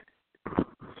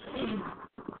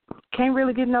 Can't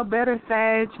really get no better,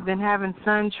 Sag, than having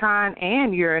Sun trine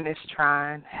and Uranus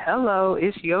trine. Hello,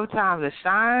 it's your time to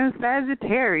shine,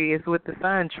 Sagittarius, with the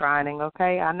Sun trining,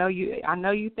 okay? I know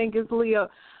you think it's Leo.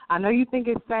 I know you think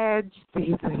it's Sag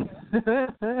season.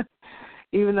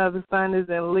 Even though the Sun is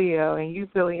in Leo and you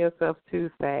feeling yourself too,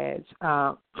 Sag.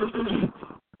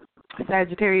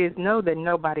 Sagittarius, know that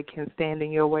nobody can stand in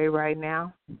your way right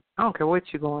now. I don't care what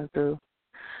you're going through.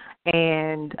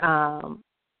 And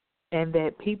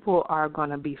that people are going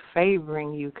to be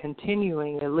favoring you,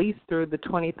 continuing at least through the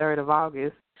 23rd of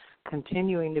August,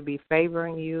 continuing to be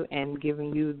favoring you and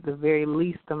giving you the very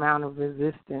least amount of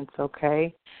resistance,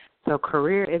 okay? So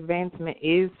career advancement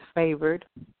is favored,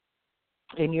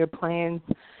 and your plans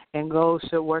and goals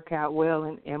should work out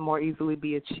well and more easily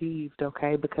be achieved,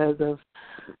 okay, because of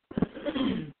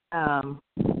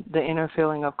the inner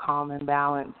feeling of calm and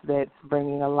balance that's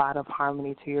bringing a lot of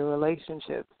harmony to your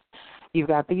relationships. You've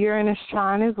got the Uranus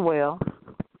trine as well.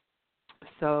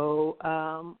 So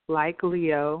like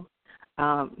Leo,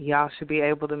 y'all should be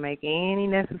able to make any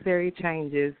necessary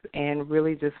changes and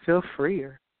really just feel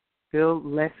freer, feel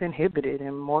less inhibited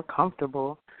and more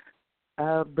comfortable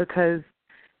because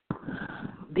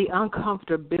the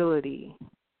uncomfortability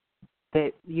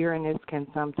that Uranus can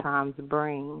sometimes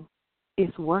bring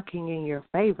is working in your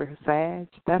favor, Sag.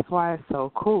 That's why it's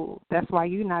so cool. That's why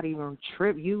you're not even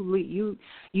you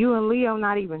and Leo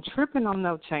not even tripping on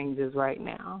no changes right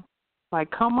now. Like,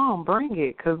 come on, bring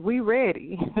it, because we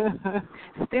ready.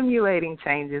 Stimulating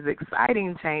changes,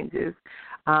 exciting changes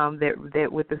that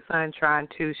with the Sun trine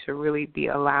too should really be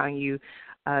allowing you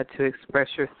to express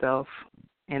yourself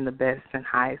in the best and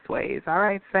highest ways. All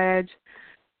right, Sag.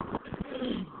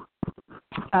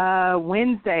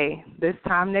 Wednesday, this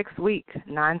time next week,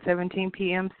 9:17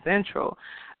 p.m. Central,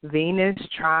 Venus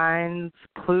trines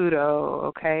Pluto,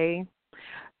 okay?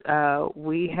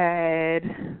 We had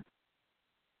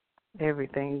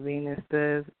everything Venus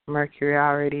does. Mercury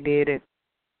already did it.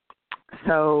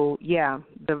 So, yeah,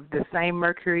 the same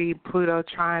Mercury-Pluto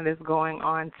trine that's going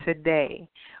on today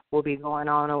will be going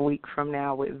on a week from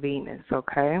now with Venus,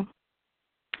 okay?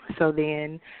 So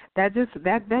then that just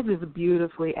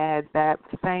beautifully adds that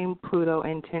same Pluto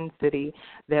intensity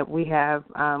that we have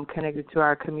connected to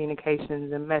our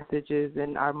communications and messages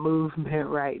and our movement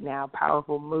right now,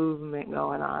 powerful movement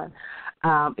going on.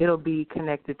 It'll be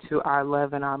connected to our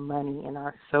love and our money and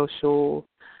our social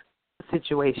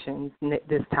situations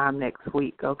this time next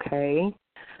week, okay?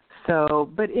 So,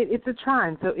 but it's a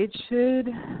trine, so it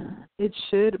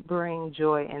should bring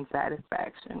joy and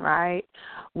satisfaction, right?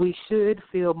 We should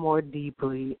feel more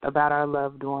deeply about our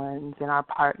loved ones and our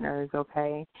partners,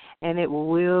 okay? And it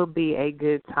will be a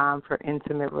good time for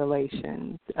intimate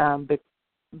relations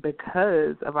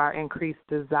because of our increased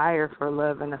desire for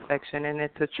love and affection, and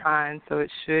it's a trine, so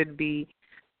it should be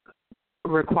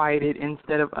requited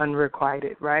instead of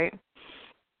unrequited, right?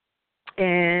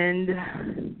 And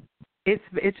it's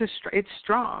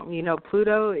strong. You know,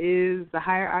 Pluto is the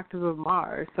higher octave of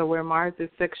Mars. So where Mars is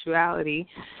sexuality,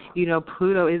 you know,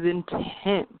 Pluto is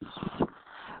intense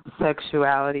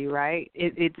sexuality, right?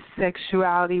 It's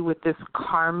sexuality with this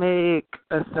karmic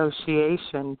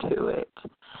association to it.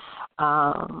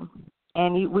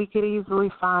 And we could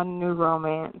easily find new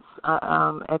romance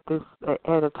at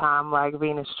a time like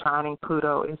Venus trining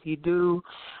Pluto. If you do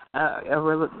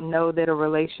know that a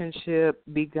relationship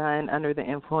begun under the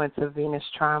influence of Venus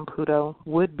trine Pluto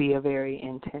would be a very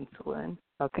intense one,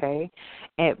 okay?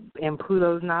 And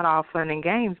Pluto's not all fun and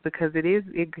games because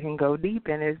it can go deep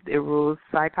and it rules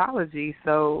psychology.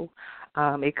 So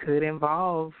it could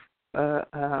involve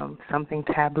something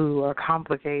taboo or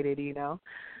complicated, you know.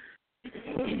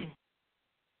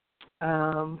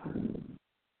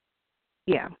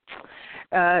 Yeah.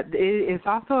 It's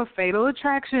also a fatal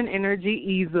attraction energy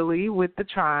easily with the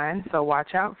trine, so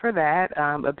watch out for that.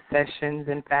 Obsessions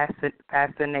and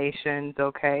fascinations,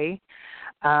 okay?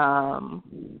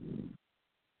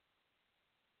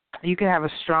 You can have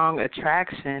a strong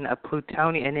attraction, a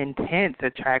Plutonian, an intense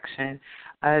attraction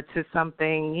to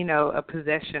something, you know, a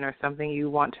possession or something you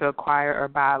want to acquire or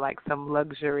buy, like some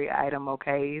luxury item,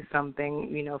 okay? Something,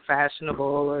 you know, fashionable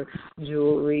or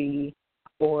jewelry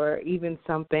or even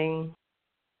something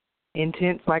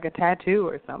intense like a tattoo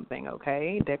or something,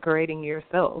 okay? Decorating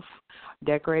yourself,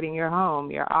 decorating your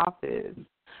home, your office.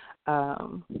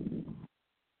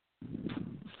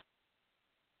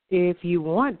 If you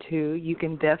want to, you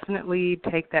can definitely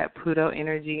take that Pluto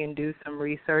energy and do some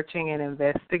researching and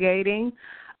investigating.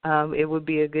 It would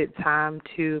be a good time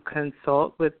to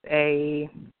consult with a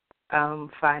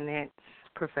finance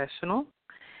professional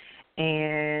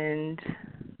and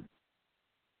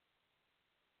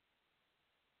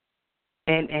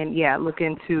yeah, look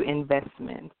into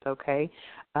investments, okay?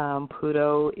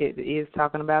 Pluto is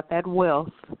talking about that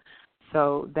wealth.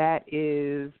 So that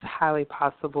is highly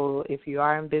possible. If you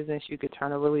are in business, you could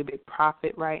turn a really big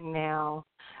profit right now.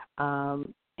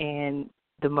 And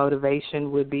the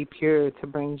motivation would be pure to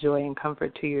bring joy and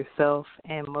comfort to yourself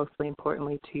and mostly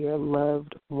importantly to your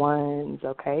loved ones,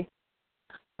 okay?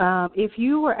 If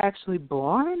you were actually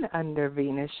born under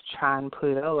Venus trine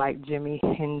Pluto, like Jimi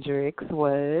Hendrix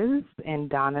was, and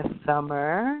Donna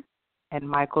Summer, and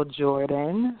Michael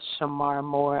Jordan, Shamar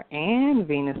Moore, and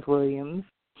Venus Williams,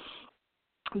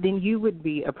 then you would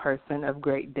be a person of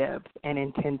great depth and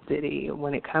intensity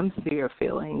when it comes to your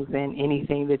feelings and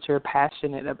anything that you're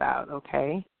passionate about,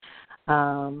 okay?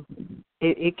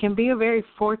 It can be a very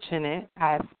fortunate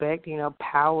aspect,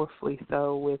 powerfully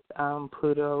so with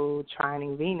Pluto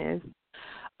trining Venus,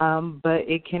 but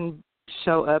it can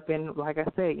show up in, like I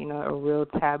said, a real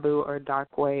taboo or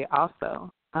dark way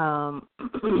also.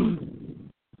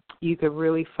 You could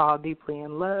really fall deeply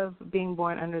in love being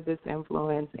born under this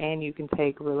influence, and you can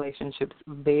take relationships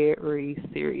very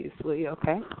seriously,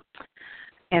 okay?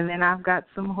 And then I've got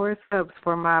some horoscopes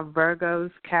for my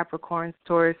Virgos, Capricorns,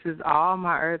 Tauruses, all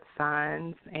my earth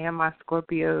signs, and my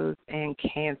Scorpios and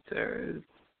Cancers.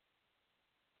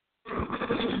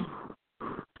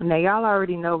 Now, y'all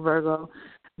already know, Virgo,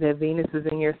 that Venus is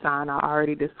in your sign. I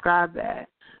already described that.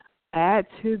 Add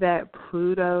to that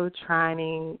Pluto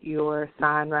trining your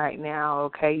sign right now,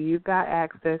 okay? You've got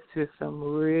access to some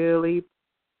really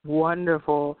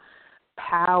wonderful,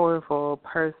 powerful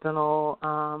personal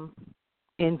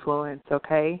influence,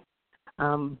 okay?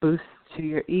 Boost to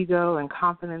your ego and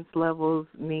confidence levels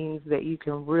means that you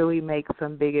can really make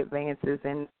some big advances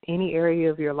in any area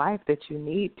of your life that you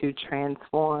need to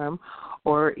transform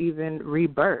or even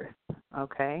rebirth,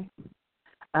 okay?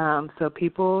 So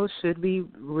people should be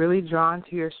really drawn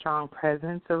to your strong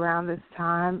presence around this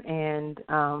time and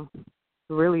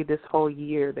really this whole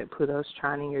year that Pluto's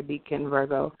trining your Deacon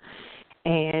Virgo.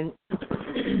 And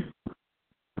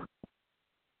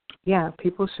yeah,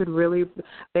 people should really,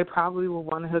 they probably will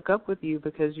want to hook up with you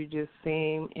because you just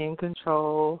seem in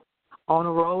control, on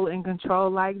a roll in control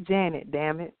like Janet,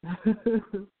 damn it.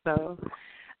 So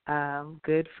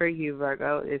good for you,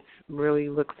 Virgo. It really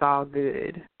looks all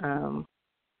good.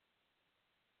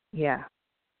 Yeah.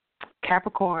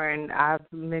 Capricorn, I've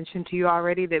mentioned to you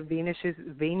already that Venus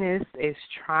is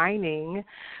trining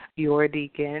your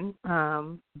Deacon,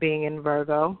 being in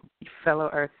Virgo, fellow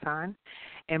Earth sign,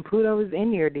 and Pluto is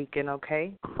in your Deacon,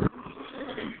 okay?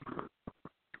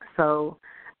 So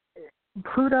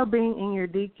Pluto being in your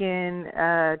Deacon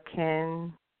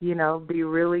can, be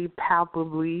really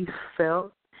palpably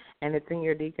felt, and it's in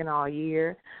your Deacon all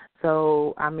year.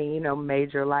 So,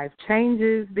 major life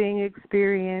changes being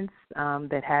experienced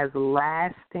that has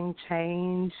lasting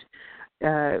change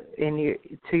to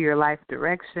your life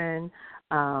direction.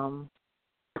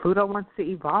 Pluto wants to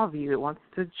evolve you. It wants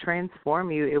to transform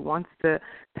you. It wants to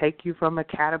take you from a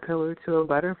caterpillar to a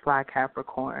butterfly,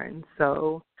 Capricorn.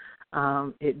 So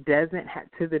it doesn't have,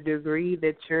 to the degree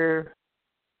that you're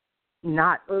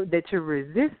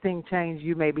resisting change,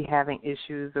 you may be having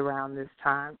issues around this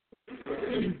time.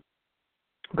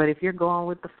 But if you're going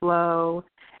with the flow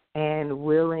and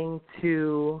willing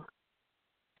to,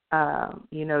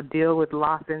 deal with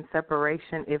loss and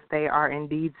separation if they are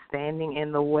indeed standing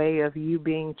in the way of you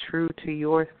being true to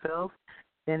yourself,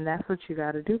 then that's what you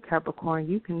got to do, Capricorn.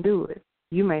 You can do it.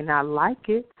 You may not like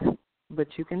it, but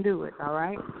you can do it, all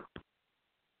right?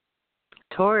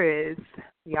 Taurus,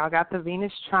 y'all got the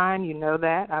Venus trine. You know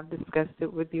that. I've discussed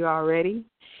it with you already.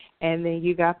 And then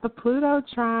you got the Pluto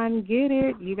trine. Get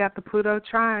it? You got the Pluto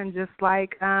trine just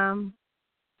like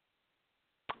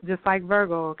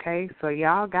Virgo, okay? So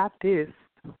y'all got this.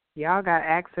 Y'all got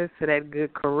access to that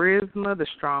good charisma, the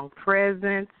strong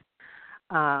presence,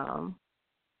 and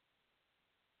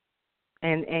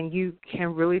you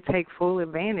can really take full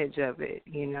advantage of it,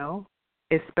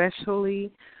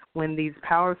 especially when these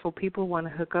powerful people want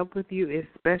to hook up with you,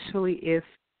 especially if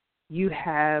you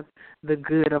have the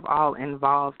good of all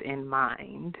involved in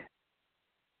mind.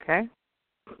 Okay?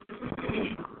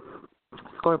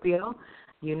 Scorpio,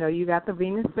 you got the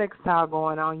Venus sextile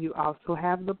going on. You also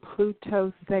have the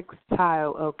Pluto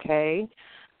sextile, okay?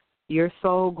 Your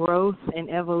soul growth and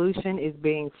evolution is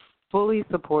being fully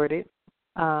supported.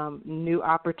 New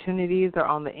opportunities are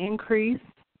on the increase.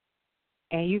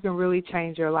 And you can really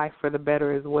change your life for the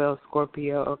better as well,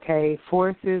 Scorpio, okay?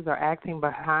 Forces are acting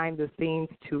behind the scenes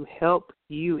to help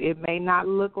you. It may not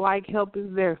look like help is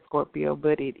there, Scorpio,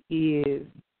 but it is.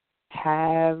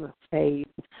 Have faith.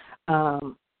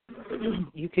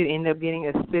 You could end up getting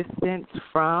assistance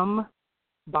from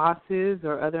bosses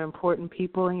or other important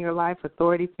people in your life,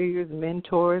 authority figures,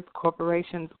 mentors,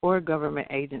 corporations, or government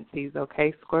agencies,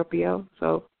 okay, Scorpio?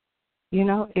 So,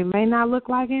 it may not look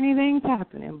like anything's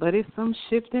happening, but it's some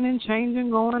shifting and changing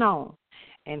going on.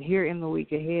 And here in the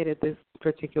week ahead at this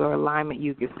particular alignment,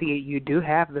 you can see it. You do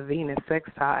have the Venus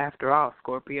sextile after all,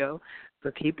 Scorpio.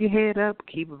 So keep your head up,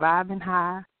 keep vibing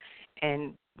high,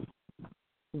 and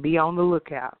be on the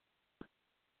lookout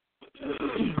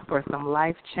for some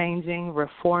life-changing,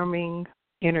 reforming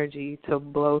energy to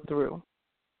blow through.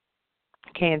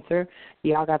 Cancer,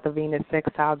 y'all got the Venus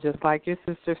sextile just like your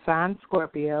sister sign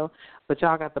Scorpio, but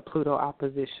y'all got the Pluto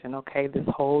opposition, okay, this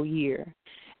whole year.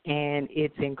 And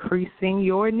it's increasing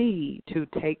your need to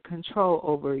take control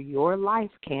over your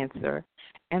life, Cancer,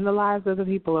 and the lives of the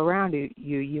people around you.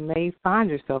 You may find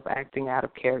yourself acting out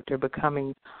of character,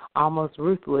 becoming almost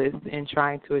ruthless in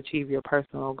trying to achieve your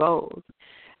personal goals.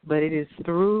 But it is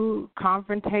through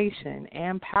confrontation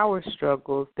and power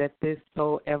struggles that this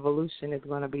soul evolution is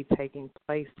going to be taking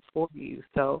place for you.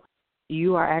 So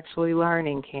you are actually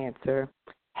learning, Cancer,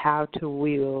 how to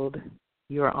wield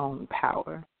your own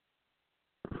power.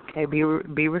 Okay, be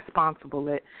responsible.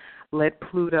 Let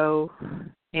Pluto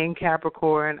in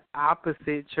Capricorn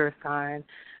opposite your sign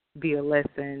be a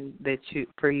lesson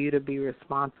for you to be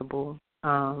responsible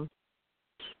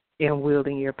in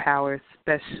wielding your power,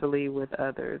 especially with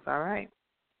others, all right?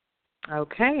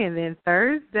 Okay, and then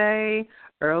Thursday,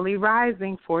 early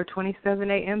rising, 4:27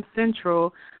 a.m.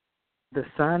 Central, the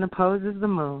sun opposes the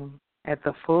moon at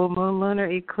the full moon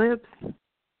lunar eclipse,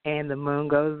 and the moon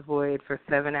goes void for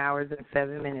 7 hours and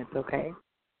 7 minutes, okay?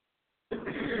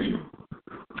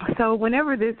 So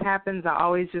whenever this happens, I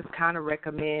always just kind of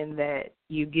recommend that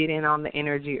you get in on the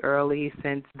energy early,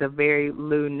 since the very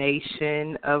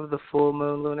lunation of the full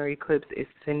moon lunar eclipse is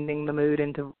sending the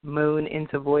moon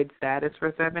into void status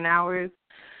for 7 hours.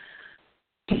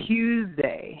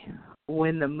 Tuesday,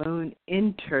 when the moon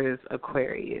enters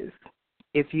Aquarius,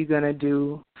 if you're going to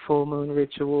do full moon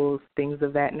rituals, things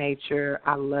of that nature,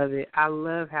 I love it. I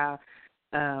love how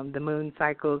the moon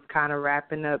cycle is kind of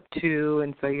wrapping up too,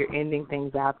 and so you're ending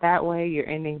things out that way. You're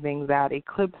ending things out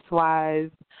eclipse-wise,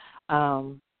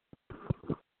 and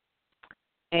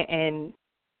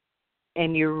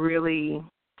you're really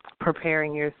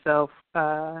preparing yourself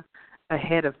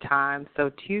ahead of time. So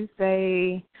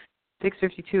Tuesday,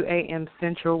 6:52 a.m.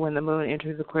 Central, when the moon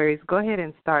enters Aquarius, go ahead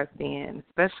and start then,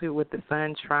 especially with the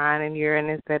sun trine and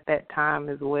Uranus at that time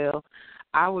as well.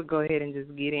 I would go ahead and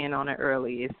just get in on it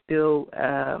early. It's still,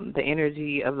 the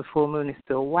energy of the full moon is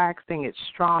still waxing. It's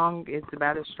strong. It's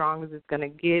about as strong as it's going to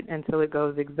get until it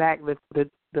goes exact.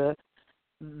 The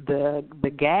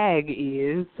gag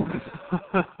is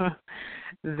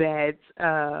that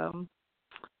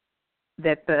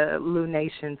the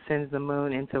lunation sends the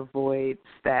moon into void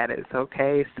status,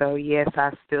 okay? So, yes,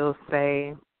 I still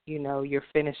say, you're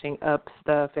finishing up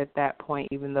stuff at that point,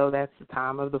 even though that's the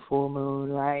time of the full moon,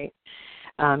 right?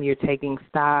 You're taking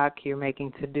stock, you're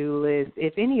making to-do lists.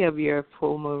 If any of your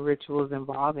full moon rituals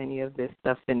involve any of this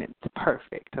stuff, then it's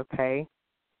perfect, okay?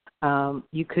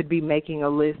 You could be making a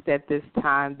list at this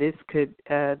time. This could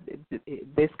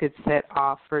set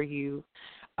off for you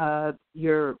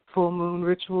your full moon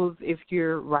rituals if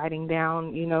you're writing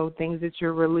down, things that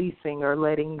you're releasing or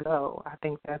letting go. I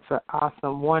think that's an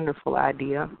awesome, wonderful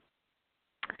idea.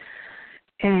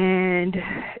 And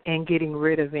getting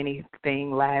rid of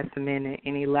anything last minute,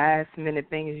 any last minute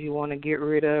things you want to get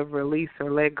rid of, release, or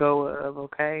let go of,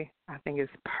 okay? I think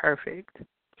it's perfect.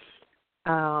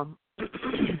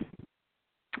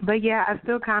 But yeah, I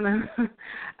still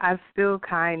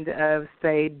kind of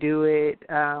say do it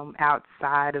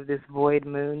outside of this void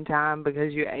moon time,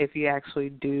 because if you actually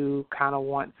do kind of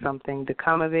want something to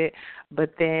come of it,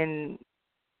 but then,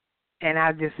 and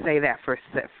I just say that for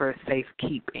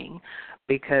safekeeping,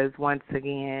 because once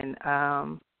again,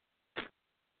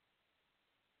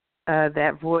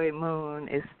 that void moon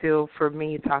is still, for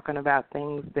me, talking about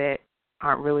things that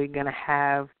aren't really going to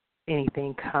have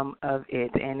anything come of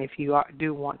it. And if you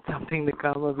do want something to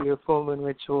come of your full moon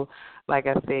ritual, like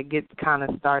I said, get kind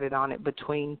of started on it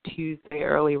between Tuesday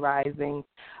early rising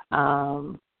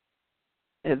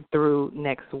through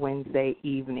next Wednesday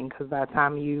evening, because by the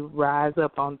time you rise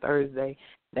up on Thursday,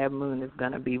 that moon is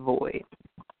going to be void.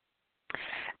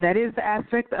 That is the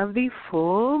aspect of the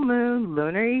full moon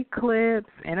lunar eclipse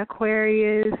in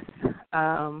Aquarius.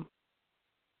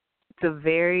 It's a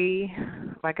very,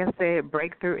 like I said,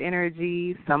 breakthrough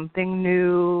energy, something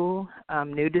new,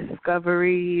 new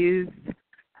discoveries,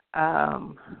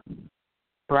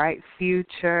 bright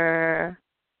future,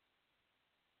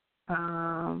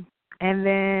 and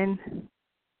then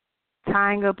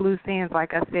tying up loose ends.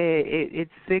 Like I said,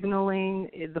 it's signaling.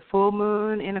 The full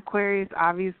moon in Aquarius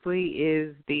obviously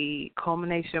is the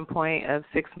culmination point of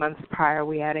 6 months prior.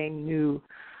 We had a new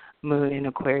moon in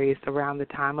Aquarius around the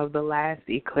time of the last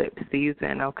eclipse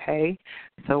season, okay?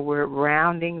 So we're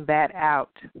rounding that out.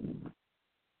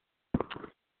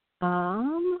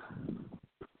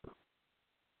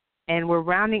 And we're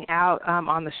rounding out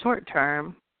on the short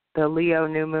term the Leo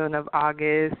new moon of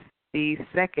August the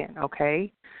 2nd,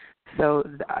 okay? So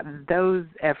those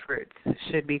efforts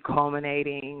should be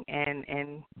culminating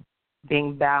and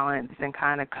being balanced and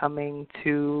kind of coming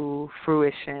to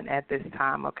fruition at this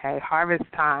time, okay? Harvest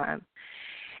time.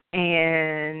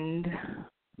 And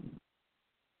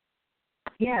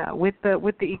yeah, with the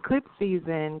eclipse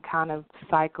season kind of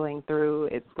cycling through,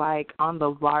 it's like on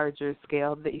the larger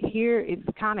scale. Here, it's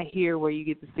kind of here where you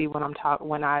get to see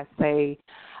when I say,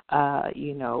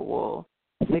 well,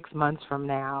 6 months from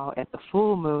now at the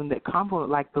full moon that complement,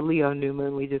 like the Leo new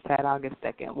moon we just had August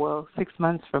 2nd. Well, 6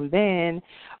 months from then,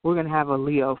 we're going to have a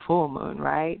Leo full moon,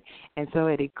 right? And so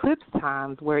at eclipse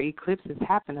times, where eclipses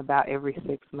happen about every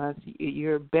 6 months,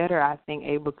 you're better, I think,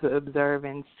 able to observe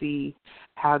and see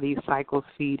how these cycles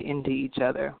feed into each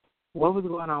other. What was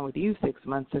going on with you 6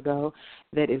 months ago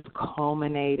that is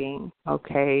culminating,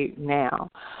 okay, now?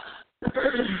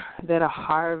 That a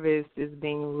harvest is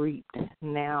being reaped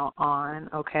now on,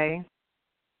 okay?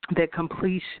 That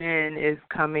completion is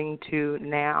coming to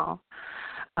now,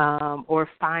 or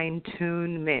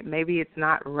fine-tunement. Maybe it's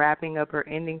not wrapping up or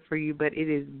ending for you, but it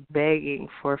is begging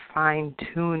for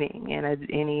fine-tuning and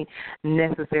any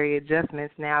necessary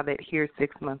adjustments now that here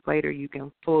 6 months later you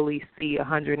can fully see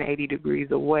 180 degrees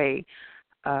away,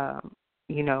 a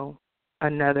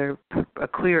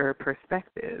clearer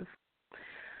perspective.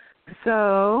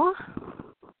 So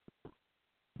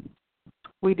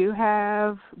we do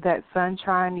have that Sun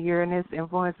trine Uranus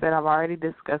influence that I've already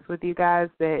discussed with you guys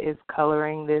that is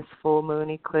coloring this full moon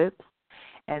eclipse.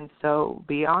 And so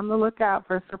be on the lookout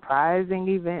for surprising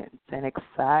events and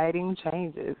exciting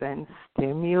changes and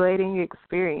stimulating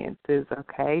experiences,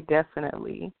 okay?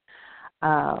 Definitely.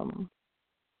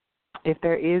 If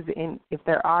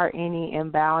there are any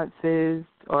imbalances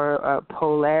or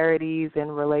polarities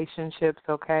in relationships,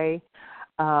 okay,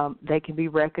 they can be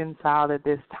reconciled at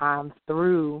this time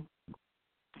through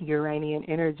Uranian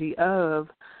energy of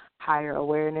higher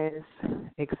awareness,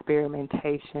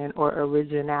 experimentation, or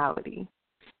originality.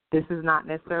 This is not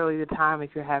necessarily the time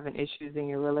if you're having issues in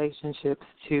your relationships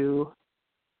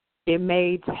it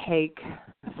may take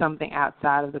something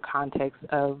outside of the context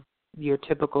of your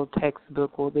typical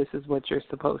textbook, well, this is what you're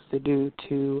supposed to do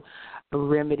to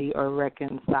remedy or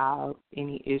reconcile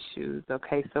any issues,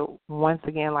 okay? So once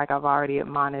again, like I've already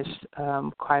admonished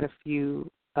quite a few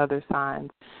other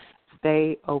signs,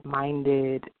 stay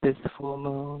open-minded this full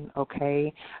moon,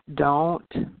 okay?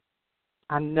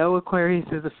 I know Aquarius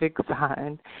is a fixed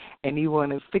sign, and you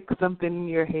want to fix something in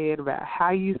your head about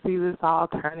how you see this all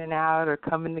turning out or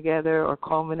coming together or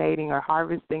culminating or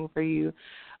harvesting for you.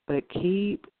 But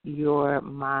keep your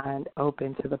mind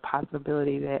open to the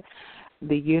possibility that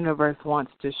the universe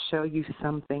wants to show you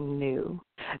something new,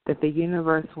 that the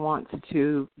universe wants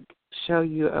to show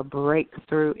you a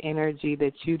breakthrough energy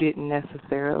that you didn't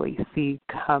necessarily see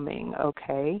coming,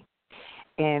 okay?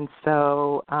 And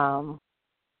so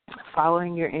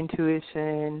following your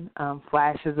intuition,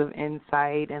 flashes of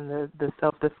insight, and the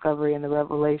self-discovery and the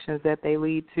revelations that they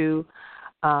lead to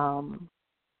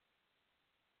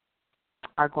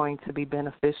are going to be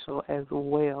beneficial as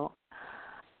well.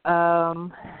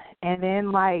 And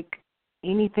then, like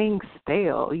anything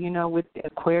stale, with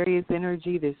Aquarius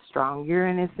energy, this strong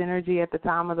Uranus energy at the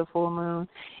time of the full moon,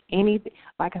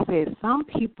 like I said, some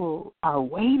people are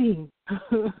waiting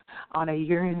on a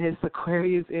Uranus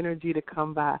Aquarius energy to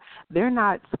come by. They're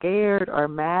not scared or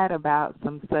mad about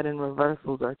some sudden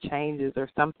reversals or changes or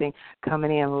something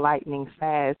coming in lightning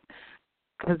fast.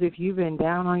 Because if you've been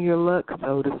down on your luck,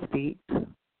 so to speak,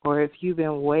 or if you've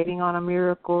been waiting on a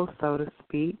miracle, so to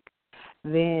speak,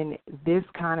 then this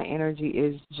kind of energy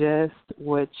is just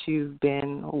what you've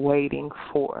been waiting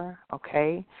for,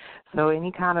 okay? So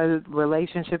any kind of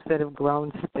relationships that have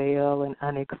grown stale and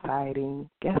unexciting,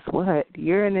 guess what?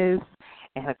 Uranus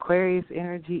and Aquarius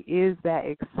energy is that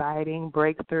exciting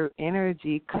breakthrough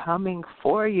energy coming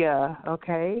for you,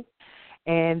 okay?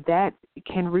 And that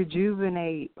can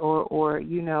rejuvenate or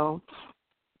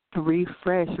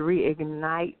refresh,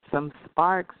 reignite some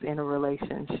sparks in a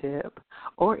relationship,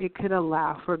 or it could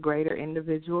allow for greater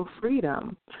individual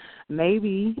freedom.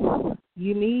 Maybe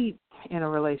you need in a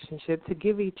relationship to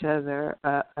give each other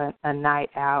a night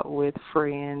out with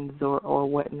friends or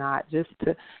whatnot, just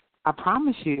to, I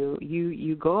promise you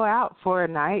go out for a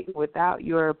night without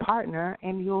your partner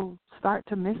and you'll start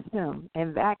to miss them.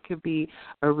 And that could be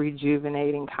a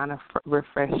rejuvenating kind of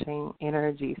refreshing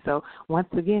energy. So once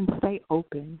again, stay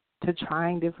open to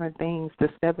trying different things, to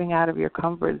stepping out of your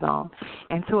comfort zone,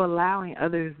 and to allowing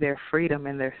others their freedom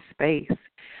and their space.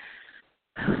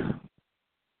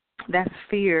 That's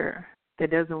fear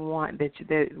that doesn't want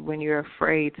that when you're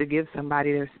afraid to give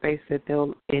somebody their space, that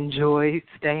they'll enjoy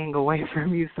staying away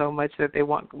from you so much that they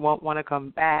won't want to come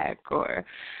back, or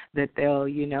that they'll,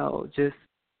 just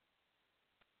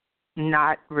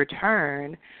not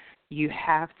return. You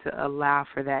have to allow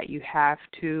for that. You have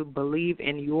to believe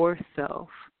in yourself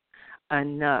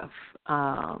enough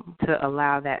to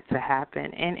allow that to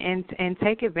happen, and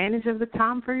take advantage of the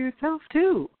time for yourself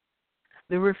too.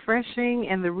 The refreshing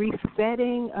and the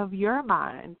resetting of your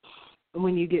mind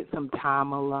when you get some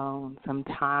time alone, some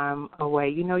time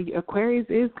away. Aquarius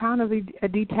is kind of a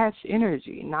detached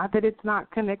energy. Not that it's not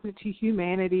connected to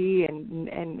humanity and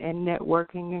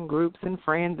networking and groups and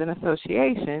friends and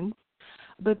associations,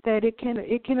 but that it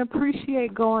can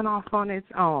appreciate going off on its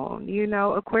own.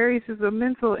 Aquarius is a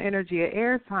mental energy, an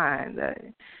air sign.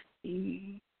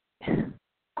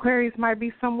 Aquarius might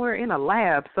be somewhere in a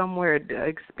lab, somewhere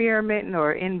experimenting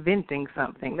or inventing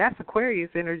something. That's Aquarius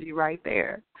energy right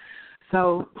there.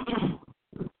 So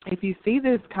if you see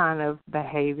this kind of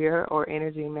behavior or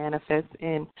energy manifest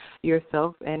in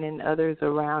yourself and in others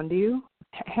around you,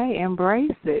 hey,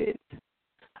 embrace it.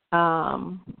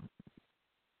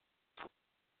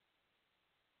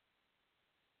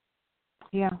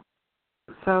 Yeah.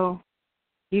 So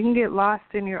you can get lost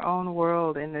in your own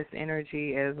world in this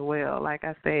energy as well. Like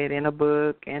I said, in a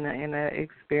book, in an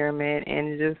experiment,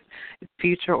 and just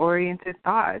future-oriented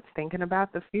thoughts, thinking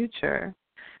about the future.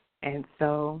 And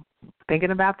so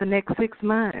thinking about the next 6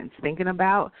 months, thinking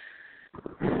about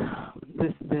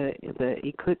the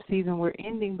eclipse season we're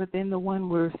ending, but then the one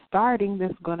we're starting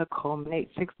that's going to culminate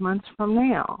 6 months from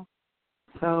now.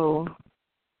 So,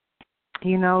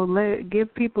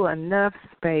 give people enough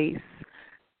space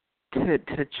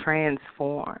to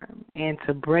transform and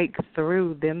to break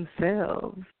through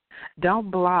themselves.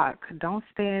 Don't block. Don't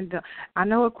stand. I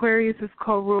know Aquarius is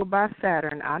co-ruled by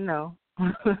Saturn. I know.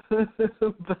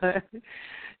 But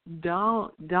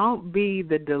don't be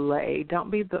the delay. Don't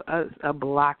be a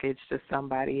blockage to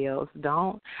somebody else.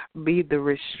 Don't be the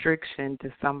restriction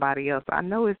to somebody else. I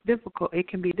know it's difficult. It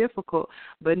can be difficult,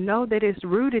 but know that it's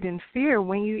rooted in fear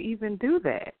when you even do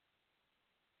that.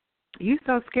 You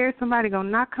so scared somebody gonna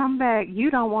not come back.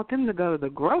 You don't want them to go to the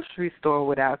grocery store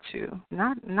without you.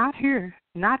 Not here.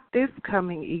 Not this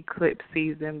coming eclipse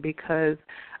season, because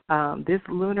this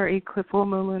lunar eclipse, full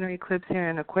moon lunar eclipse here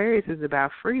in Aquarius is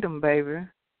about freedom, baby.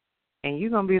 And you're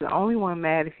going to be the only one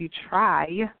mad if you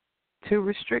try to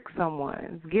restrict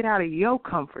someone. Get out of your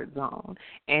comfort zone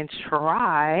and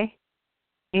try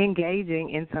engaging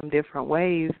in some different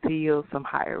ways to yield some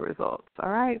higher results, all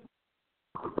right?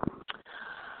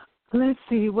 Let's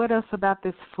see, what else about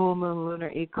this full moon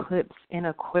lunar eclipse in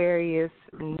Aquarius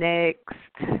next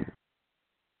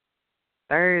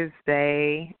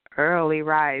Thursday, early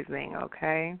rising,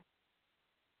 okay?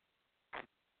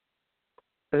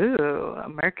 Ooh,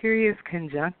 Mercury is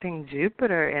conjuncting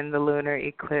Jupiter in the lunar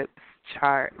eclipse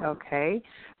chart, okay?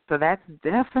 So that's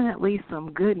definitely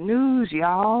some good news,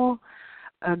 y'all.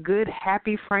 A good,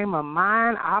 happy frame of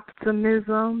mind,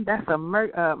 optimism. That's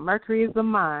Mercury is the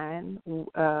mind,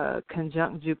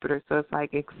 conjunct Jupiter. So it's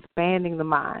like expanding the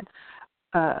mind.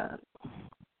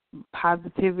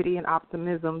 Positivity and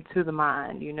optimism to the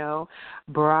mind,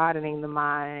 broadening the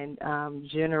mind,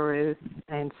 generous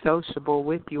and sociable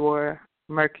with your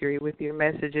Mercury, with your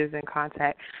messages and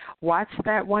contact. Watch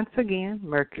that once again.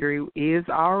 Mercury is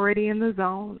already in the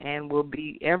zone and will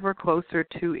be ever closer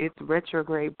to its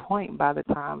retrograde point by the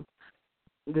time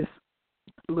this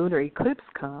lunar eclipse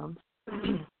comes.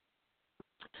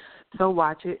 So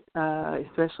watch it,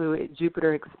 especially with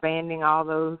Jupiter expanding all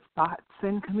those thoughts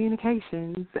and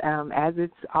communications as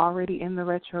it's already in the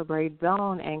retrograde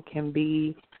zone and can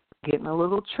be getting a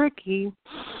little tricky.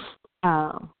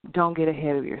 Don't get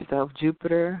ahead of yourself.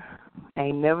 Jupiter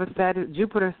ain't never said.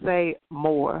 Jupiter say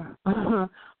more,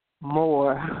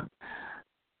 more,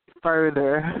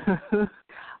 further,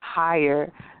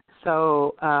 higher.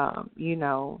 So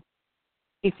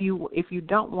if you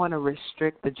don't want to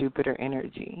restrict the Jupiter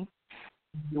energy,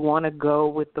 you want to go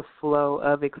with the flow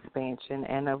of expansion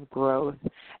and of growth,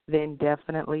 then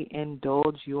definitely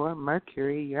indulge your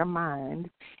Mercury, your mind,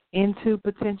 into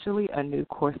potentially a new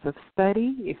course of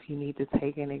study. If you need to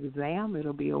take an exam,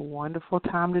 it'll be a wonderful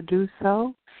time to do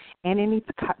so. And any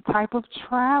type of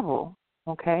travel,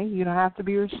 okay? You don't have to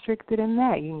be restricted in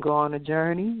that. You can go on a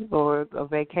journey or a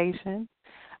vacation.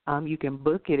 You can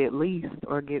book it at least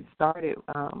or get started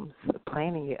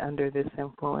planning it under this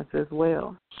influence as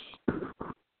well.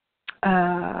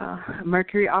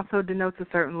 Mercury also denotes a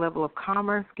certain level of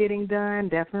commerce getting done.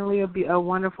 Definitely a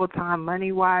wonderful time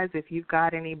money-wise. If you've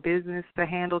got any business to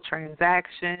handle,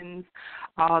 transactions,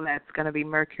 all that's going to be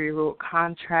Mercury-ruled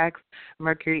contracts.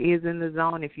 Mercury is in the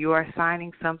zone. If you are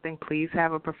signing something, please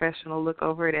have a professional look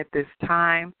over it at this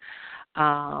time.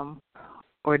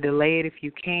 Or delay it if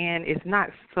you can. It's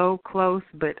not so close,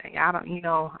 but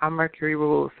I'm Mercury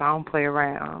ruled, so I don't play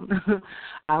around.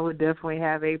 I would definitely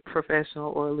have a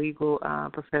professional or legal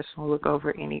professional look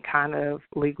over any kind of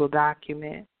legal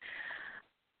document.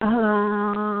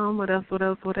 What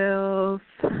else?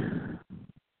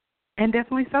 And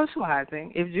definitely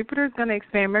socializing. If Jupiter is going to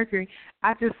expand Mercury,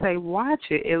 I just say watch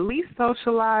it. At least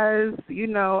socialize.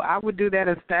 I would do that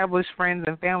established friends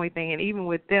and family thing, and even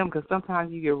with them, because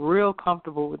sometimes you get real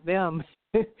comfortable with them,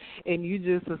 and you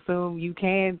just assume you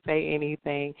can say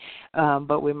anything.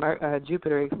 But with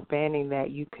Jupiter expanding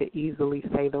that, you could easily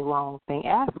say the wrong thing.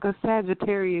 Ask a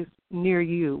Sagittarius near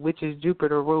you, which is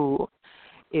Jupiter ruled,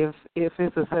 if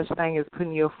it's a such thing as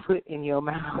putting your foot in your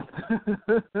mouth.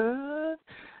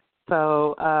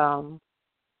 So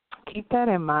keep that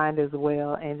in mind as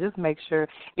well, and just make sure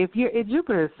if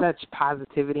Jupiter is such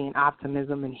positivity and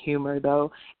optimism and humor,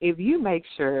 though, if you make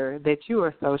sure that you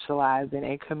are socializing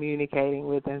and communicating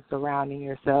with and surrounding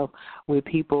yourself with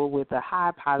people with a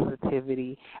high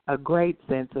positivity, a great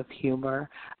sense of humor,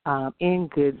 in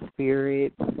good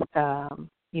spirits,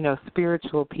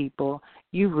 spiritual people,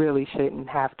 you really shouldn't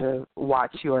have to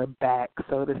watch your back,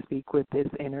 so to speak, with this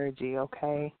energy,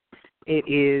 okay? It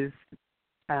is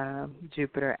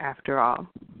Jupiter after all.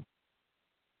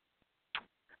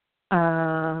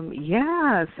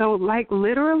 So like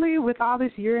literally with all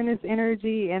this Uranus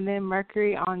energy and then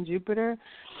Mercury on Jupiter,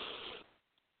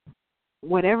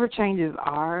 whatever changes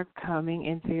are coming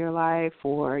into your life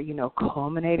or,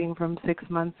 culminating from 6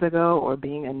 months ago or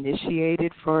being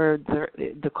initiated for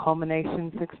the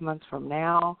culmination 6 months from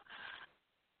now,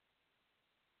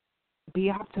 be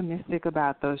optimistic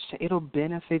about those. It'll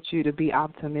benefit you to be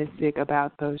optimistic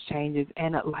about those changes.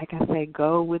 And like I say,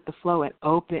 go with the flow and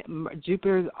open.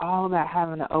 Jupiter is all about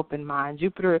having an open mind.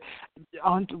 Jupiter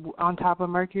on top of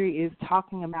Mercury is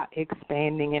talking about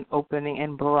expanding and opening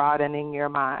and broadening your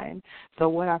mind. So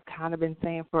what I've kind of been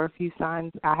saying for a few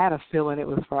signs, I had a feeling it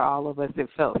was for all of us. It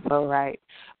felt so right.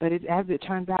 But as it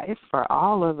turns out, it's for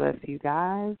all of us, you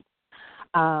guys.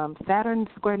 Saturn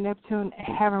square Neptune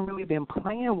haven't really been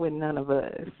playing with none of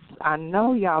us. I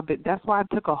know y'all, but that's why I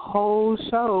took a whole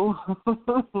show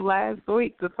last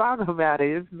week to talk about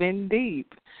it. It's been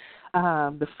deep.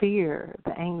 The fear,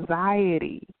 the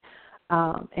anxiety.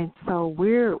 And so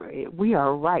we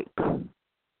are ripe.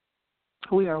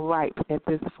 We are ripe at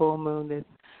this full moon that's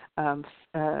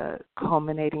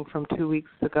culminating from 2 weeks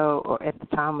ago, or at the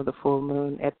time of the full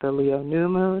moon at the Leo new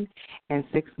moon, and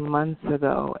 6 months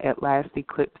ago at last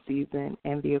eclipse season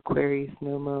and the Aquarius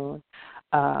new moon.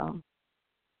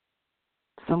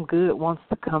 Some good wants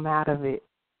to come out of it,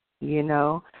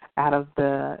 out of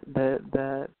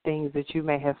the things that you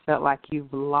may have felt like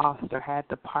you've lost or had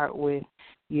to part with,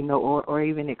 or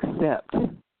even accept,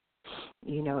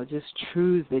 just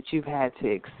truths that you've had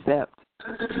to accept.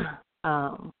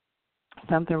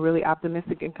 Something really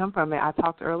optimistic can come from it. I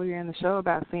talked earlier in the show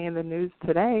about seeing the news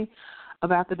today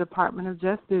about the Department of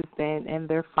Justice and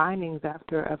their findings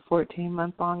after a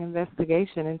 14-month-long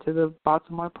investigation into the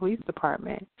Baltimore Police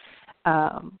Department.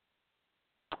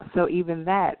 So even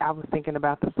that, I was thinking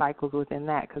about the cycles within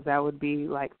that, because that would be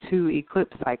like 2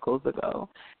 eclipse cycles ago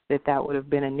that would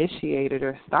have been initiated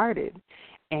or started.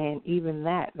 And even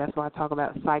that's why I talk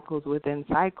about cycles within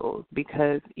cycles,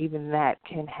 because even that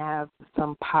can have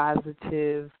some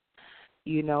positive,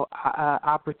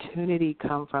 opportunity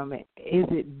come from it. Is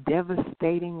it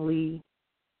devastatingly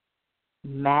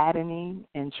maddening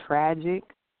and tragic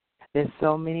that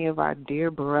so many of our dear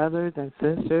brothers and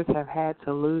sisters have had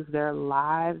to lose their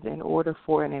lives in order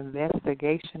for an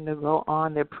investigation to go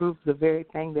on that proves the very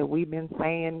thing that we've been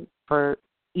saying for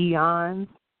eons?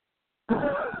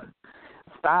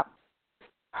 Stop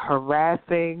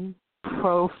harassing,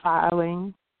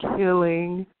 profiling,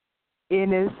 killing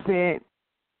innocent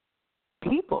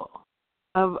people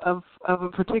of a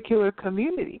particular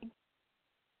community,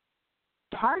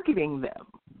 targeting them,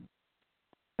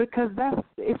 because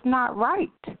it's not right.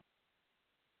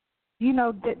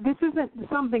 This isn't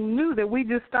something new that we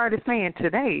just started saying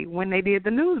today when they did the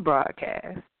news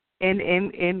broadcast. And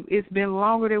it's been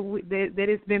longer that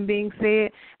it's been being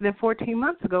said than 14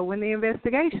 months ago when the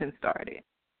investigation started.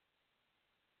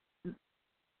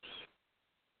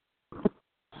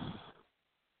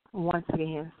 Once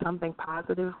again, something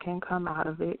positive can come out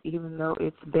of it, even though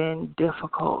it's been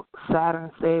difficult.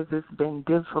 Saturn says it's been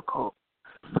difficult.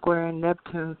 square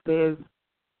Neptune says,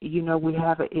 we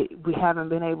haven't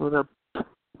been able to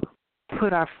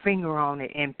put our finger on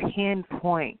it and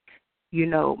pinpoint,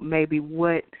 maybe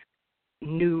what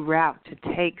new route to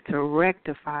take to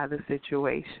rectify the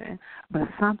situation. But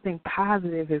something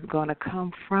positive is going to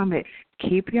come from it.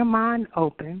 Keep your mind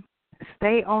open.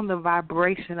 Stay on the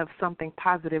vibration of something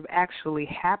positive actually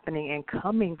happening and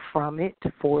coming from it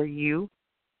for you,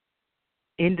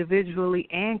 individually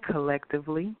and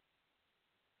collectively.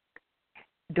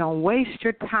 Don't waste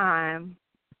your time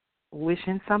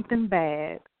wishing something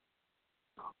bad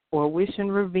or wishing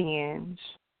revenge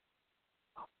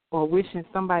or wishing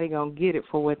somebody going to get it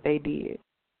for what they did.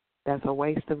 That's a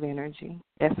waste of energy.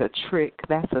 That's a trick.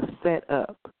 That's a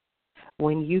setup.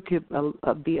 When you could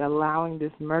be allowing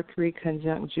this Mercury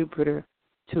conjunct Jupiter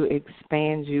to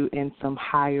expand you in some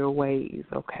higher ways,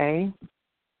 okay?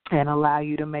 And allow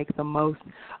you to make the most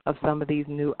of some of these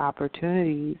new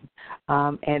opportunities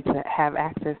and to have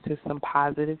access to some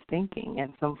positive thinking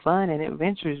and some fun and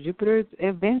adventures. Jupiter's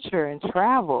adventure and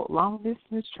travel,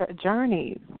 long-distance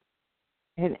journeys,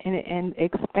 and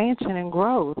expansion and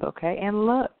growth, okay, and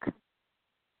luck.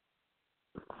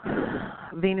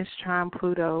 Venus trine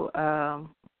Pluto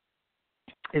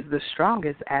is the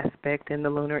strongest aspect in the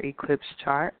lunar eclipse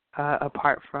chart,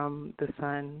 apart from the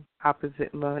sun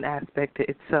opposite moon aspect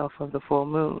itself of the full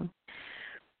moon.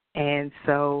 And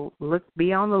so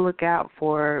be on the lookout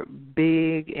for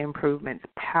big improvements,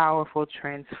 powerful,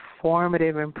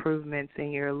 transformative improvements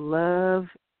in your love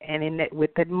and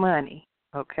with that money,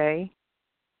 okay?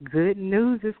 Good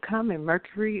news is coming.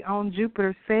 Mercury on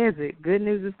Jupiter says it. Good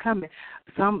news is coming.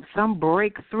 Some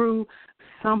breakthrough,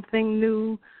 something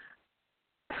new,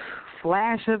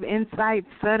 flash of insight,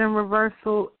 sudden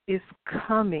reversal is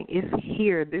coming. It's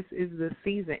here. This is the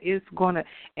season. It's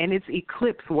and it's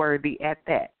eclipse worthy at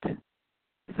that.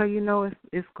 So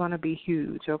it's gonna be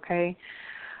huge. Okay.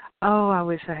 Oh, I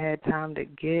wish I had time to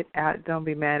get out. Don't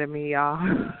be mad at me, y'all.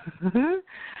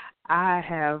 I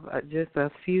have just a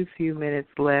few minutes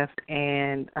left,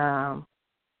 and I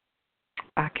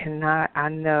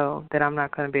know that I'm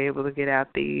not going to be able to get out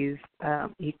these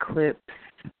eclipse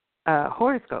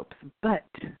horoscopes, but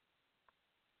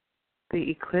the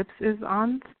eclipse is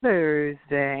on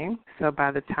Thursday, so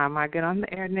by the time I get on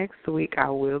the air next week, I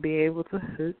will be able to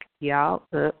hook y'all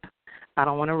up. I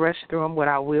don't want to rush through them. What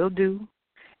I will do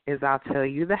is I'll tell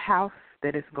you the house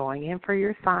that is going in for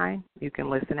your sign. You can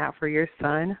listen out for your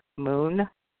sun, moon,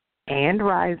 and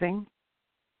rising.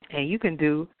 And you can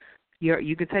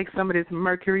take some of this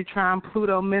Mercury trine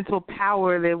Pluto mental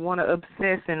power that want to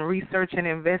obsess and research and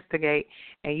investigate,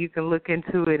 and you can look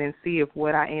into it and see if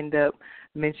what I end up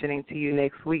mentioning to you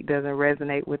next week doesn't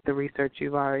resonate with the research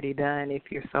you've already done, if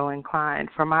you're so inclined.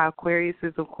 For my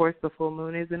Aquariuses, of course, the full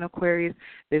moon is in Aquarius.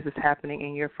 This is happening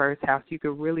in your first house. You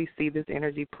can really see this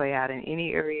energy play out in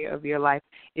any area of your life.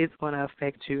 It's going to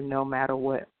affect you no matter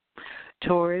what.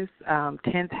 Taurus,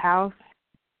 10th house,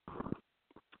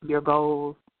 your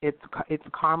goals. It's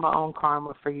karma on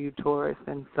karma for you, Taurus,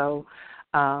 and so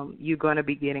you're going to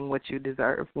be getting what you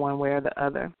deserve one way or the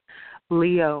other.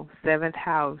 Leo, 7th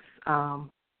house,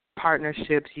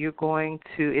 partnerships. It's going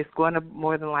to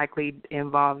more than likely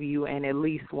involve you and at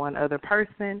least one other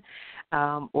person,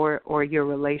 or your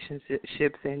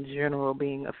relationships in general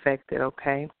being affected,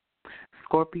 okay?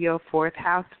 Scorpio, 4th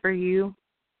house for you.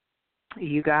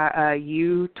 You got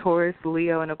you, Taurus,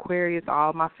 Leo, and Aquarius,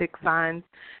 all my fixed signs.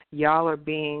 Y'all are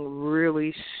being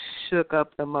really shook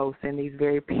up the most in these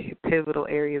very pivotal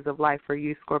areas of life. For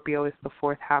you, Scorpio, it's the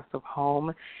 4th house of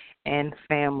home and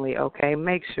family, okay?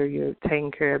 Make sure you're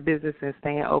taking care of business and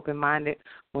staying open-minded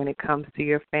when it comes to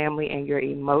your family and your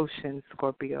emotions,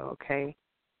 Scorpio, okay?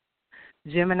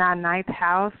 Gemini, 9th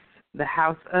house, the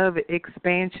house of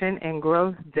expansion and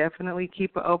growth. Definitely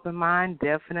keep an open mind.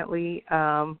 Definitely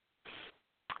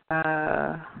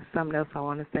something else I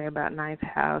want to say about 9th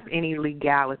house. Any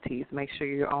legalities, make sure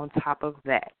you're on top of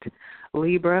that.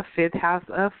 Libra, 5th house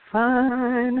of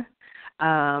fun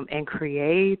and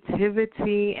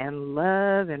creativity and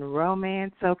love and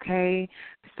romance, okay?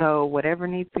 So whatever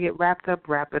needs to get wrapped up,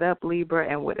 wrap it up, Libra,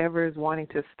 and whatever is wanting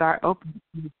to start, open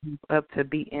up to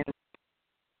be in.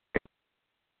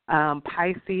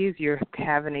 Pisces, you're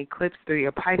having an eclipse through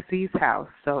your Pisces house.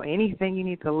 So anything you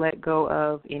need to let go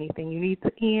of, anything you need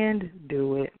to end,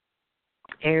 do it.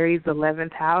 Aries,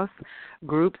 11th house,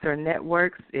 groups or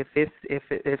networks. If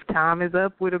time is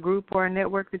up with a group or a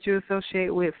network that you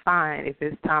associate with, fine. If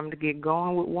it's time to get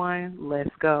going with one,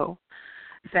 let's go.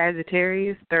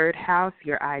 Sagittarius, 3rd house,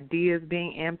 your ideas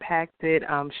being impacted,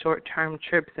 short-term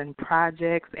trips and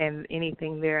projects and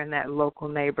anything there in that local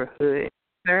neighborhood.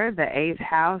 Sir, the eighth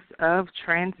house of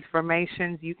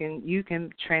transformations. You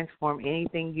can transform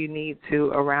anything you need to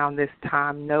around this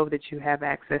time. Know that you have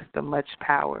access to much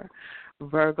power.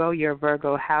 Virgo, your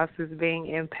Virgo house is being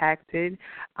impacted.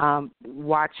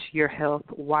 Watch your health.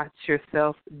 Watch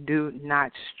yourself. Do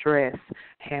not stress.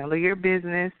 Handle your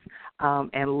business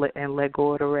and let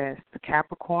go of the rest.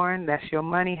 Capricorn, that's your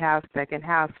money house, second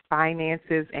house,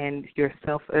 finances, and your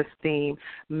self-esteem.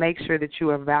 Make sure that you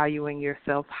are valuing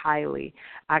yourself highly.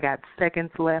 I got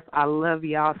seconds left. I love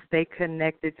y'all. Stay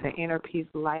connected to Inner Peace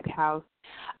Lighthouse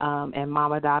and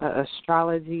Mama Dada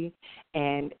Astrology,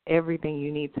 and everything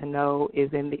you need to know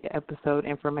is in the episode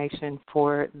information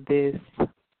for this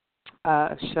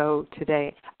show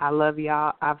today. I love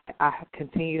y'all. I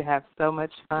continue to have so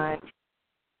much fun.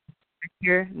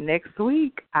 Here next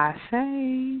week.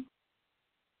 Ashe.